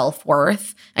your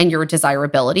self-worth and your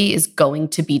desirability is going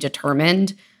to be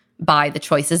determined by the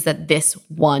choices that this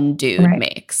one dude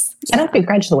makes. I don't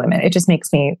begrudge the women. It just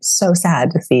makes me so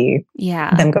sad to see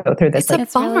them go through this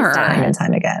It's a bummer. time and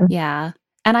time again. Yeah.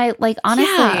 And I like,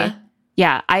 honestly,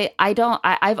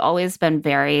 I've always been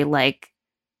very like,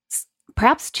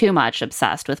 perhaps too much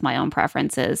obsessed with my own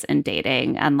preferences in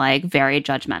dating and like very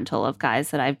judgmental of guys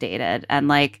that I've dated. And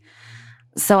like,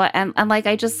 so, and like,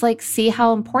 I just like see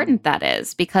how important that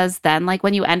is, because then like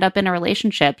when you end up in a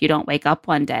relationship, you don't wake up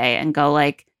one day and go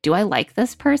like, do I like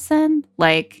this person?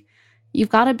 Like, you've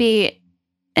got to be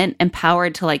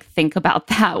empowered to like think about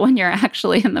that when you're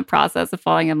actually in the process of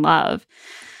falling in love.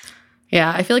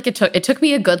 Yeah, I feel like it took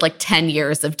me a good like 10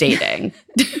 years of dating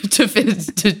to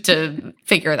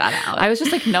figure that out. I was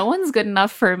just like, no one's good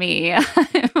enough for me.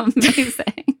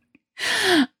 Amazing.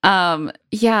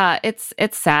 Yeah,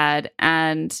 it's sad.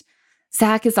 And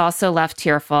Zach is also left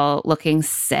tearful, looking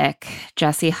sick.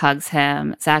 Jesse hugs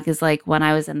him. Zach is like, when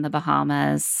I was in the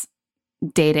Bahamas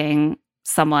dating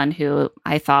someone who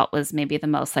I thought was maybe the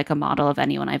most like a model of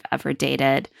anyone I've ever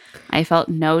dated, I felt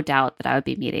no doubt that I would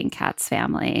be meeting Kat's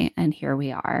family. And here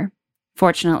we are.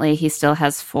 Fortunately, he still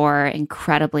has 4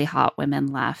 incredibly hot women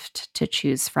left to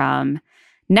choose from.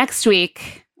 Next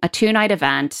week, a 2-night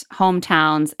event,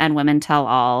 hometowns and women tell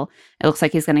all. It looks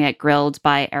like he's going to get grilled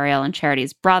by Ariel and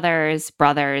Charity's brothers.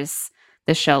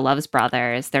 The show loves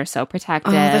brothers. They're so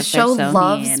protective. The show They're so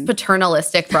loves mean.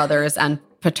 paternalistic brothers and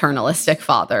paternalistic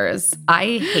fathers.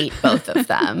 I hate both of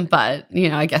them, but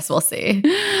I guess we'll see.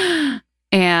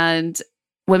 And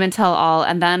women tell all.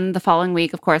 And then the following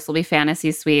week, of course, will be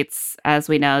fantasy suites. As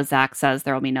we know, Zach says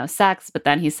there will be no sex, but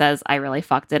then he says, I really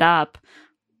fucked it up.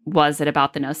 Was it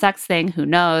about the no sex thing? Who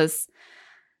knows?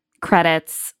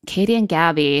 Credits, Katie and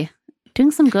Gabby doing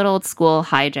some good old school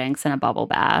hijinks in a bubble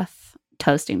bath,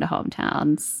 toasting to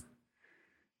hometowns.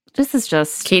 This is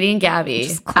just Katie and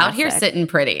Gabby out here sitting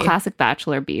pretty. Classic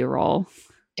Bachelor B-roll.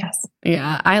 Yes.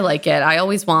 Yeah, I like it. I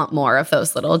always want more of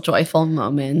those little joyful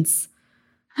moments.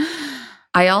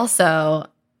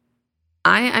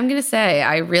 I'm going to say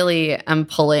I really am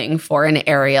pulling for an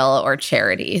Ariel or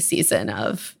Charity season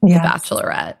of The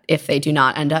Bachelorette if they do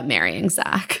not end up marrying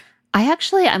Zach.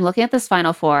 I'm looking at this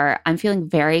Final Four. I'm feeling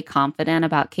very confident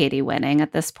about Katie winning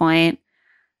at this point.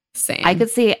 Same. I could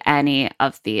see any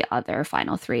of the other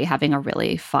final 3 having a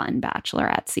really fun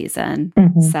Bachelorette season.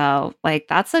 So like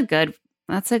that's a good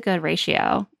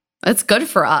ratio. It's good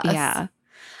for us. Yeah.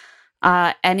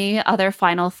 Any other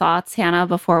final thoughts, Hannah,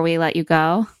 before we let you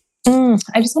go? I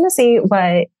just want to see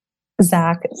what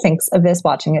Zach thinks of this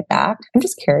watching it back. I'm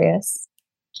just curious.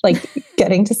 Like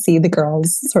getting to see the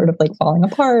girls sort of like falling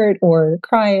apart or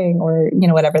crying or,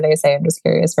 whatever they say. I'm just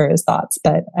curious for his thoughts,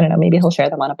 but I don't know, maybe he'll share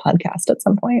them on a podcast at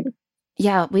some point.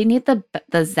 Yeah, we need the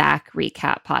Zach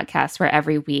recap podcast where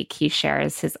every week he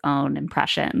shares his own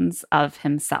impressions of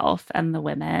himself and the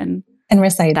women. And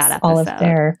recites all of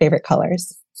their favorite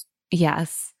colors.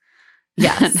 Yes.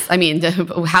 Yes. I mean,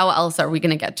 how else are we going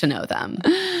to get to know them?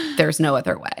 There's no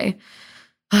other way.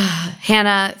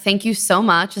 Hannah, thank you so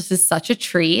much. This is such a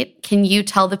treat. Can you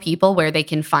tell the people where they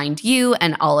can find you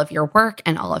and all of your work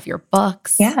and all of your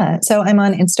books? Yeah. So I'm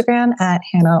on Instagram at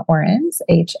Hannah Orens,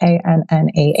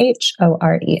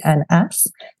 HANNAHORENS.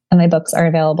 And my books are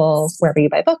available wherever you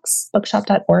buy books,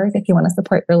 bookshop.org if you want to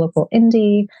support your local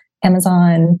indie,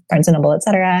 Amazon, Barnes & Noble,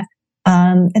 etc.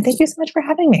 And thank you so much for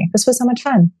having me. This was so much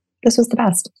fun. This was the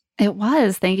best. It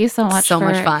was. Thank you so much for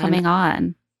fun. Coming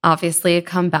on. Obviously,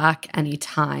 come back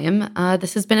anytime.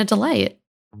 This has been a delight.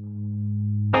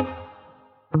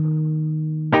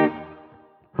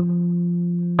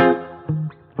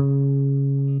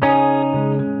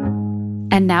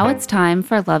 And now it's time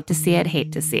for Love to See It,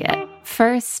 Hate to See It.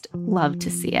 First, love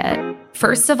to see it.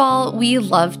 First of all, we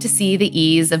love to see the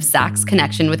ease of Zach's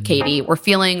connection with Katie. We're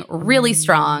feeling really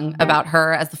strong about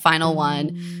her as the final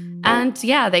one. And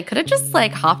yeah, they could have just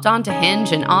hopped onto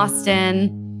Hinge in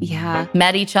Austin. Yeah.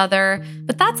 Met each other.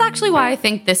 But that's actually why I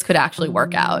think this could actually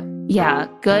work out. Yeah,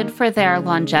 good for their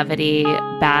longevity,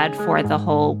 bad for the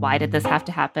whole why did this have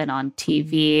to happen on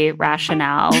TV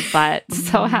rationale, but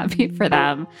so happy for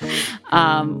them.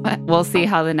 We'll see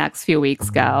how the next few weeks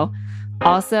go.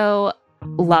 Also,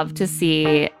 love to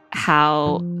see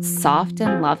how soft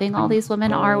and loving all these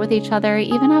women are with each other,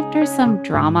 even after some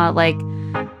drama.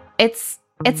 It's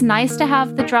nice to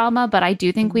have the drama, but I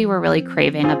do think we were really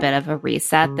craving a bit of a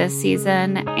reset this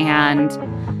season and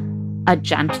a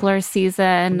gentler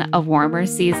season, a warmer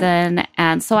season.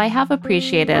 And so I have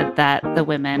appreciated that the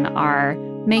women are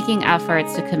making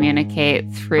efforts to communicate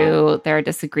through their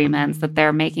disagreements, that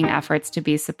they're making efforts to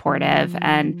be supportive.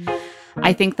 And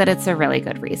I think that it's a really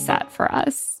good reset for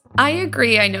us. I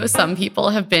agree. I know some people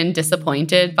have been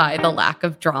disappointed by the lack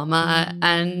of drama,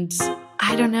 and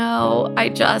I don't know.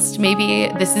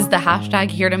 Maybe this is the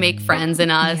hashtag here to make friends in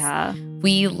us. Yeah.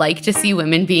 We like to see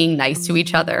women being nice to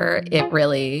each other.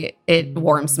 It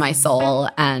warms my soul,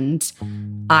 and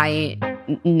I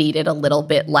needed a little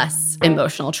bit less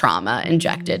emotional trauma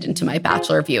injected into my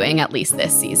Bachelor viewing, at least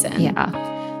this season.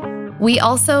 Yeah. We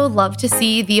also love to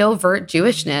see the overt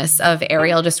Jewishness of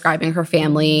Ariel describing her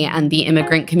family and the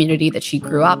immigrant community that she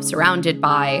grew up surrounded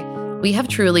by. We have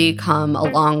truly come a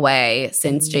long way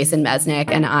since Jason Mesnick,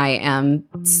 and I am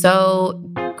so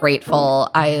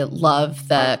grateful. I love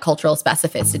the cultural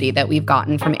specificity that we've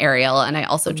gotten from Ariel, and I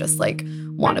also just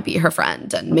want to be her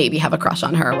friend and maybe have a crush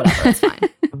on her or whatever. It's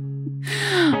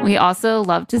fine. We also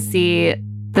love to see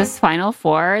this final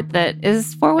four that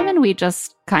is for women we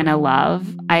just kind of love.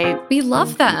 We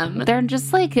love them. They're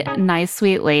just nice,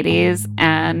 sweet ladies.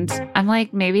 And I'm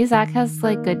maybe Zach has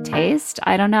good taste.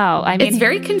 I don't know. I mean, it's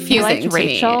very confusing. He liked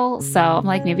Rachel, so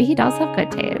I'm maybe he does have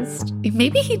good taste.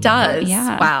 Maybe he does.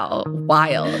 Yeah. Wow.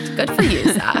 Wild. Good for you,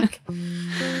 Zach.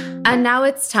 And now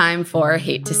it's time for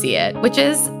Hate to See It, which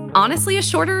is honestly a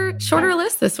shorter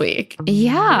list this week.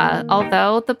 Yeah.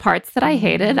 Although the parts that I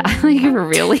hated, I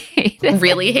really hated.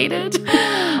 Really hated?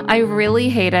 I really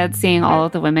hated seeing all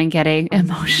of the women getting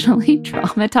emotionally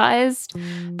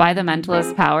traumatized by the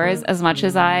Mentalist powers. As much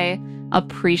as I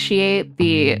appreciate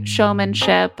the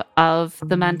showmanship of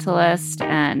the Mentalist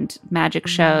and magic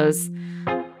shows,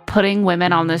 putting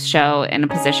women on this show in a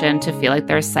position to feel like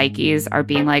their psyches are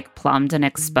being plumbed and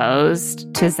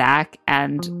exposed to Zach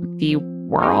and the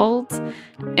world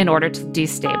in order to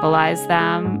destabilize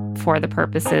them for the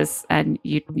purposes and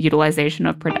utilization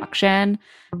of production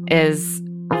is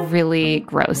really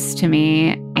gross to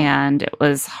me. And it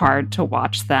was hard to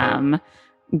watch them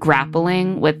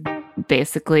grappling with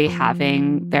basically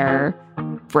having their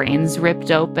brains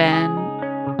ripped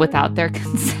open without their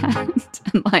consent.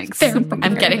 And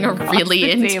I'm getting a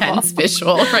really intense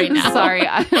visual right now. Sorry,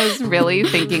 I was really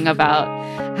thinking about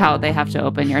how they have to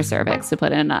open your cervix to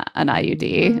put in an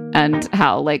IUD and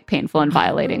how painful and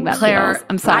violating that Claire, feels.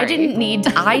 I'm sorry. I didn't need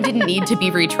to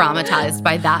be re-traumatized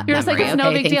by that. You're memory, just it's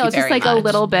no big deal. It's just a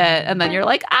little bit, and then you're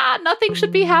nothing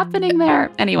should be happening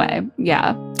there. Anyway,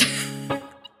 yeah.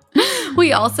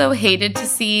 We also hated to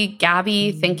see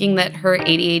Gabby thinking that her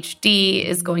ADHD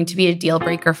is going to be a deal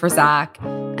breaker for Zach,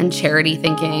 and Charity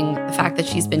thinking the fact that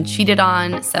she's been cheated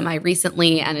on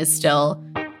semi-recently and is still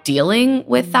dealing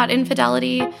with that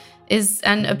infidelity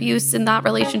and abuse in that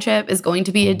relationship is going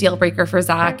to be a deal breaker for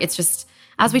Zach. It's just,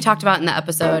 as we talked about in the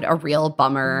episode, a real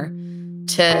bummer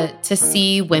to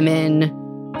see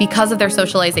women, because of their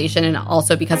socialization and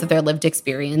also because of their lived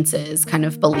experiences, kind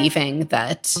of believing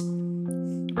that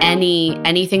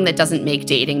anything that doesn't make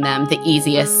dating them the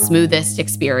easiest, smoothest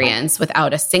experience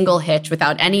without a single hitch,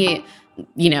 without any,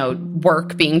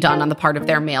 work being done on the part of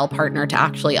their male partner to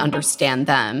actually understand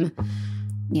them,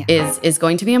 is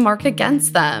going to be a mark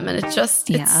against them. And it just,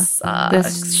 it sucks.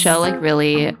 This show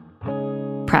really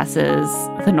presses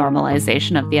the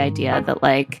normalization of the idea that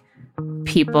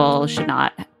people should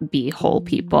not be whole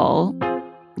people,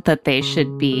 that they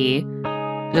should be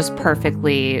just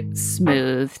perfectly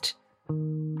smoothed,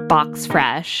 box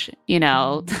fresh,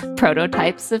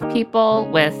 prototypes of people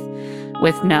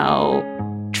with no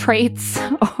traits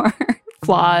or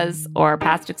flaws or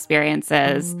past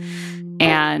experiences.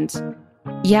 And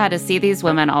to see these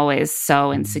women always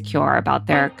so insecure about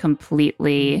their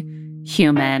completely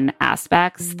human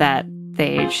aspects that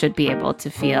they should be able to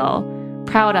feel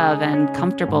proud of and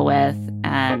comfortable with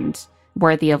and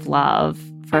worthy of love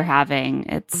for having,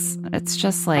 it's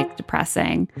just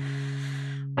depressing.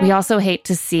 We also hate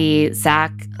to see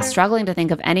Zach struggling to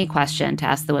think of any question to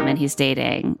ask the women he's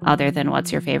dating other than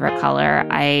what's your favorite color.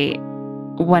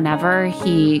 Whenever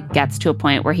he gets to a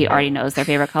point where he already knows their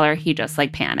favorite color, he just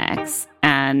like panics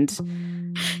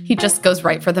and he just goes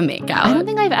right for the makeout. I don't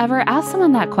think I've ever asked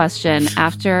someone that question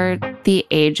after the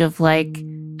age of like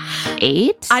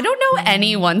 8. I don't know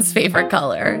anyone's favorite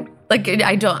color. Like,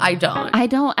 I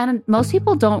don't. And most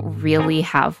people don't really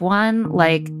have one.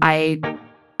 Like, I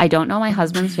don't know my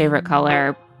husband's favorite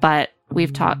color, but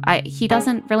we've talked. He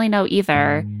doesn't really know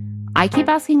either. I keep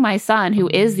asking my son, who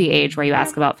is the age where you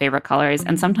ask about favorite colors,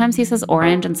 and sometimes he says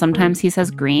orange and sometimes he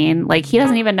says green. Like, he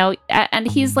doesn't even know. And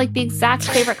he's like the exact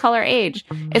favorite color age.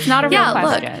 It's not a real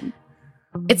question. Look.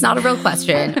 It's not a real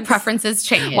question. Preferences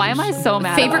change. Why am I so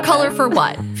mad? Favorite color for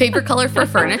what? Favorite color for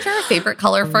furniture? Favorite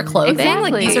color for clothing?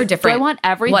 Exactly. Like, these are different. Do I want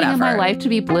everything in my life to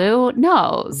be blue?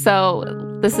 No. So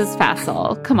this is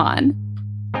facile. Come on.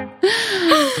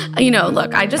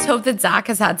 Look, I just hope that Zach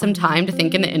has had some time to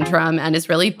think in the interim and is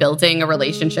really building a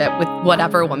relationship with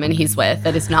whatever woman he's with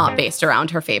that is not based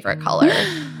around her favorite color.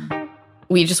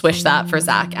 We just wish that for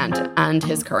Zach and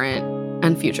his current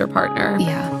and future partner.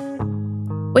 Yeah.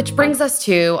 Which brings us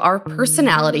to our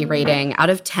personality rating out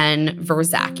of 10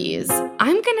 Verzakis.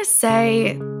 I'm going to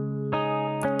say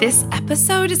this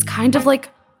episode is kind of like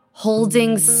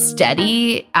holding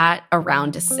steady at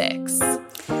around a 6.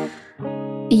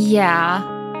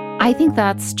 Yeah, I think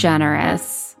that's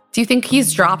generous. Do you think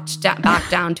he's dropped back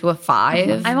down to a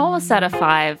 5? I'm almost at a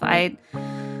 5. I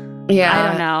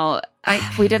don't know.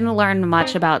 We didn't learn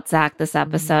much about Zach this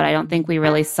episode. I don't think we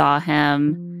really saw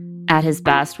him at his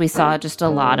best. We saw just a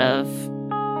lot of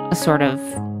sort of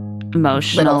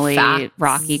emotionally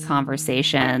rocky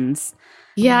conversations.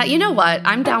 Yeah, you know what?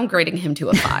 I'm downgrading him to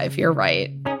a 5. You're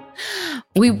right.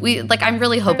 We like. I'm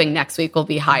really hoping next week will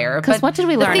be higher. Because what did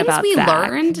we learn about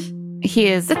Zach?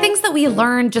 The things that we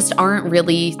learned just aren't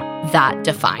really that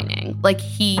defining. Like,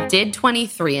 he did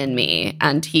 23andMe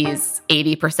and he's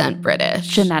 80% British.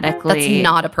 Genetically, that's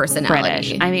not a personality.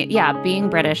 British. I mean, yeah, being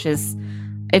British is.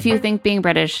 If you think being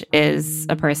British is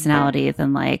a personality,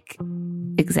 then like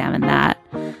examine that.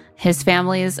 His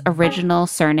family's original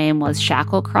surname was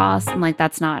Shacklecross, and like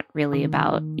that's not really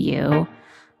about you.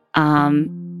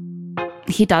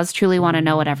 He does truly want to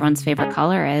know what everyone's favorite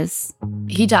color is.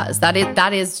 He does.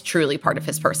 That is truly part of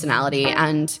his personality.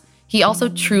 And he also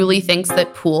truly thinks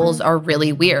that pools are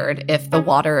really weird if the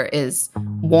water is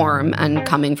warm and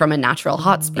coming from a natural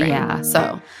hot spring. Yeah.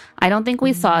 So I don't think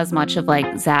we saw as much of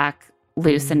like Zach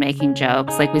loose and making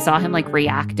jokes. Like, we saw him like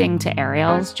reacting to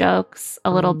Ariel's jokes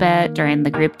a little bit during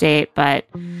the group date, but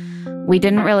we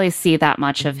didn't really see that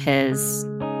much of his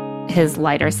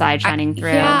lighter side shining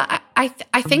through. Yeah,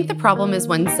 I think the problem is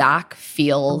when Zach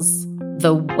feels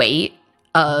the weight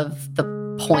of the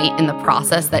point in the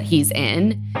process that he's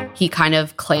in, he kind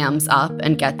of clams up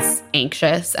and gets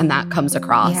anxious, and that comes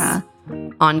across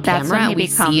on camera. And we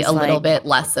see a little bit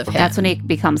less of him. That's when he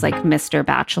becomes like Mr.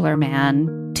 Bachelor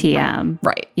Man TM.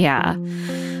 Right. Yeah.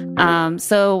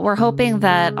 So we're hoping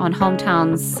that on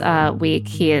Hometowns week,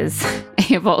 he is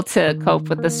able to cope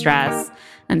with the stress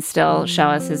and still show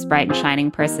us his bright and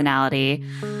shining personality.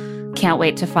 Can't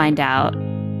wait to find out.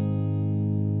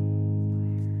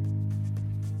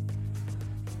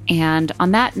 And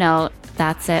on that note,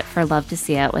 that's it for Love to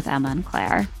See It with Emma and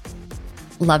Claire.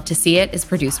 Love to See It is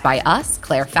produced by us,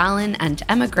 Claire Fallon, and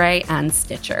Emma Gray, and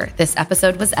Stitcher. This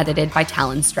episode was edited by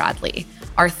Talon Stradley.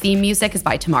 Our theme music is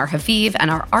by Tamar Haviv, and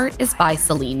our art is by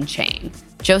Celine Chang.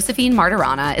 Josephine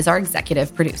Martirana is our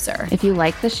executive producer. If you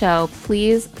like the show,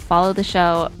 please follow the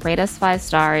show, rate us 5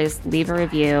 stars, leave a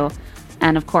review,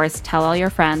 and of course, tell all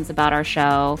your friends about our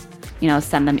show.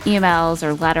 Send them emails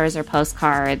or letters or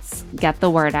postcards. Get the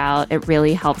word out. It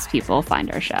really helps people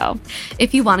find our show.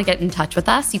 If you want to get in touch with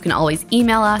us, you can always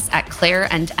email us at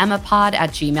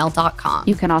claireandemmapod@gmail.com.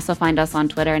 You can also find us on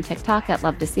Twitter and TikTok at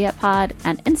Love to See It Pod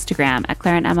and Instagram at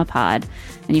Claire and Emma Pod.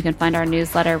 And you can find our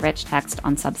newsletter, Rich Text,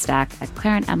 on Substack at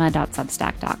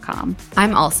claireandemma.substack.com.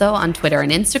 I'm also on Twitter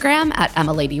and Instagram at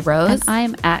EmmaLadyRose. And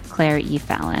I'm at Claire E.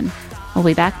 Fallon. We'll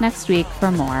be back next week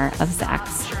for more of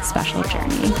Zach's special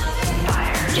journey.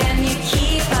 Can you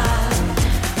keep up?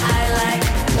 I like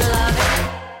love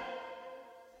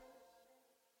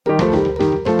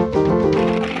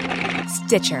it.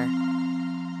 Stitcher.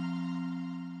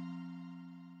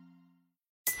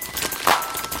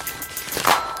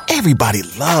 Everybody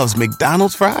loves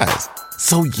McDonald's fries.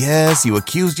 So yes, you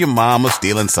accused your mom of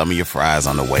stealing some of your fries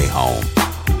on the way home.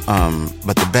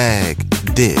 But the bag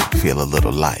did feel a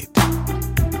little light.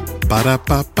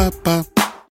 Ba-da-ba-ba-ba.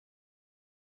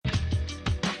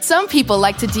 Some people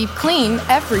like to deep clean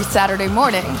every Saturday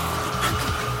morning.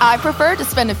 I prefer to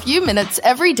spend a few minutes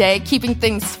every day keeping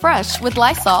things fresh with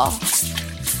Lysol.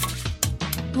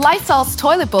 Lysol's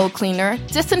toilet bowl cleaner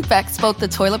disinfects both the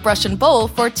toilet brush and bowl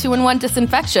for 2-in-1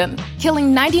 disinfection,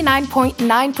 killing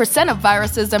 99.9% of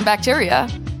viruses and bacteria.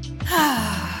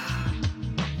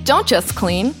 Don't just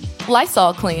clean,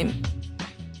 Lysol clean.